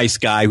nice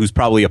guy who's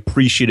probably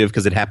appreciative,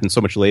 because it happened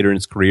so much later in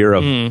his career,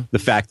 of the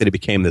fact that he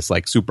became this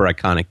super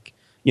iconic,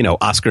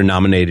 Oscar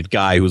nominated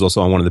guy who was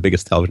also on one of the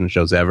biggest television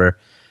shows ever.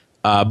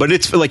 But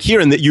it's here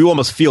in that you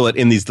almost feel it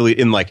in these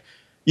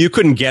you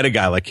couldn't get a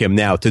guy like him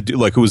now to do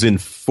who was in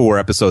 4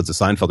 episodes of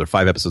Seinfeld or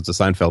 5 episodes of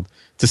Seinfeld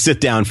to sit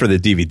down for the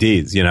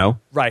DVDs,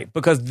 Right,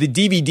 because the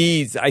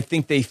DVDs, I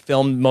think they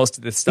filmed most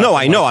of this stuff. No,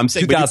 I know. I'm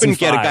saying, but you couldn't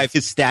get a guy of 2005.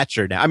 his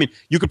stature now. I mean,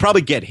 you could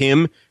probably get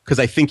him, because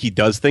I think he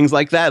does things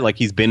like that.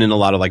 He's been in a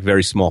lot of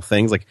very small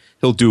things.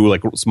 He'll do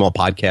small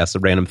podcasts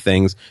of random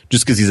things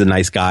just because he's a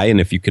nice guy, and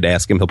if you could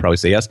ask him, he'll probably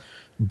say yes.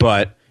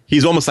 But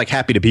he's almost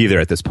happy to be there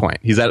at this point.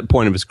 He's at a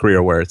point of his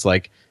career where it's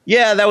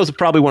yeah, that was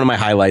probably one of my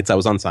highlights. I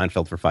was on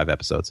Seinfeld for 5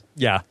 episodes.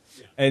 Yeah,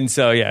 and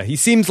so he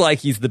seems like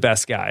he's the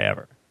best guy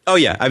ever. Oh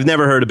yeah, I've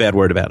never heard a bad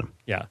word about him.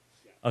 Yeah,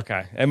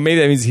 okay, and maybe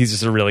that means he's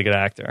just a really good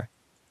actor.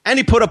 And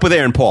he put up with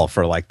Aaron Paul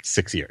for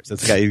 6 years.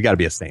 He's got to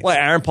be a saint. What,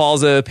 Aaron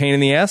Paul's a pain in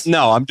the ass?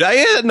 No,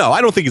 no,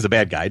 I don't think he's a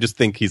bad guy. I just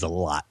think he's a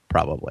lot,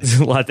 probably.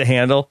 A lot to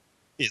handle.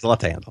 He's a lot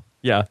to handle.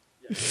 Yeah.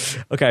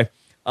 Okay.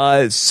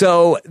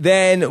 So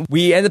then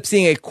we end up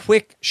seeing a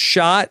quick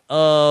shot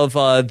of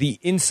the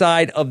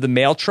inside of the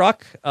mail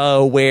truck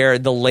where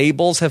the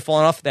labels have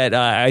fallen off. That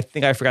I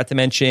think I forgot to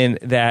mention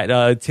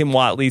that Tim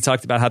Whatley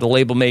talked about how the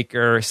label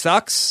maker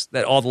sucks,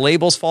 that all the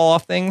labels fall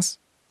off things.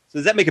 So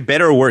does that make it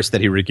better or worse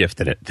that he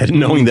regifted it? That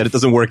knowing that it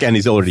doesn't work and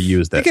he's already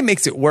used it? I think it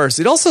makes it worse.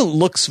 It also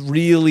looks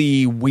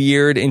really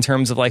weird in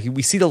terms of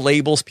we see the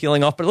labels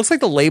peeling off, but it looks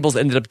like the labels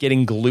ended up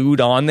getting glued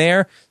on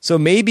there. So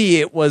maybe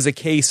it was a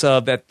case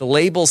of that the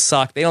labels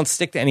suck. They don't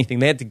stick to anything.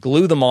 They had to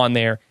glue them on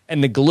there,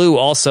 and the glue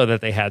also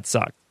that they had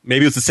sucked.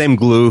 Maybe it's the same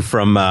glue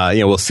from,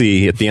 we'll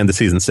see at the end of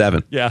season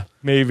 7. Yeah,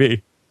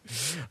 maybe.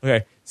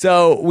 Okay,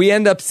 so we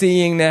end up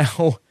seeing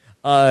now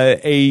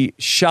a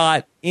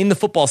shot in the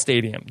football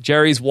stadium.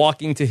 Jerry's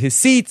walking to his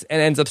seats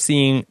and ends up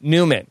seeing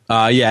Newman.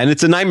 Yeah, and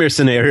it's a nightmare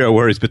scenario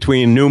where he's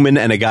between Newman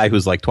and a guy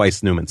who's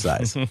twice Newman's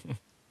size.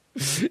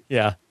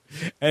 Yeah.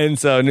 And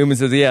so Newman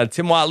says, yeah,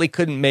 Tim Whatley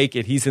couldn't make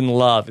it. He's in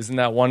love. Isn't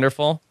that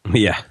wonderful?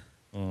 Yeah.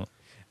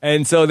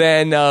 And so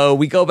then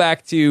we go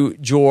back to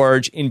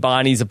George in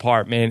Bonnie's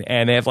apartment,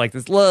 and they have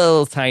this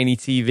little tiny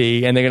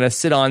TV, and they're going to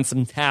sit on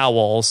some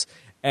towels,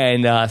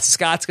 and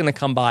Scott's going to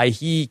come by.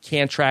 He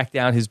can't track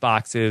down his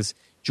boxes.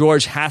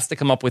 George has to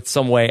come up with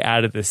some way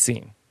out of this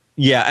scene.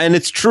 Yeah, and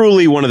it's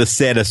truly one of the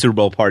saddest Super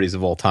Bowl parties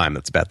of all time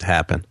that's about to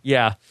happen.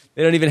 Yeah.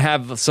 They don't even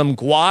have some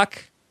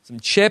guac, some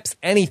chips,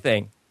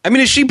 anything. I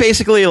mean, is she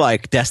basically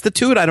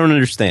destitute? I don't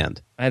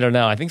understand. I don't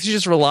know. I think she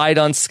just relied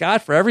on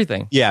Scott for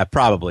everything. Yeah,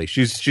 probably.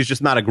 She's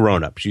just not a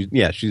grown-up.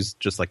 She's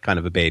just kind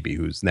of a baby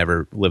who's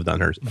never lived on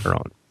her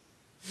own.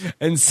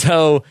 And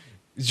so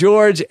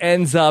George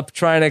ends up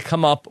trying to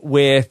come up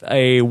with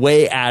a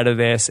way out of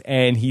this,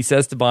 and he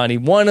says to Bonnie,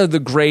 one of the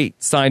great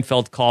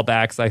Seinfeld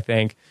callbacks, I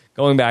think,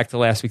 going back to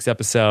last week's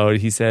episode,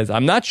 he says,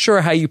 I'm not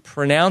sure how you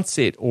pronounce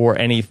it or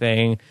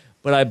anything,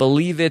 but I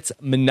believe it's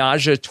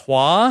menage a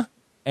trois.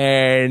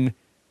 And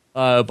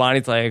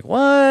Bonnie's like,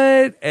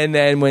 what? And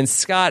then when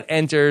Scott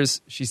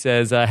enters, she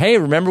says, hey,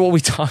 remember what we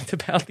talked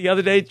about the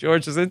other day?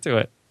 George is into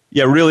it.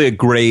 Yeah, really a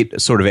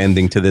great sort of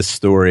ending to this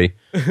story.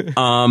 It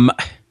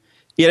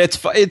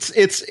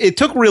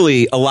took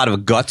really a lot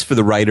of guts for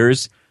the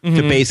writers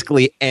to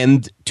basically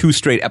end 2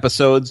 straight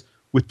episodes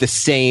with the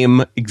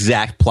same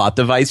exact plot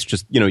device,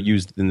 just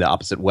used in the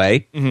opposite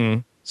way.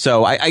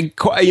 So I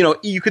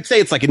you could say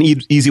it's like an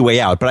easy way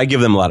out, but I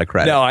give them a lot of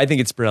credit. No, I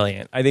think it's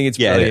brilliant. Brilliant.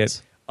 It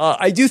is.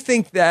 I do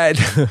think that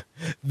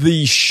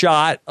the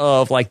shot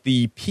of like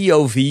the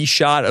POV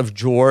shot of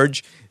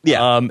George,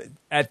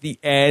 at the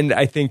end,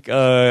 I think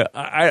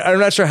I'm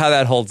not sure how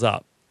that holds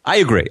up. I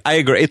agree.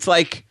 It's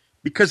like,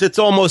 because it's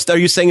almost, are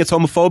you saying it's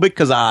homophobic?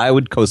 Because I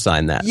would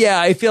co-sign that.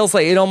 Yeah, it feels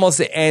like it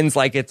almost ends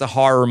like it's a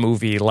horror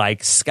movie,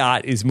 like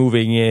Scott is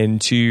moving in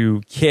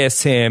to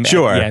kiss him.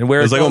 Sure. At the end,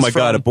 where it's like, oh my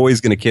God, a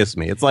boy's going to kiss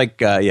me. It's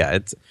like, I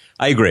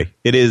agree.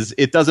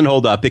 It doesn't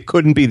hold up. It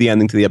couldn't be the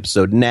ending to the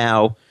episode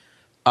now.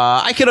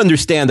 I could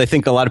understand. I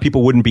think a lot of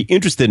people wouldn't be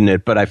interested in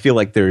it, but I feel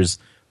like there's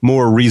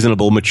more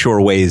reasonable,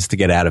 mature ways to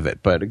get out of it.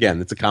 But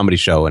again, it's a comedy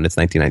show and it's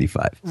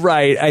 1995.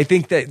 Right. I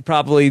think that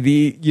probably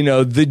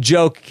the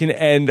joke can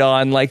end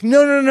on like,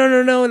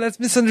 no, that's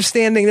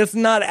misunderstanding. That's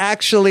not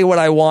actually what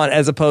I want,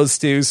 as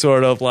opposed to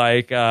sort of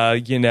like,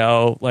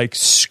 like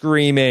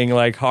screaming,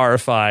 like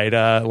horrified,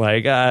 don't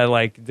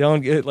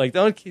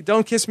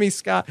kiss me,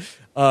 Scott.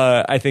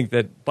 I think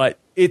that, but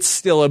it's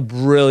still a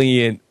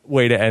brilliant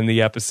way to end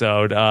the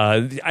episode.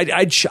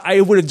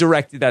 I would have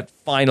directed that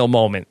final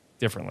moment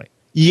differently.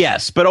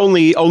 Yes, but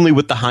only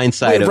with the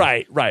hindsight of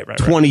right,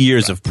 20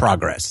 years of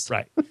progress.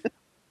 Right.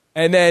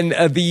 And then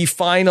the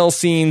final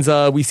scenes,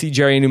 we see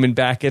Jerry Newman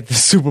back at the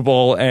Super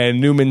Bowl,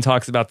 and Newman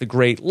talks about the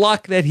great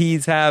luck that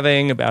he's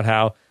having, about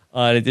how,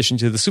 in addition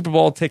to the Super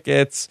Bowl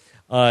tickets,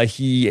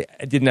 he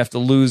didn't have to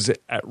lose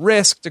at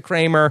risk to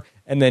Kramer,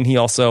 and then he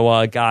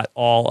also got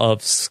all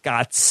of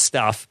Scott's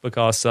stuff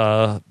because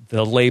the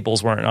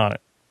labels weren't on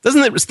it.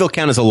 Doesn't it still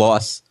count as a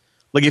loss?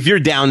 Like if you're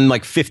down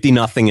like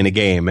 50-0 in a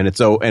game, and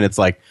it's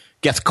like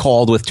gets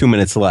called with 2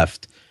 minutes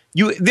left,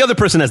 the other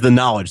person has the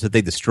knowledge that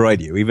they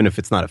destroyed you, even if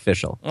it's not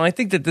official. Well, I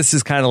think that this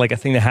is kind of like a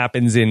thing that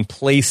happens in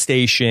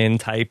PlayStation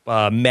type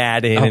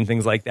Madden and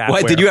things like that.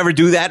 What, did you ever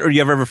do that, or do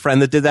you ever have a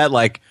friend that did that?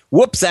 Like,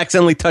 whoops,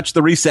 accidentally touched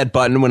the reset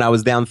button when I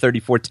was down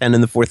 34-10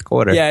 in the fourth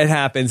quarter. Yeah, it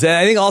happens. And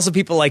I think also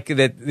people like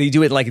that, they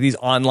do it like these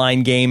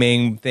online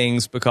gaming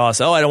things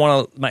because, I don't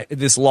want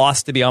this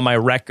loss to be on my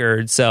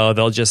record, so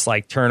they'll just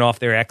like turn off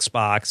their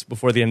Xbox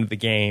before the end of the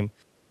game.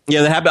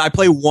 Yeah, that happened. I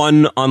play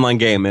one online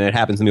game, and it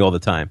happens to me all the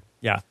time.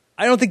 Yeah.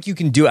 I don't think you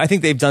can do it. I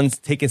think they've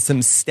taken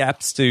some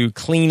steps to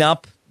clean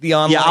up the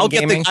online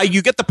gaming.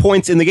 You get the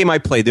points in the game I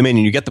played,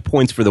 Dominion. You get the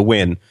points for the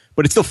win,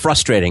 but it's still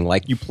frustrating.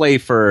 Like you play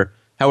for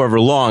however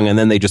long, and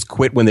then they just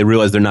quit when they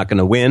realize they're not going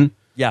to win.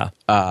 Yeah,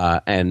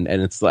 and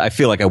it's. I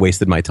feel like I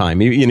wasted my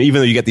time. Even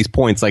though you get these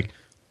points, like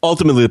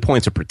ultimately the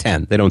points are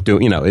pretend. They don't do.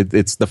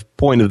 It's the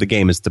point of the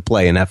game is to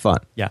play and have fun.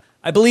 Yeah.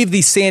 I believe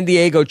the San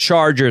Diego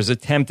Chargers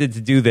attempted to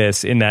do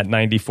this in that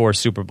 '94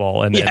 Super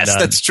Bowl, and yes,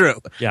 that's true.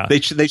 Yeah,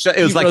 it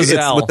was like it's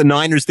what the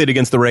Niners did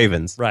against the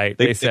Ravens. Right?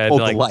 They said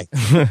like,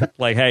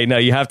 like, hey, no,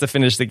 you have to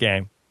finish the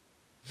game.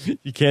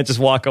 You can't just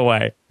walk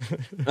away.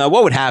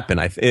 What would happen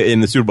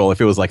in the Super Bowl if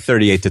it was like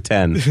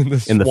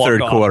 38-10 in the third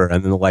quarter,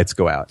 and then the lights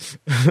go out?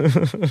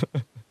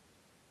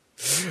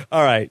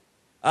 All right.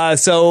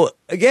 So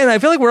again, I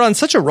feel like we're on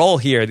such a roll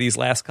here these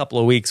last couple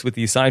of weeks with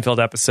these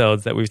Seinfeld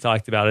episodes that we've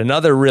talked about.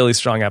 Another really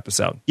strong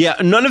episode. Yeah,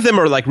 none of them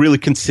are like really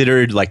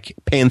considered like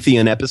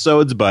pantheon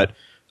episodes, but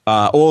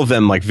all of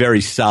them like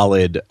very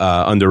solid,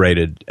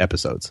 underrated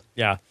episodes.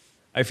 Yeah,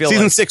 I feel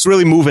season 6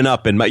 really moving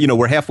up, and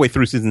we're halfway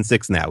through season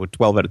 6 now with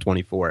 12 out of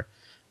 24,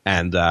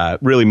 and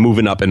really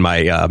moving up in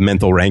my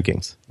mental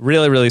rankings.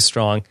 Really, really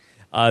strong.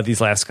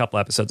 These last couple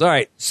episodes. All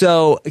right,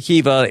 so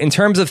Akiva, in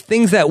terms of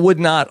things that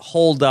would not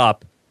hold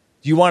up,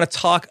 do you want to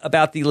talk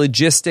about the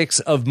logistics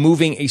of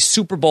moving a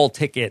Super Bowl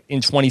ticket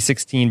in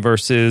 2016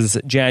 versus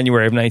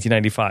January of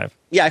 1995?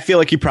 Yeah, I feel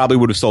like he probably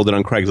would have sold it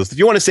on Craigslist. If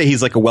you want to say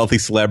he's like a wealthy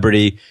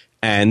celebrity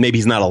and maybe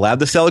he's not allowed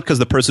to sell it because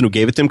the person who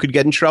gave it to him could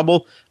get in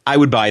trouble, I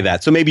would buy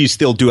that. So maybe you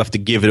still do have to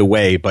give it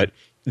away, but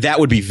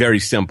that would be very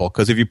simple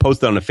because if you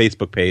post it on a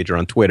Facebook page or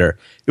on Twitter,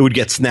 it would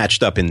get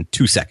snatched up in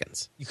 2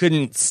 seconds. You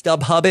couldn't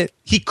StubHub it?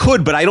 He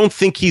could, but I don't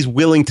think he's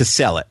willing to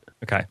sell it.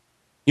 Okay.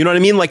 You know what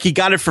I mean? Like he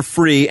got it for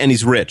free and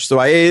he's rich. So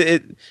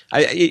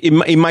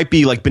it might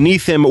be like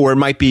beneath him, or it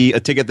might be a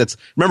ticket that's.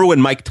 Remember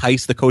when Mike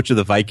Tice, the coach of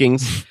the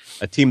Vikings,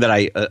 a team that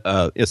I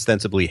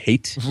ostensibly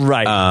hate,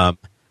 right?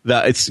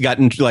 It's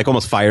gotten like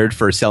almost fired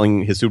for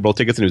selling his Super Bowl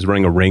tickets, and he was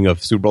running a ring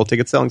of Super Bowl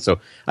ticket selling. So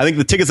I think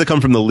the tickets that come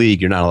from the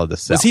league, you're not allowed to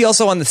sell. Was he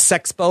also on the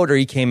sex boat, or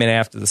he came in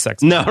after the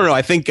sex boat? No.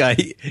 I think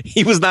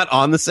he was not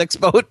on the sex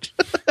boat.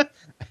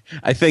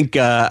 I think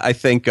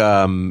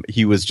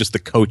he was just the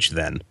coach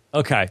then.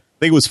 Okay. I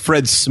think it was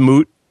Fred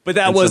Smoot. But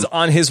that was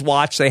on his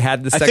watch. They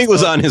had the sex I think it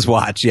was boat? on his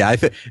watch. Yeah,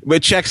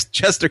 but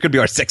Chester could be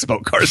our sex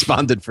boat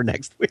correspondent for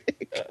next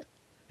week.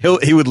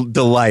 He would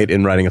delight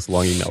in writing us a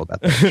long email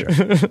about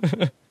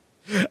that.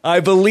 Sure. I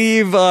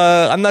believe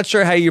I'm not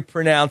sure how you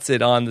pronounce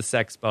it on the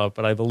sex boat,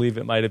 but I believe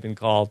it might have been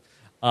called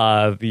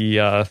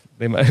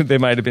they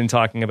might have been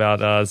talking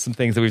about some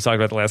things that we've talked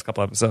about the last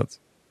couple episodes.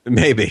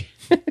 Maybe.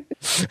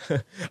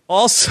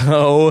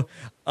 Also,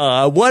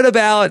 what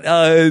about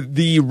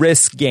the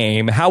Risk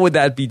game? How would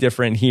that be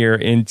different here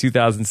in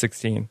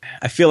 2016?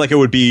 I feel like it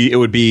would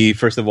be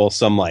first of all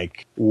some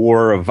like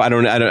war of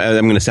I'm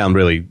going to sound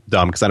really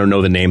dumb because I don't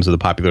know the names of the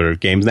popular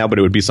games now, but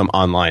it would be some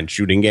online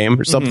shooting game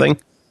or something.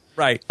 Mm-hmm.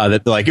 Right.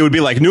 That like it would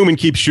be like Newman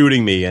keeps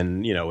shooting me,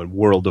 and in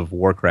World of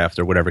Warcraft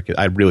or whatever.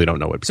 I really don't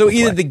know what. So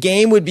either the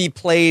game would be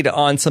played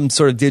on some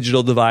sort of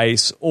digital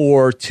device,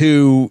 or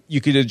two,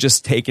 you could have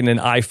just taken an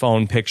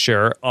iPhone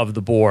picture of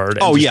the board.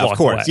 And of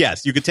course, away.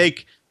 Yes, you could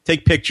take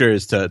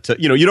pictures to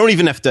you don't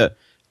even have to.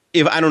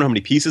 If I don't know how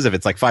many pieces, if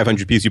it's like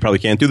 500 pieces, you probably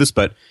can't do this.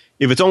 But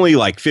if it's only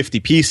like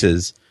 50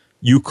 pieces,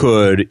 you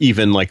could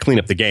even like clean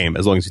up the game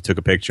as long as you took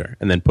a picture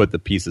and then put the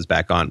pieces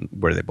back on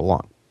where they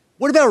belong.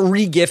 What about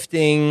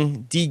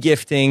regifting,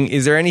 de-gifting?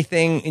 Is there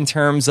anything in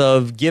terms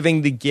of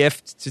giving the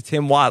gift to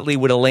Tim Whatley?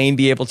 Would Elaine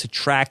be able to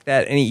track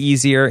that any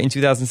easier in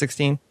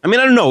 2016? I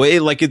mean, I don't know.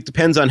 It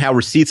depends on how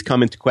receipts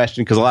come into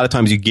question, because a lot of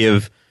times do you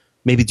give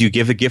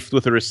a gift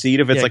with a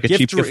receipt if it's like a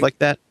cheap gift like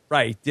that?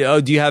 Right.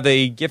 Do you have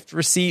a gift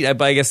receipt?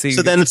 I guess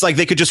so then it's like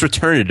they could just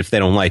return it if they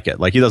don't like it.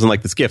 Like, he doesn't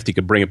like this gift, he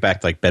could bring it back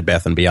to like Bed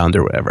Bath & Beyond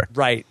or whatever.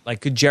 Right. Like,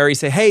 could Jerry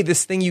say, hey,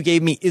 this thing you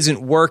gave me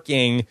isn't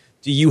working.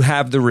 Do you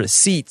have the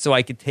receipt so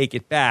I could take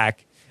it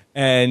back?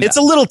 And it's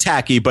a little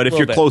tacky, but if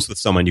you're close with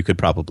someone, you could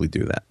probably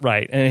do that.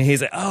 Right. And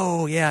he's like,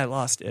 oh, yeah, I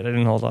lost it. I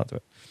didn't hold on to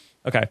it.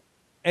 Okay.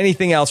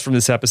 Anything else from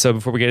this episode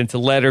before we get into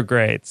letter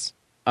grades?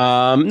 No,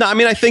 I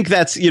mean, I think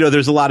that's,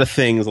 there's a lot of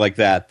things like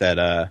that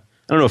I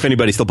don't know if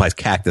anybody still buys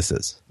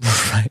cactuses.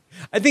 Right.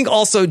 I think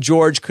also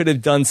George could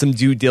have done some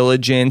due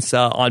diligence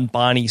on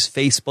Bonnie's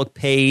Facebook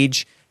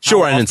page.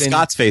 Sure, and in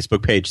Scott's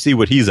Facebook page, see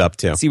what he's up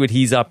to. So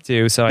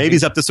maybe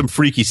he's up to some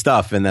freaky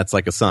stuff, and that's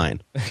like a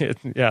sign.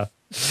 Yeah.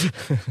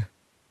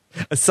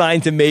 A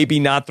sign to maybe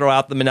not throw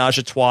out the menage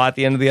a trois at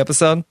the end of the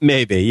episode?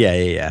 Maybe,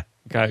 yeah.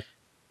 Okay.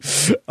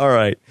 All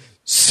right.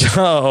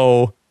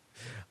 So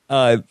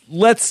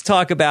let's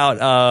talk about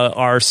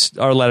our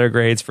letter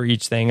grades for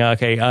each thing.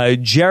 Okay.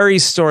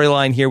 Jerry's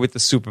storyline here with the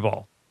Super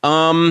Bowl.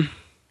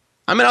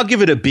 I mean, I'll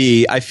give it a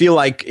B. I feel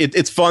like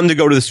it's fun to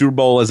go to the Super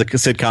Bowl as a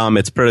sitcom.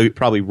 It's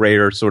probably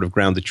rare sort of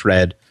ground to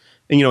tread.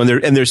 And,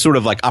 and they're sort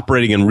of like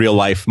operating in real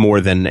life more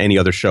than any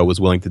other show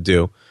was willing to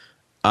do.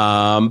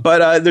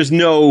 But there's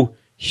no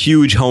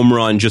huge home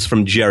run just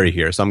from Jerry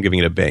here, so I'm giving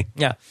it a B.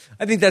 Yeah,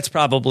 I think that's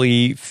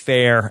probably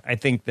fair. I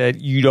think that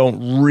you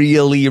don't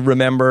really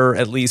remember,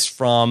 at least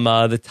from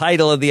the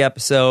title of the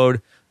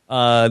episode,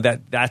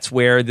 that's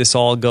where this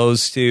all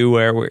goes to,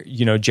 where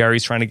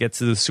Jerry's trying to get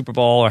to the Super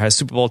Bowl or has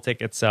Super Bowl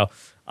tickets. So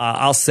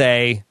I'll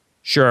say,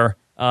 sure,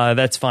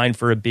 that's fine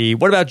for a B.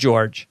 What about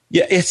George?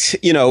 Yeah, it's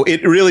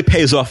it really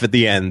pays off at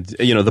the end.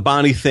 The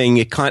Bonnie thing,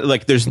 it kind of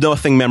like there's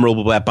nothing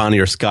memorable about Bonnie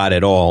or Scott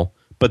at all.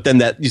 But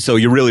then so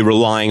you're really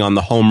relying on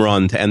the home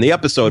run to end the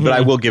episode. Mm-hmm. But I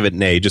will give it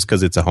an A just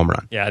because it's a home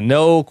run. Yeah,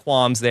 no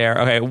qualms there.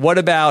 Okay, what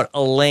about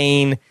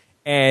Elaine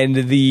and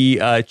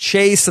the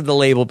chase of the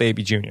Label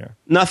Baby Jr.?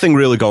 Nothing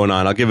really going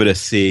on. I'll give it a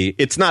C.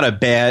 It's not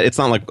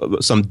like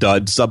some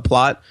dud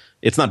subplot.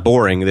 It's not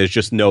boring. There's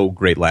just no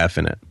great laugh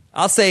in it.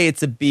 I'll say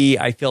it's a B.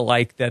 I feel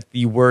like that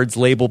the words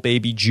Label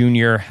Baby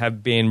Jr.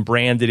 have been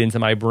branded into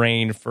my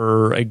brain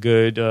for a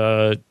good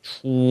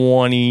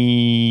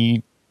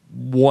 21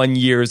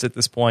 years at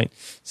this point.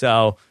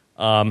 So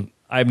I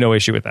have no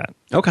issue with that.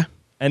 Okay.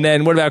 And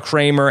then what about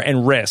Kramer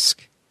and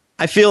Risk?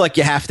 I feel like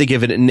you have to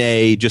give it an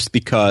A just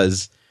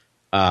because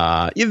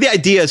the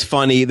idea is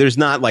funny. There's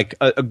not like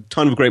a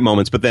ton of great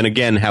moments, but then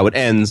again, how it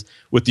ends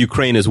with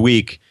Ukraine is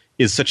weak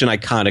is such an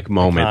iconic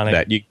moment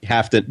that you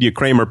have to.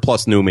 Kramer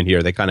plus Newman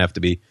here, they kind of have to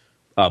be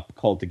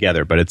called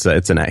together. But it's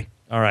an A.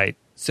 All right.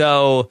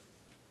 So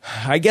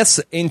I guess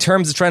in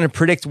terms of trying to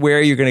predict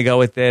where you're going to go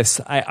with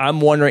this,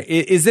 I'm wondering: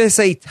 is this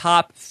a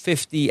top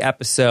 50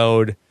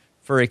 episode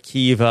for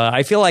Akiva?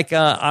 I feel like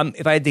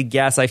if I had to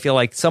guess, I feel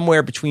like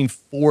somewhere between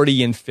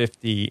 40 and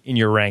 50 in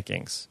your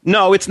rankings.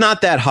 No, it's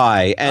not that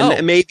high,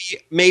 and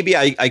maybe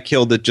I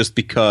killed it just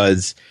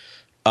because.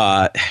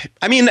 I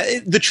mean,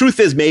 the truth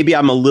is maybe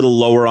I'm a little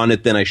lower on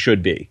it than I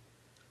should be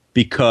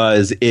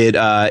because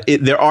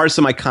there are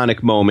some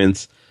iconic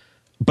moments,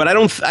 but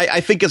I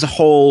think as a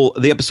whole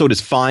the episode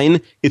is fine.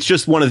 It's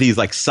just one of these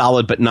like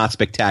solid but not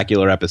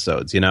spectacular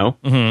episodes,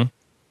 Mm-hmm.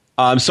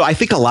 So I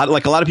think a lot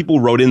of people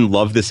wrote in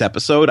love this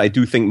episode. I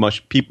do think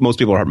most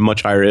people are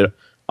much higher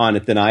on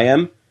it than I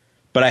am,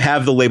 but I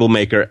have the label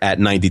maker at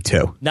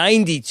 92.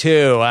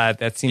 92,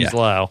 that seems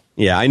low.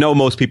 Yeah, I know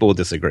most people will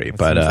disagree,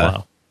 but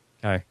low.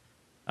 Okay.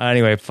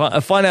 Anyway,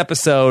 a fun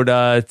episode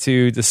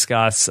to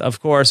discuss. Of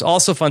course,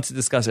 also fun to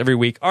discuss every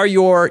week are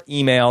your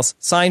emails.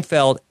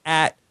 Seinfeld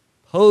at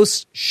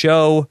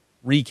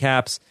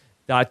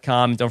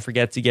postshowrecaps.com. Don't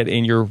forget to get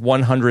in your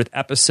 100th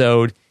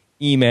episode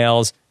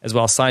emails as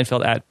well.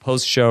 Seinfeld at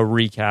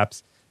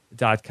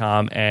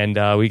postshowrecaps.com.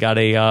 And we got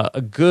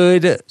a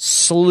good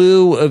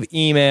slew of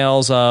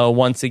emails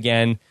once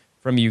again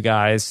from you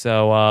guys.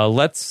 So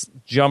let's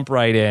jump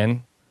right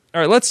in. All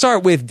right, let's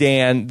start with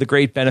Dan, the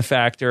great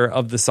benefactor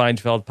of the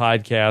Seinfeld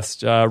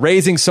podcast,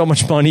 raising so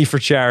much money for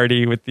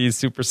charity with these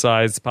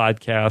supersized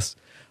podcasts.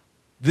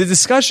 The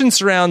discussion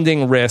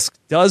surrounding Risk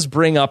does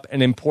bring up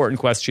an important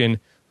question.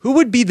 Who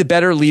would be the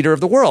better leader of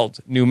the world,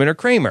 Newman or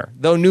Kramer?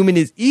 Though Newman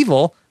is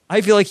evil,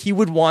 I feel like he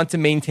would want to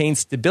maintain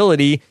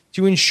stability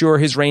to ensure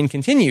his reign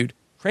continued.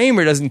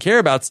 Kramer doesn't care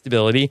about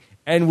stability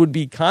and would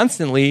be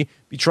constantly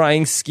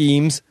trying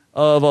schemes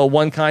of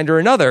one kind or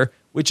another,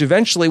 which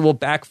eventually will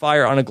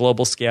backfire on a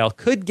global scale.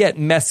 Could get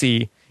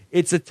messy.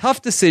 It's a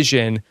tough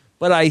decision,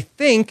 but I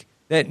think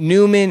that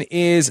Newman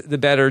is the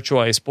better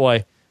choice.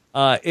 Boy,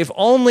 if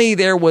only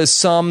there was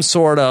some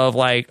sort of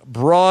like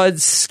broad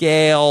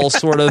scale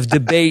sort of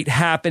debate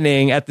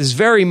happening at this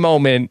very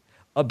moment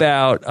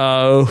about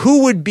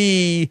who would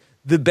be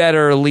the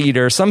better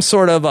leader, some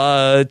sort of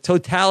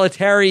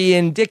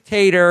totalitarian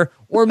dictator,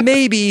 or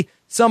maybe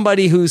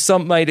somebody who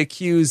some might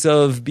accuse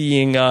of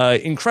being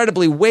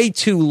incredibly way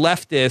too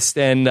leftist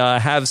and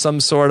have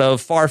some sort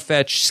of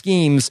far-fetched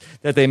schemes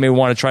that they may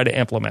want to try to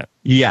implement.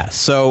 Yeah.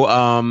 So,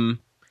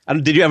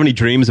 did you have any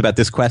dreams about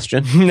this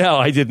question? No,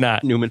 I did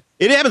not. Newman.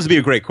 It happens to be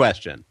a great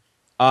question.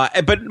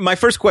 But my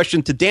first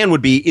question to Dan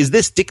would be, is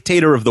this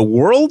dictator of the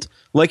world,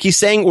 like he's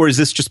saying, or is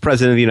this just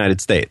president of the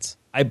United States?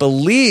 I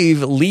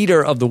believe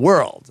leader of the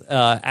world,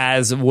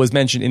 as was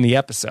mentioned in the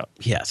episode.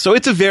 Yeah. So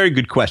it's a very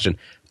good question.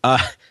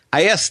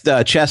 I asked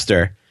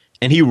Chester,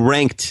 and he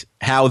ranked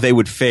how they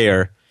would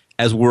fare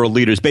as world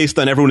leaders based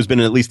on everyone who's been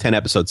in at least 10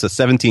 episodes, so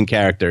 17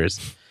 characters.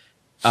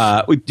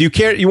 Do you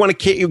care? You want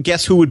to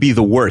guess who would be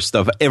the worst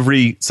of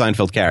every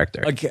Seinfeld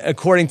character?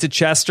 According to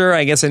Chester,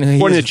 I guess.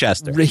 According to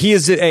Chester, he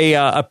is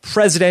a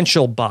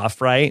presidential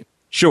buff, right?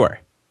 Sure.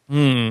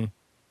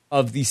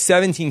 Of the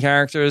 17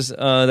 characters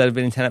that have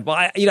been in 10, well,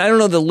 I don't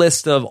know the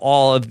list of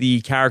all of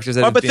the characters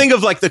that. But think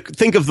of like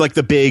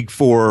the big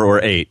 4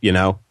 or 8. You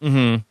know.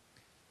 Mm-hmm.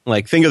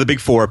 Like, think of the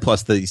big 4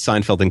 plus the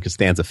Seinfeld and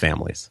Costanza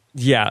families.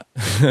 Yeah.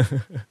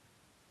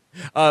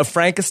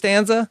 Frank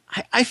Costanza?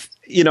 I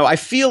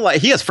feel like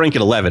he has Frank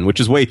at 11, which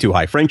is way too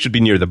high. Frank should be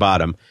near the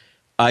bottom.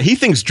 He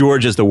thinks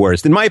George is the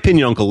worst. In my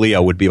opinion, Uncle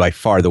Leo would be by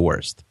far the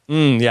worst.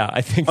 Yeah, I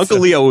think Uncle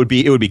Leo would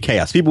be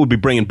chaos. People would be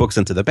bringing books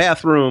into the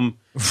bathroom.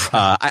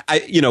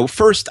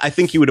 First, I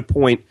think he would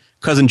appoint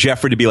Cousin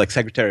Jeffrey to be like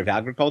Secretary of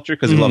Agriculture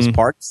because he loves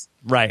parks.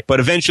 Right. But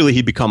eventually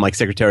he'd become like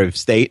Secretary of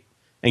State.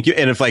 And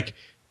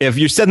if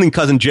you're sending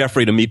Cousin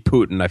Jeffrey to meet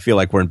Putin, I feel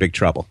like we're in big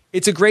trouble.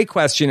 It's a great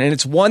question, and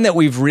it's one that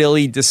we've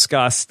really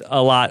discussed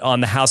a lot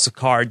on the House of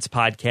Cards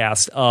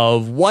podcast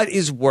of what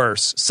is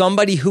worse,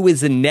 somebody who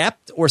is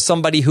inept or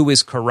somebody who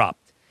is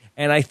corrupt.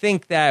 And I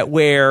think that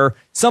where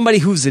somebody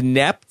who's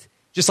inept,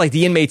 just like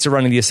the inmates are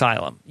running the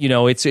asylum,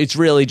 it's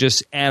really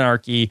just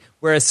anarchy,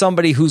 whereas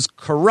somebody who's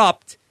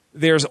corrupt,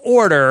 there's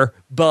order,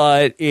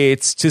 but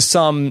it's to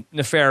some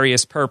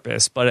nefarious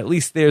purpose. But at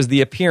least there's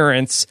the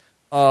appearance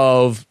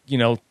of,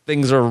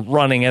 things are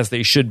running as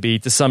they should be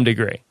to some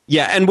degree.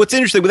 Yeah, and what's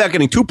interesting, without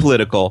getting too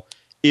political,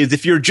 is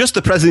if you're just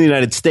the president of the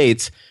United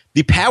States,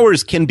 the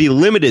powers can be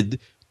limited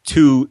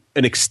to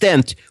an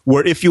extent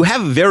where if you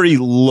have very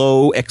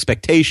low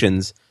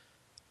expectations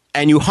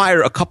and you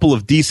hire a couple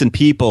of decent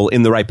people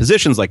in the right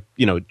positions, like,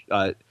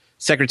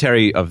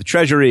 Secretary of the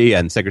Treasury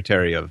and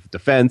Secretary of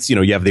Defense,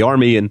 you have the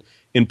Army in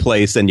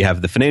place and you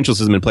have the financial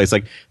system in place.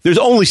 Like, there's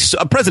only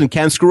a president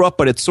can screw up,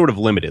 but it's sort of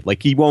limited.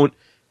 Like, he won't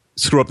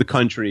screw up the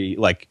country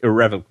like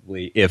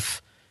irrevocably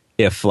if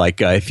he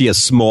has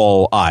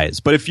small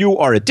eyes. But if you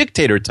are a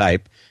dictator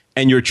type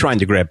and you're trying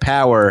to grab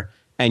power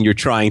and you're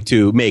trying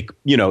to make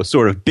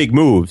sort of big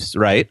moves,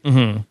 right?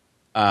 Mm-hmm.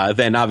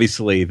 Then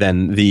obviously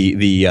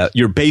the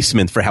your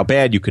basement for how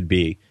bad you could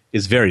be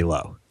is very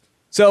low.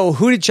 So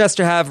who did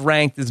Chester have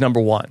ranked as number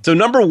 1? So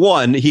number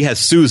 1, he has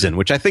Susan,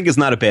 which I think is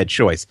not a bad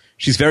choice.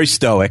 She's very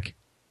stoic.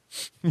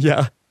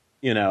 Yeah,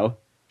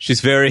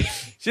 she's very.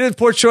 She had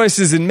poor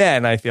choices in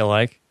men, I feel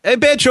like. A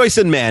bad choice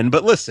in men,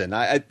 but listen,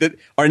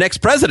 our next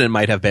president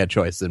might have bad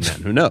choices in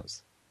men. Who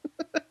knows?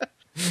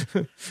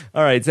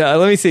 All right, so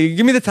let me see.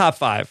 Give me the top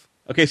 5.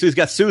 Okay, so he's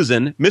got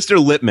Susan, Mr.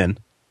 Lippman.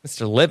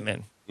 Mr.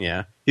 Lippman.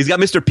 Yeah. He's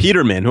got Mr.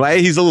 Peterman,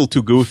 he's a little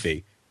too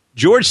goofy.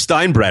 George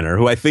Steinbrenner,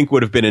 who I think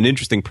would have been an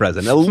interesting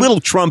president. A little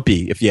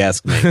Trumpy, if you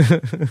ask me.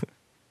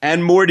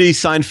 And Morty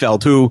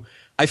Seinfeld, who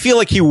I feel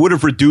like he would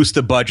have reduced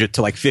the budget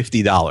to like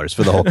 $50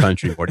 for the whole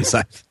country, Morty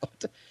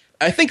Seinfeld.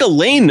 I think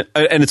Elaine,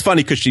 and it's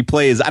funny because she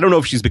plays, I don't know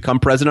if she's become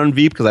president on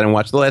Veep because I didn't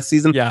watch the last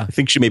season. Yeah. I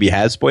think she maybe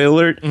has, spoiler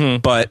alert. Mm-hmm.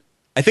 But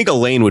I think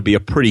Elaine would be a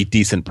pretty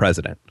decent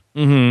president.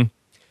 Mm-hmm.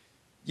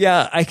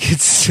 Yeah, I could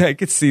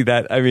see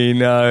that. I mean,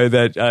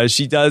 that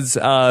she does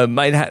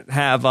might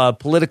have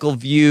political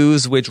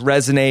views which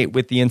resonate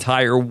with the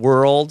entire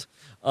world,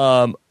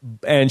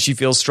 and she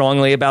feels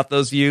strongly about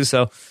those views.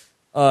 So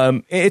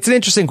it's an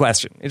interesting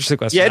question.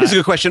 Yeah, it is a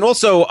good question.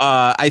 Also,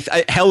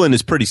 Helen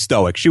is pretty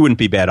stoic. She wouldn't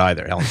be bad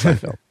either, Helen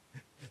Seinfeld.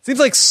 Seems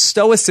like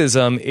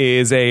stoicism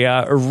is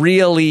a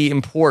really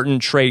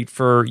important trait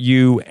for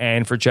you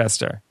and for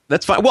Chester.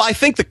 That's fine. Well, I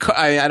think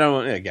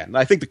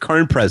I think the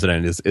current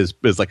president is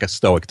like a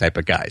stoic type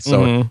of guy.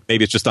 So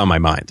maybe it's just on my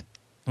mind.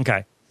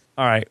 Okay.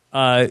 All right.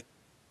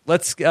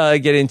 Let's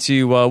get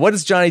into what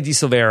does Johnny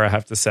DeSilvera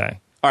have to say?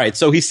 All right.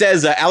 So he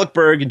says Alec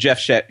Berg and Jeff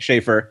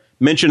Schaefer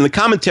mentioned in the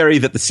commentary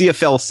that the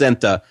CFL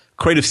sent a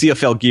crate of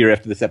CFL gear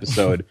after this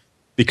episode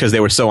because they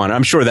were so honored.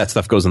 I'm sure that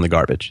stuff goes in the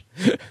garbage.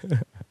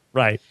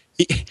 Right.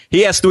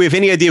 He asked, do we have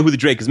any idea who the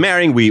Drake is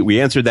marrying? We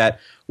answered that.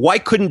 Why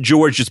couldn't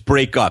George just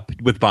break up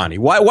with Bonnie?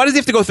 Why does he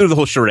have to go through the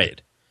whole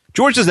charade?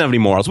 George doesn't have any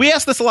morals. We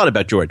asked this a lot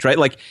about George, right?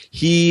 Like,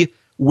 he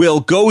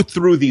will go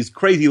through these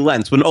crazy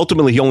lengths when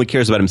ultimately he only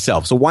cares about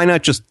himself. So why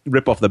not just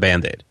rip off the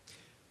Band-Aid?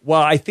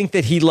 Well, I think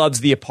that he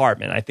loves the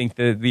apartment. I think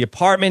the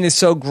apartment is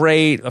so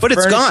great. But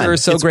it's gone.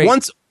 Is so great.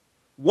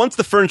 Once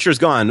the furniture is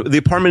gone, the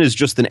apartment is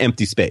just an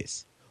empty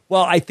space.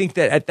 Well, I think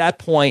that at that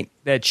point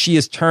that she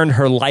has turned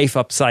her life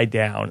upside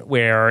down,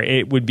 where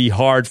it would be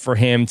hard for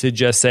him to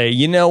just say,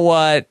 you know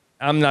what,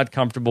 I'm not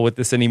comfortable with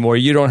this anymore.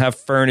 You don't have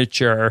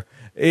furniture.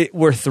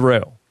 We're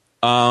through.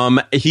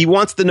 He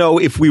wants to know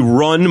if we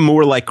run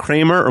more like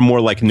Kramer or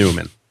more like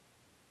Newman.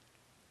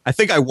 I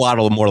think I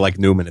waddle more like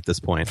Newman at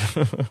this point.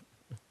 I feel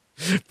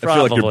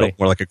like you're built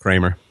more like a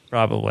Kramer.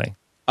 Probably.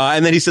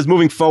 And then he says,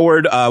 moving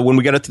forward, when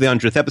we get up to the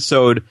 100th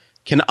episode,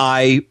 can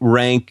I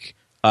rank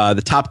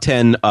the top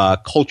 10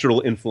 cultural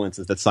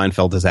influences that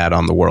Seinfeld has had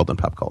on the world and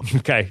pop culture?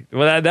 Okay.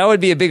 Well, that would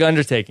be a big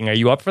undertaking. Are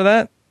you up for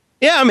that?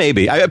 Yeah,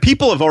 maybe.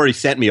 People have already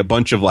sent me a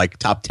bunch of like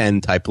top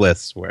 10 type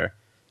lists where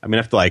I'm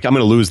going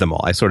to lose them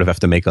all. I sort of have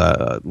to make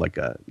a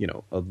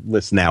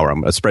list now, or a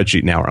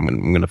spreadsheet now, or I'm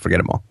going to forget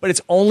them all. But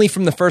it's only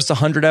from the first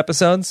 100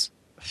 episodes?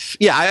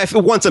 Yeah,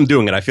 once I'm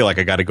doing it, I feel like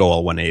I got to go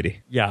all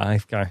 180. Yeah,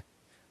 okay.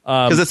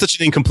 Because it's such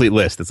an incomplete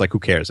list. It's like, who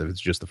cares if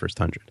it's just the first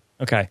 100?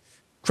 Okay.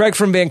 Craig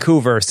from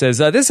Vancouver says,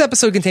 this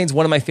episode contains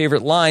one of my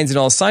favorite lines in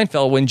all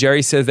Seinfeld when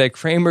Jerry says that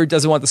Kramer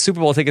doesn't want the Super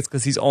Bowl tickets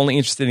because he's only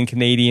interested in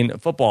Canadian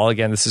football.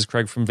 Again, this is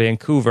Craig from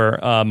Vancouver,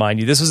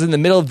 mind you. This was in the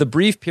middle of the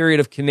brief period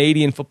of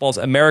Canadian football's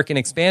American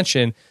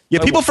expansion. Yeah,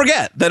 people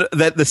forget that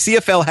the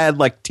CFL had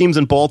like teams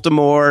in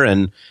Baltimore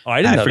and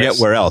I forget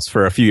where else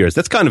for a few years.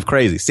 That's kind of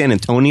crazy. San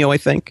Antonio, I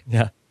think.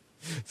 Yeah.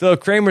 So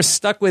Kramer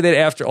stuck with it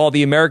after all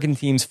the American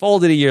teams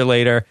folded a year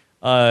later.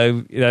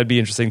 That'd be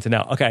interesting to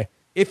know. Okay.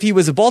 If he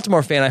was a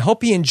Baltimore fan, I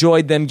hope he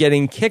enjoyed them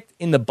getting kicked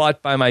in the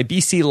butt by my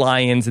BC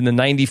Lions in the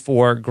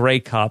 94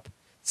 Grey Cup.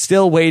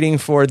 Still waiting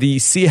for the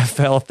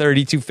CFL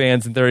 32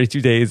 fans in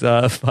 32 days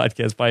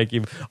podcast by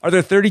Akeem. Are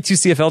there 32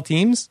 CFL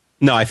teams?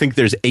 No, I think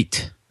there's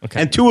 8.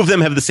 Okay. And 2 of them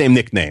have the same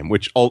nickname,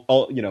 which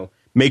all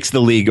makes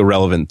the league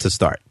irrelevant to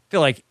start. I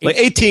feel like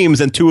 8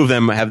 teams and 2 of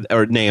them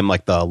are named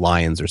like the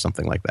Lions or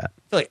something like that.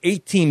 I feel like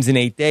 8 teams in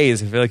 8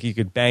 days. I feel like you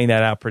could bang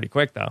that out pretty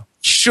quick, though.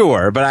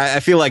 Sure, but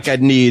I feel like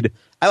I'd need...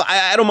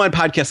 I don't mind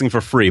podcasting for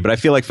free, but I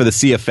feel like for the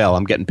CFL,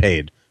 I'm getting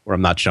paid or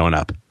I'm not showing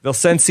up. They'll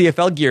send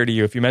CFL gear to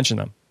you if you mention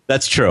them.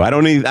 That's true. I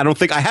don't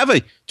think I have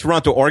a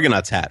Toronto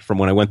Argonauts hat from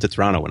when I went to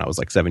Toronto when I was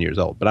like 7 years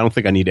old, but I don't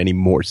think I need any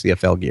more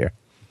CFL gear.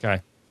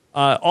 Okay.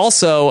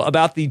 Also,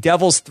 about the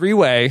Devil's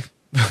three-way,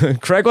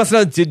 Craig wants to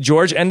know, did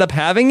George end up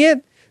having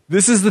it?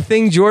 This is the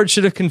thing George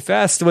should have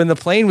confessed when the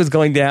plane was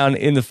going down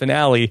in the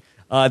finale.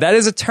 That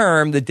is a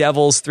term, the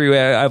Devil's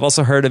three-way. I've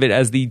also heard of it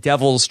as the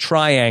Devil's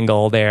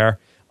triangle there.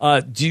 How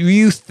do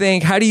you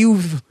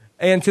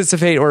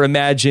anticipate or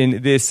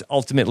imagine this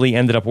ultimately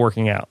ended up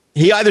working out?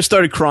 He either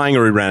started crying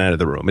or he ran out of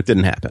the room. It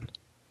didn't happen.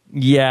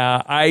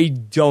 Yeah, I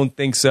don't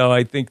think so.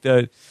 I think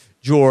that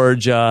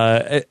George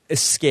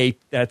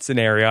escaped that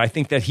scenario. I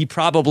think that he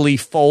probably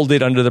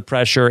folded under the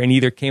pressure and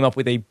either came up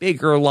with a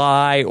bigger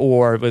lie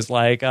or was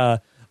like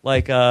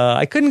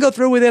I couldn't go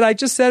through with it. I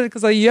just said it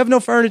because you have no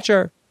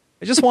furniture.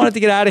 I just wanted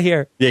to get out of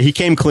here. Yeah, he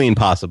came clean,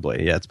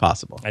 possibly. Yeah, it's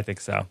possible. I think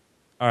so.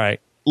 All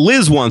right.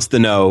 Liz wants to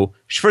know,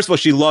 first of all,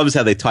 she loves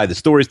how they tie the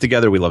stories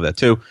together. We love that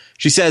too.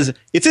 She says,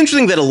 it's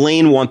interesting that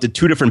Elaine wanted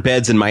 2 different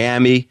beds in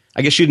Miami.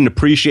 I guess she didn't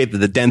appreciate that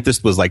the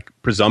dentist was like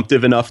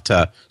presumptive enough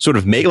to sort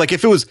of make, like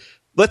if it was,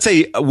 let's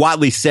say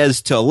Whatley says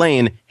to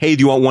Elaine, hey,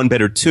 do you want 1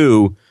 bed or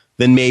 2?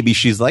 Then maybe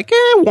she's like,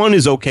 1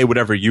 is okay,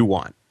 whatever you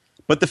want.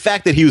 But the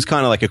fact that he was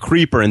kind of like a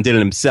creeper and did it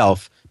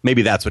himself,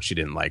 maybe that's what she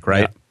didn't like,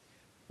 right? Yeah.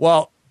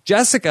 Well,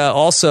 Jessica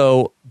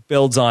also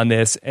builds on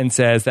this and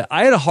says that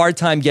I had a hard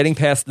time getting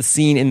past the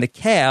scene in the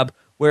cab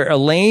where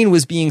Elaine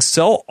was being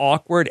so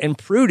awkward and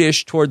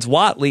prudish towards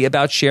Whatley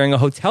about sharing a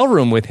hotel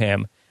room with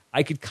him.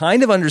 I could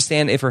kind of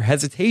understand if her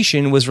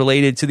hesitation was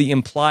related to the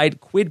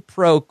implied quid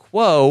pro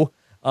quo,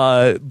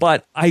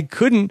 but I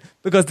couldn't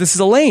because this is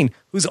Elaine,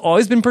 who's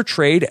always been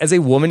portrayed as a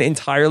woman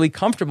entirely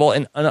comfortable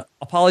and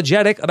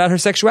unapologetic about her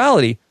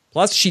sexuality.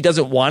 Plus, she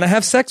doesn't want to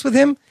have sex with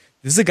him.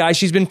 This is a guy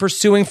she's been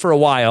pursuing for a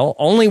while,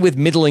 only with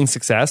middling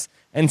success.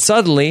 And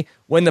suddenly,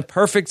 when the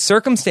perfect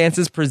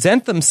circumstances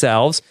present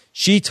themselves,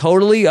 she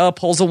totally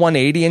pulls a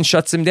 180 and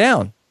shuts him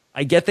down.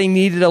 I get they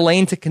needed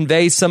Elaine to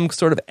convey some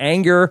sort of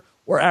anger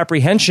or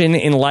apprehension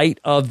in light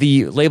of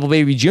the Label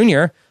Baby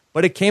Jr.,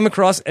 but it came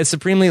across as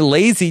supremely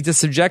lazy to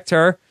subject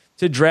her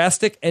to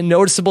drastic and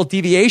noticeable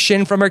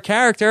deviation from her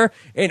character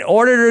in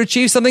order to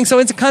achieve something so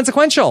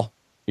inconsequential.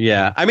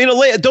 Yeah. I mean,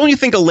 don't you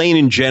think Elaine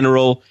in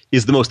general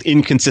is the most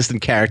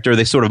inconsistent character?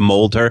 They sort of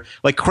mold her.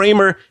 Like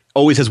Kramer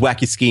always has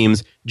wacky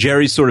schemes.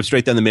 Jerry's sort of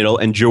straight down the middle,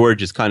 and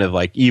George is kind of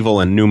like evil,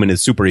 and Newman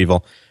is super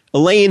evil.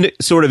 Elaine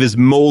sort of is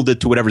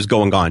molded to whatever's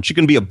going on. She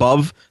can be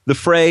above the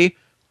fray,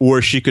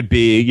 or she could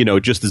be,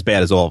 just as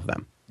bad as all of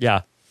them.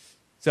 Yeah.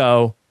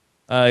 So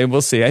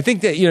we'll see. I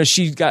think that,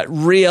 she got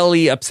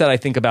really upset, I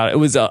think, about it. It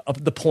was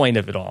the point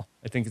of it all.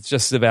 I think it's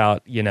just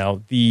about,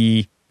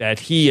 that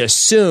he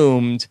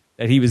assumed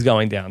that he was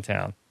going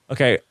downtown.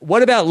 Okay.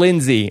 What about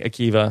Lindsay,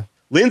 Akiva?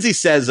 Lindsay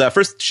says,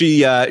 first,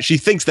 she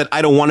thinks that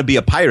I don't want to be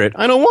a pirate.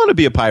 I don't want to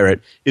be a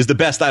pirate is the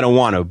best I don't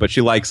want to, but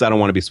she likes I don't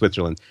want to be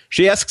Switzerland.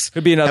 She asks...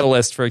 Could be another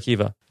list for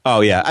Akiva.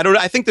 Oh, yeah.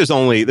 I think there's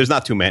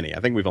not too many. I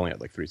think we've only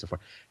had like 3 so far.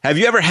 Have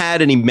you ever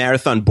had any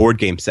marathon board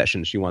game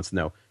sessions? She wants to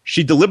know.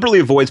 She deliberately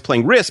avoids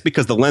playing Risk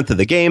because the length of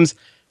the games.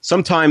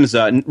 Sometimes,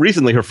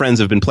 recently, her friends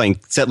have been playing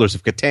Settlers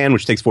of Catan,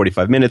 which takes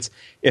 45 minutes.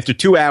 After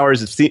 2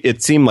 hours,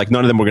 it seemed like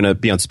none of them were going to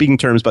be on speaking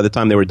terms by the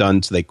time they were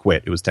done, so they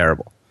quit. It was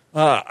terrible.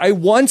 I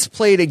once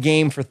played a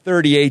game for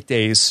 38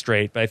 days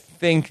straight, but I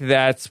think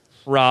that's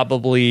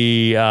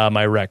probably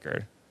my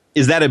record.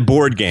 Is that a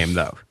board game,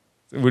 though?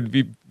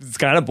 It's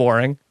kind of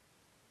boring.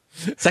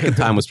 Second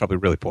time was probably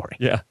really boring.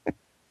 Yeah.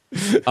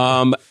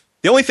 The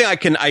only thing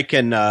I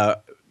can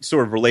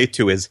sort of relate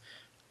to is,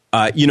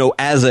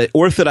 as an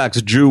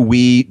Orthodox Jew,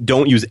 we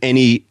don't use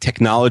any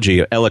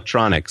technology,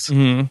 electronics,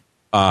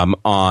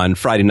 on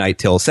Friday night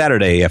till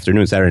Saturday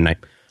afternoon, Saturday night.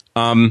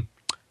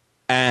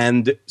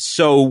 And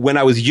so when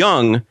I was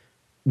young,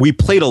 we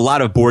played a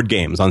lot of board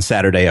games on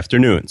Saturday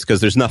afternoons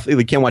because there's nothing,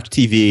 you can't watch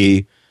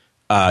TV,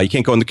 you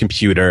can't go on the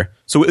computer.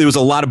 So there was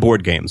a lot of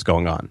board games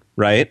going on,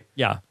 right?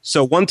 Yeah.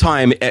 So one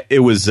time it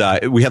was,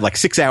 we had like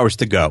 6 hours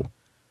to go.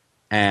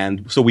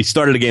 And so we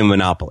started a game of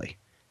Monopoly.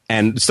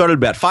 And it started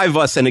about 5 of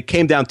us, and it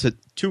came down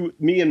to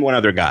me and one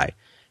other guy.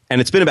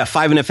 And it's been about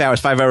 5.5 hours,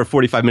 5 hours,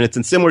 45 minutes.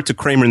 And similar to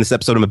Kramer in this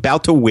episode, I'm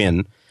about to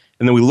win.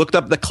 And then we looked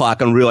up the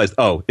clock and realized,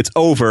 oh, it's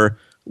over.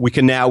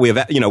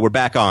 We're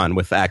back on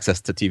with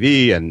access to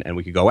TV, and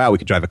we could go out, we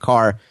could drive a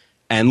car.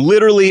 And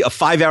literally a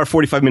 5 hour,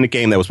 45-minute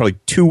game that was probably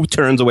 2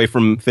 turns away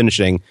from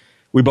finishing,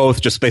 we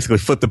both just basically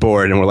flipped the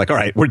board and we're like, all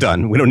right, we're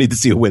done. We don't need to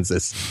see who wins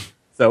this.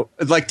 So,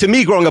 like, to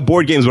me, growing up,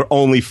 board games were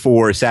only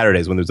for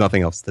Saturdays when there's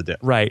nothing else to do.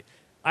 Right.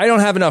 I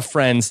don't have enough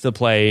friends to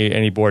play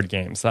any board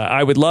games.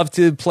 I would love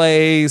to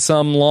play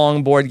some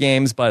long board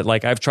games, but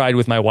like I've tried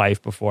with my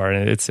wife before,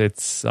 and it's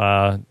does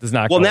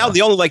not. Well, now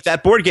the only like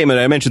that board game that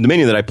I mentioned,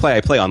 Dominion, that I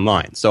play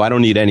online, so I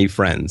don't need any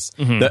friends.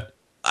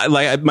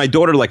 Mm-hmm. My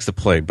daughter likes to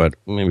play, but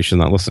maybe she's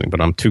not listening.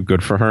 But I'm too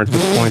good for her at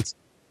this point.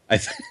 I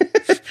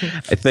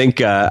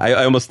think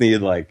I almost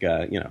need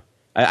I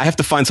have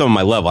to find someone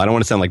on my level. I don't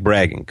want to sound like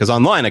bragging because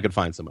online I could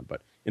find someone,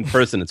 but in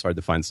person it's hard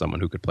to find someone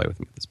who could play with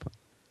me at this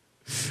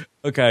point.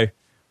 Okay.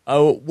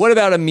 What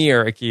about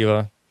Amir,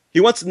 Akiva? He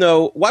wants to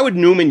know, why would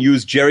Newman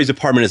use Jerry's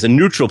apartment as a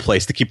neutral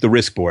place to keep the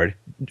risk board?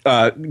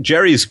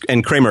 Jerry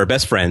and Kramer are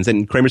best friends,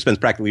 and Kramer spends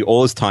practically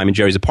all his time in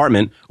Jerry's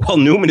apartment, while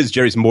Newman is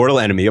Jerry's mortal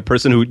enemy, a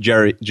person who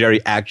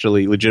Jerry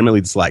actually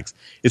legitimately dislikes.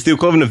 It's the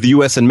equivalent of the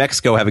U.S. and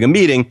Mexico having a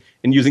meeting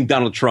and using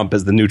Donald Trump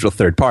as the neutral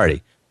third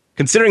party.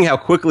 Considering how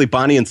quickly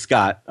Bonnie and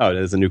Scott... Oh,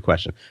 there's a new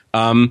question.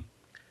 Yeah,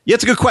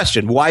 it's a good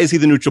question. Why is he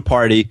the neutral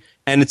party?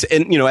 And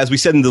as we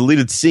said in the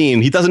deleted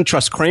scene, he doesn't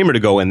trust Kramer to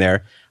go in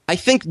there. I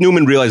think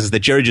Newman realizes that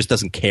Jerry just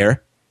doesn't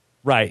care.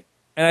 Right.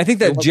 And I think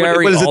that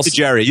Jerry... What is it to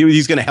Jerry?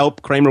 He's going to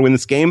help Kramer win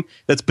this game?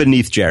 That's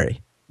beneath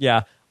Jerry.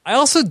 Yeah. I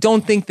also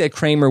don't think that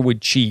Kramer would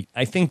cheat.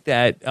 I think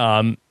that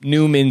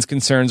Newman's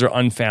concerns are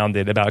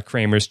unfounded about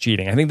Kramer's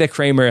cheating. I think that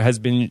Kramer has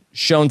been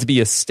shown to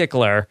be a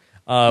stickler.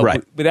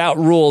 Right. Without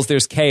rules,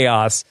 there's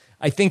chaos.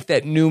 I think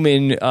that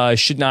Newman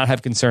should not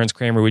have concerns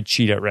Kramer would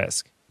cheat at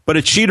Risk. But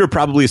a cheater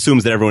probably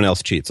assumes that everyone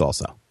else cheats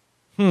also.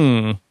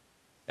 I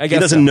guess he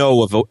doesn't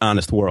know of an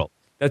honest world.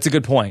 That's a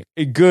good point.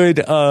 A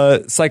good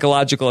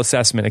psychological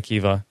assessment,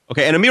 Akiva.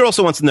 Okay, and Amir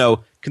also wants to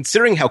know,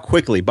 considering how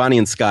quickly Bonnie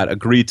and Scott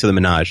agreed to the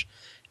menage,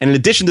 and in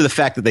addition to the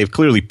fact that they've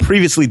clearly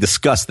previously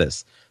discussed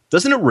this,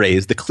 doesn't it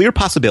raise the clear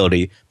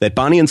possibility that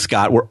Bonnie and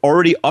Scott were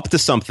already up to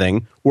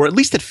something, or at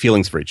least had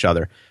feelings for each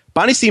other?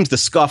 Bonnie seems to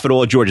scoff at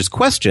all of George's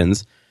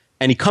questions,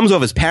 and he comes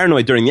off as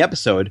paranoid during the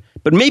episode,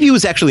 but maybe he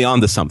was actually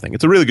onto something.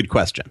 It's a really good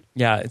question.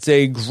 Yeah, it's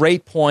a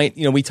great point.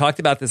 We talked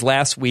about this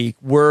last week.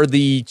 Were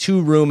the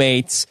two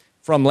roommates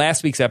from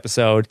last week's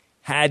episode,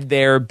 had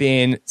there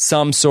been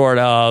some sort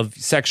of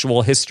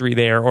sexual history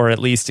there, or at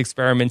least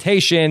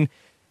experimentation,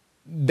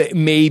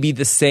 maybe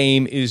the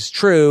same is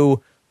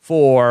true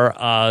for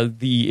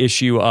the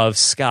issue of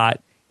Scott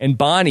and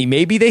Bonnie.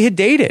 Maybe they had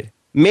dated.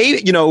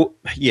 Maybe,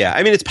 yeah.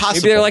 I mean, it's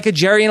possible. Maybe they're like a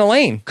Jerry and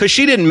Elaine. Because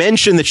she didn't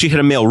mention that she had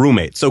a male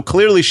roommate. So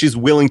clearly she's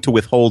willing to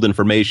withhold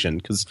information.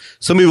 Because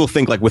some people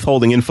think like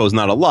withholding info is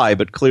not a lie,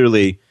 but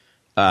clearly,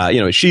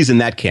 she's in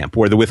that camp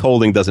where the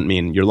withholding doesn't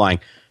mean you're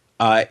lying.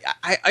 I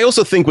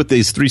also think with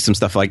these threesome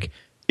stuff, like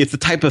it's the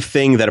type of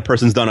thing that a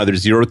person's done either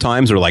 0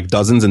 times or like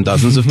dozens and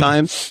dozens of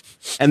times.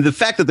 And the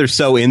fact that they're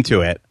so into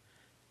it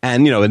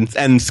and,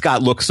 and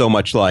Scott looks so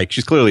much like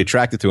she's clearly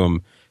attracted to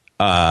him.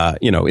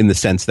 In the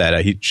sense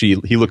that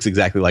he looks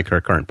exactly like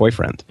her current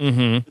boyfriend.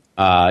 Mm-hmm.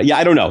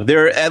 I don't know.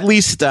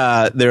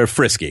 They're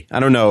frisky.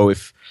 I don't know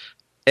if,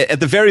 at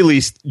the very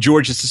least,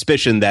 George's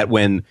suspicion that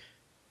when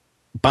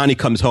Bonnie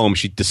comes home,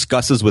 she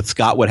discusses with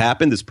Scott what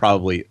happened is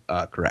probably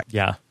correct.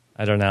 Yeah,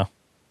 I don't know.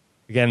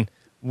 Again,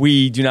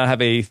 we do not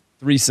have a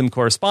threesome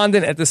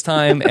correspondent at this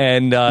time,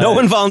 and no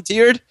one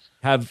volunteered.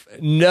 Have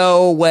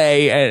no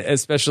way,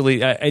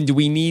 especially, and do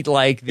we need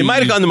like it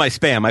might have gone to my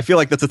spam. I feel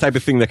like that's the type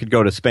of thing that could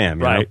go to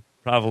spam, right?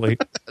 Probably.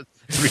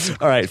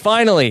 All right.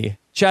 Finally,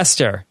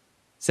 Chester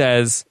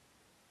says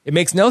it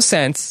makes no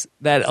sense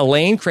that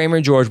Elaine, Kramer,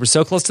 and George were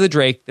so close to the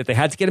Drake that they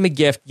had to get him a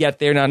gift, yet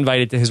they're not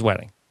invited to his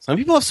wedding. Some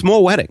people have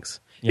small weddings.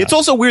 Yeah. It's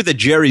also weird that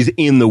Jerry's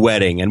in the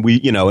wedding and we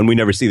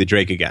never see the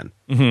Drake again.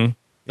 Mm-hmm.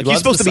 Like he's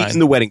supposed to be in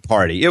the wedding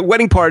party. A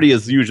wedding party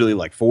is usually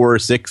like 4,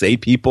 6, 8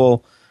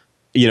 people.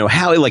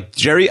 How like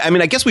Jerry. I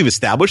mean, I guess we've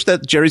established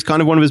that Jerry's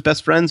kind of one of his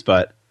best friends.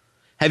 But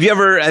have you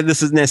ever?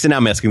 Now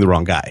I'm asking the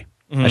wrong guy.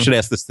 Mm-hmm. I should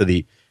ask this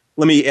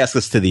Let me ask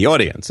this to the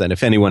audience, and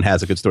if anyone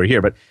has a good story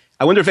here. But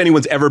I wonder if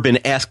anyone's ever been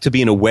asked to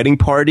be in a wedding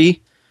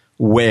party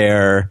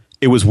where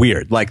it was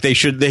weird. Like there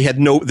should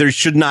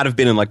not have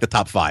been in like the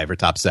top 5 or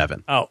top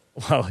 7. Oh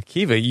well,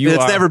 Akiva,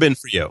 it's never been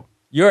for you.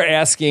 You're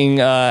asking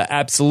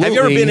absolutely. Have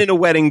you ever been in a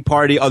wedding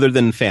party other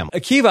than family?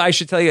 Akiva, I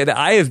should tell you that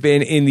I have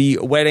been in the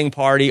wedding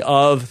party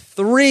of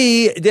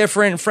 3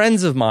 different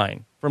friends of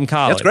mine from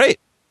college. That's great.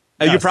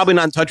 Yes. You're probably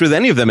not in touch with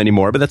any of them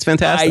anymore, but that's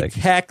fantastic. I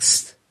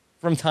text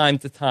from time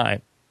to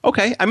time.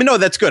 Okay. I mean, no,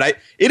 that's good.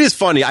 It is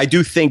funny. I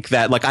do think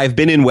that, like, I've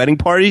been in wedding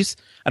parties.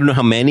 I don't know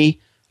how many,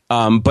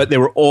 but they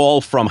were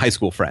all from high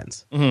school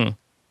friends. Mm-hmm.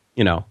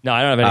 No,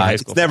 I don't have any high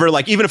school friends. It's never,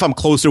 like, even if I'm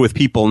closer with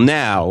people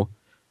now...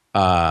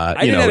 I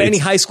didn't have any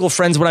high school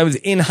friends when I was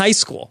in high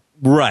school.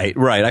 Right.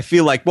 I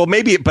feel like, well,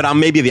 maybe, but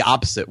I'm maybe the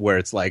opposite, where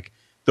it's like,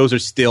 those are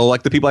still,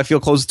 like, the people I feel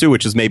closest to,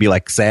 which is maybe,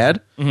 like,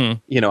 sad.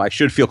 Mm-hmm. I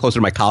should feel closer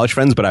to my college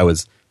friends, but I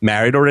was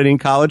married already in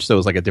college, so it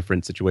was, like, a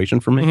different situation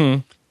for me.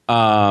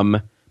 Mm-hmm.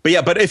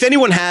 But if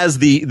anyone has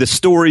the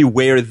story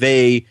where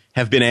they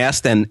have been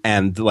asked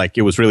and like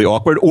it was really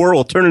awkward, or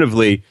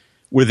alternatively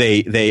where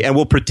they and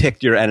we'll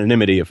protect your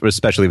anonymity,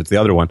 especially if it's the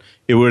other one,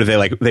 where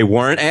they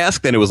weren't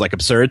asked and it was like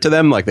absurd to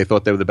them, like they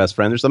thought they were the best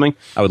friend or something.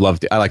 I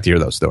like to hear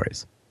those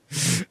stories.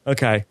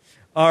 Okay,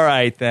 all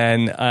right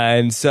then,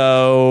 and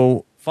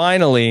so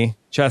finally,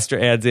 Chester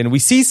adds in, we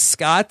see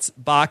Scott's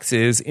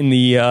boxes in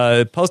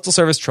the Postal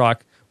Service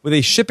truck with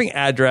a shipping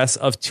address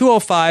of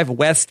 205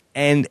 West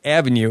End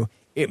Avenue.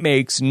 It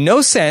makes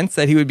no sense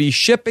that he would be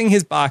shipping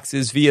his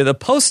boxes via the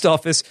post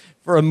office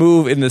for a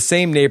move in the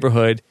same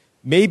neighborhood.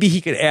 Maybe he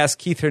could ask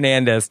Keith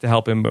Hernandez to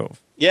help him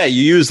move. Yeah,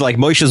 you use like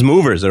Moishe's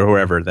Movers or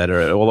whoever that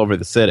are all over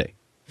the city.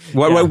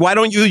 Why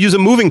don't you use a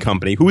moving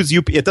company?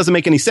 It doesn't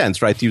make any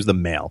sense, right, to use the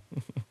mail.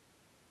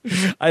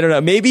 I don't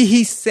know. Maybe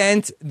he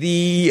sent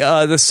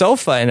the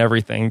sofa and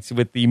everything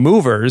with the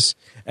movers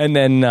and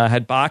then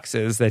had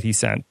boxes that he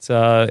sent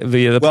via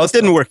the Well, it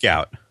didn't work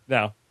out.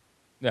 No.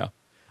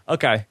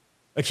 Okay.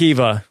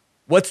 Akiva,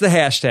 what's the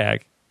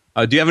hashtag?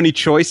 Do you have any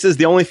choices?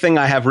 The only thing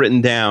I have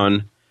written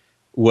down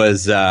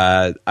was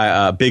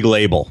a big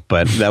label,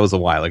 but that was a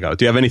while ago.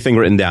 Do you have anything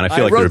written down?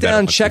 I wrote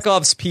down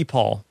Chekhov's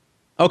peephole.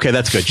 Okay,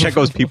 that's good.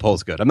 Chekhov's peephole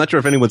is good. I'm not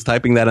sure if anyone's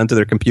typing that onto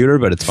their computer,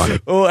 but it's funny.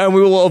 Oh, and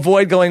we will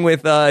avoid going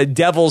with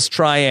Devil's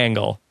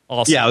Triangle.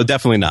 Also. Yeah,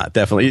 definitely not.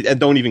 Definitely. And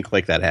don't even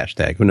click that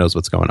hashtag. Who knows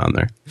what's going on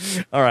there?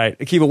 All right.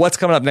 Akiva, what's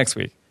coming up next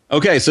week?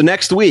 Okay, so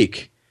next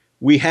week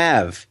we've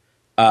got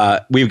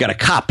a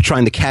cop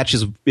trying to catch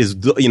his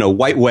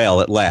white whale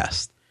at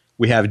last.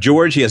 We have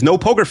George. He has no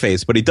poker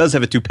face, but he does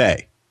have a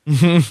toupee.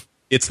 Mm-hmm.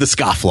 It's the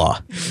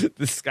Scofflaw.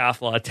 The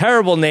Scofflaw. A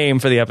terrible name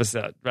for the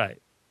episode. Right.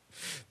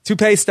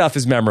 Toupee stuff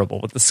is memorable,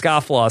 but the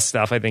Scofflaw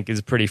stuff, I think,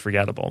 is pretty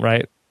forgettable,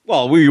 right?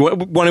 Well, why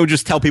don't we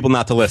just tell people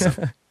not to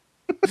listen?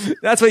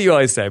 That's what you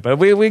always say, but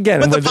we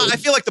again. But I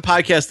feel like the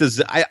podcast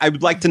is. I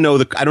would like to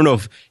know I don't know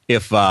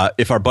if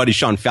our buddy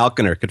Sean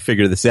Falconer could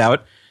figure this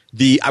out.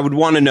 I would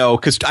want to know,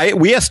 because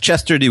we asked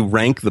Chester to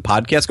rank the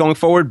podcast going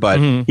forward, but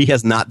he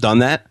has not done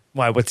that.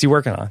 Why? What's he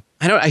working on?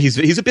 I don't.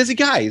 He's a busy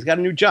guy. He's got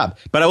a new job.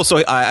 But also,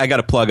 I got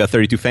to plug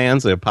 32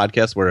 Fans, a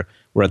podcast where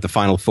we're at the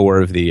final 4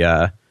 of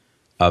the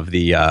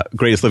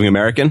Greatest Living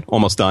American.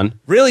 Almost done.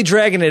 Really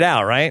dragging it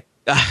out, right?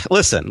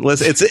 Listen.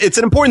 It's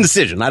an important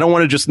decision. I don't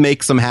want to just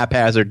make some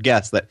haphazard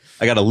guess that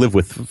I got to live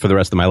with for the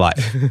rest of my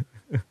life.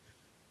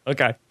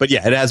 Okay. But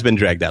yeah, it has been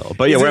dragged out.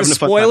 But yeah, we're having a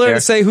spoiler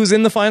to say who's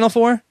in the final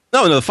 4?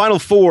 No, the final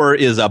 4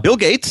 is Bill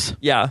Gates.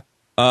 Yeah.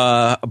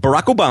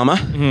 Barack Obama.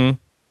 Mm-hmm.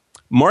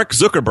 Mark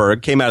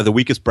Zuckerberg came out of the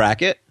weakest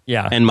bracket.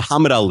 Yeah. and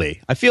Muhammad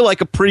Ali. I feel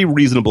like a pretty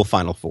reasonable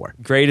Final Four.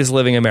 Greatest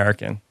living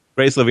American.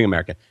 Greatest living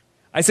American.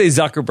 I say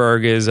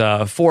Zuckerberg is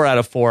 4 out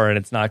of 4, and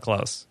it's not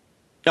close.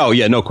 Oh,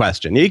 yeah, no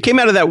question. He came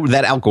out of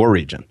that Al Gore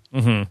region.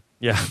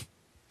 Yeah.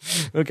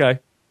 Okay.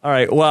 All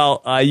right.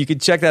 Well, you can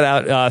check that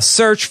out.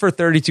 Search for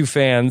 32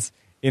 fans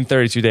in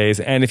 32 days.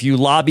 And if you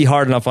lobby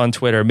hard enough on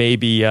Twitter,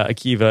 maybe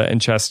Akiva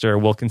and Chester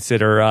will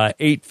consider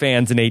 8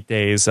 fans in 8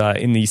 days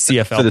in the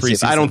CFL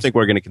preseason. I don't think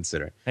we're going to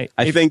consider it. Hey,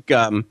 I think,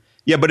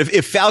 but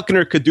if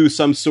Falconer could do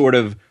some sort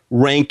of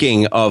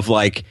ranking of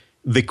like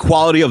the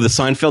quality of the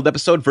Seinfeld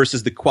episode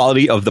versus the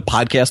quality of the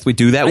podcast we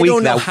do that week. I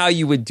don't know how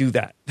you would do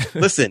that.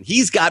 Listen,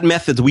 he's got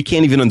methods we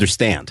can't even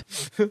understand.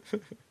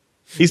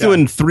 He's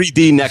doing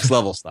 3D next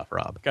level stuff,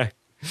 Rob. Okay.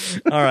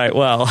 All right.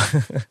 Well,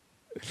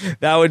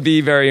 that would be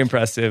very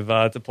impressive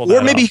to pull that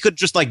Or maybe off. he could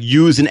just like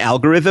use an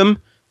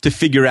algorithm to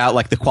figure out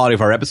like the quality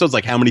of our episodes,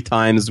 like how many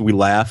times we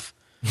laugh,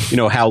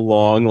 how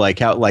long, like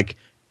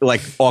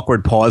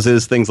awkward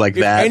pauses, things like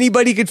If that.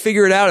 anybody could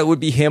figure it out, it would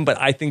be him. But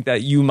I think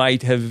that you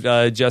might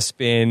have just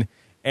been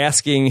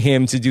asking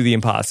him to do the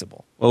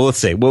impossible. Well, let's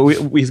see. Well,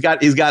 he's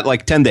got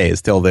like 10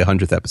 days till the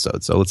 100th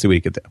episode, so let's see what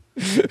he could do.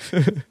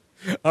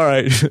 All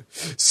right.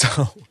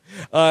 So,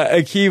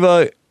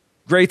 Akiva,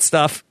 great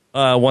stuff.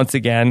 Once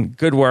again,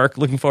 good work.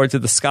 Looking forward to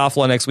the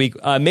Scofflaw next week.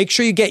 Make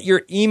sure you get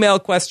your email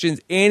questions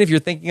in if you're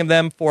thinking of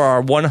them for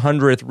our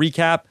 100th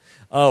recap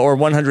or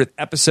 100th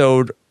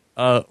episode.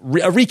 A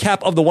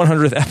recap of the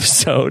 100th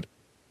episode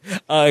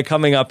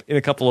coming up in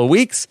a couple of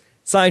weeks.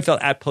 Seinfeld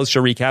at Post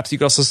Show Recaps. You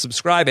can also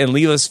subscribe and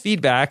leave us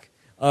feedback.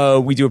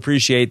 We do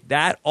appreciate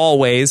that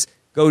always.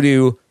 Go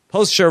to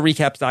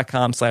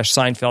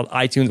postshowrecaps.com/Seinfeld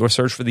iTunes or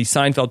search for the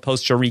Seinfeld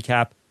Post Show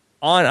Recap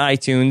on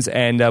iTunes.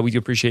 And we do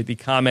appreciate the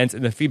comments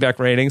and the feedback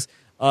ratings.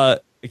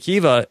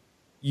 Akiva,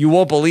 you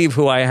won't believe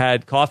who I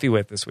had coffee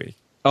with this week.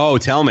 Oh,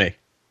 tell me.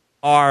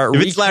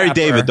 If it's Larry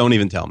David, don't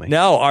even tell me.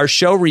 No, our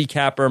show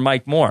recapper,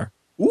 Mike Moore.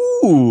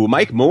 Ooh,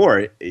 Mike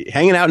Moore,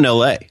 hanging out in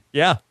L.A.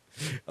 Yeah.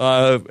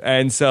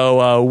 And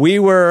so we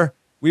were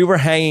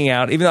hanging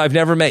out, even though I've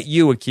never met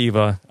you,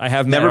 Akiva. I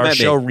have met our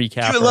show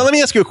recapper. Let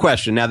me ask you a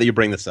question now that you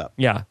bring this up.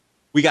 Yeah.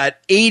 We got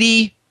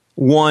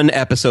 81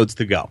 episodes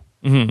to go.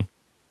 Mm-hmm.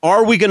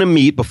 Are we going to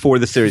meet before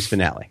the series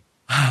finale?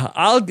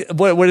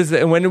 What is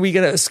it? When are we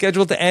going to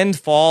schedule it to end?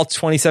 Fall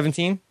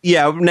 2017?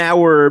 Yeah, now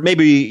we're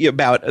maybe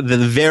about the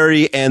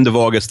very end of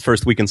August,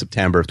 first week in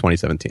September of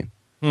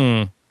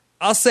 2017.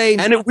 I'll say...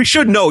 And we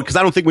should note, because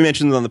I don't think we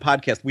mentioned it on the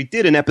podcast, we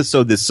did an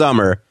episode this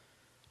summer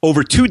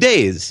over 2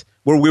 days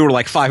where we were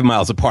like 5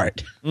 miles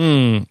apart.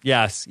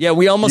 Yes. Yeah,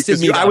 we almost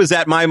did meet up. I was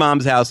at my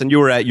mom's house and you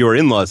were at your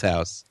in-laws'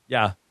 house.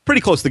 Yeah.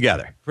 Pretty close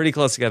together. Pretty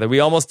close together. We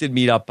almost did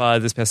meet up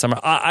this past summer.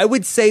 I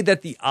would say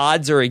that the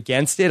odds are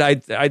against it.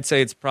 I'd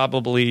say it's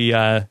probably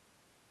 8-1.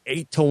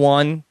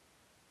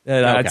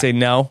 Okay. I'd say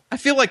no. I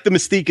feel like the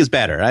mystique is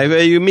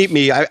better. You meet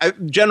me.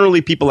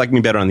 Generally, people like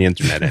me better on the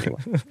internet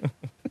anyway.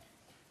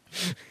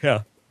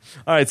 Yeah.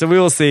 All right. So we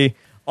will see.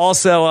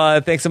 Also,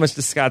 thanks so much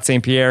to Scott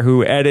St. Pierre,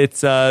 who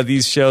edits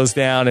these shows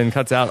down and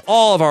cuts out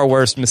all of our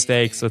worst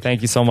mistakes. So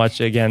thank you so much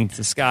again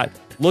to Scott.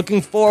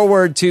 Looking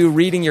forward to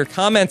reading your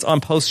comments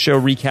on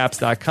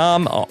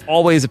postshowrecaps.com.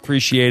 Always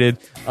appreciated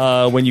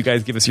when you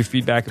guys give us your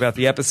feedback about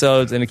the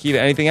episodes. And Akiva,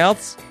 anything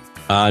else?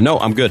 No,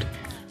 I'm good.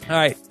 All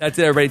right. That's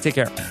it, everybody. Take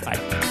care.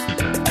 Bye.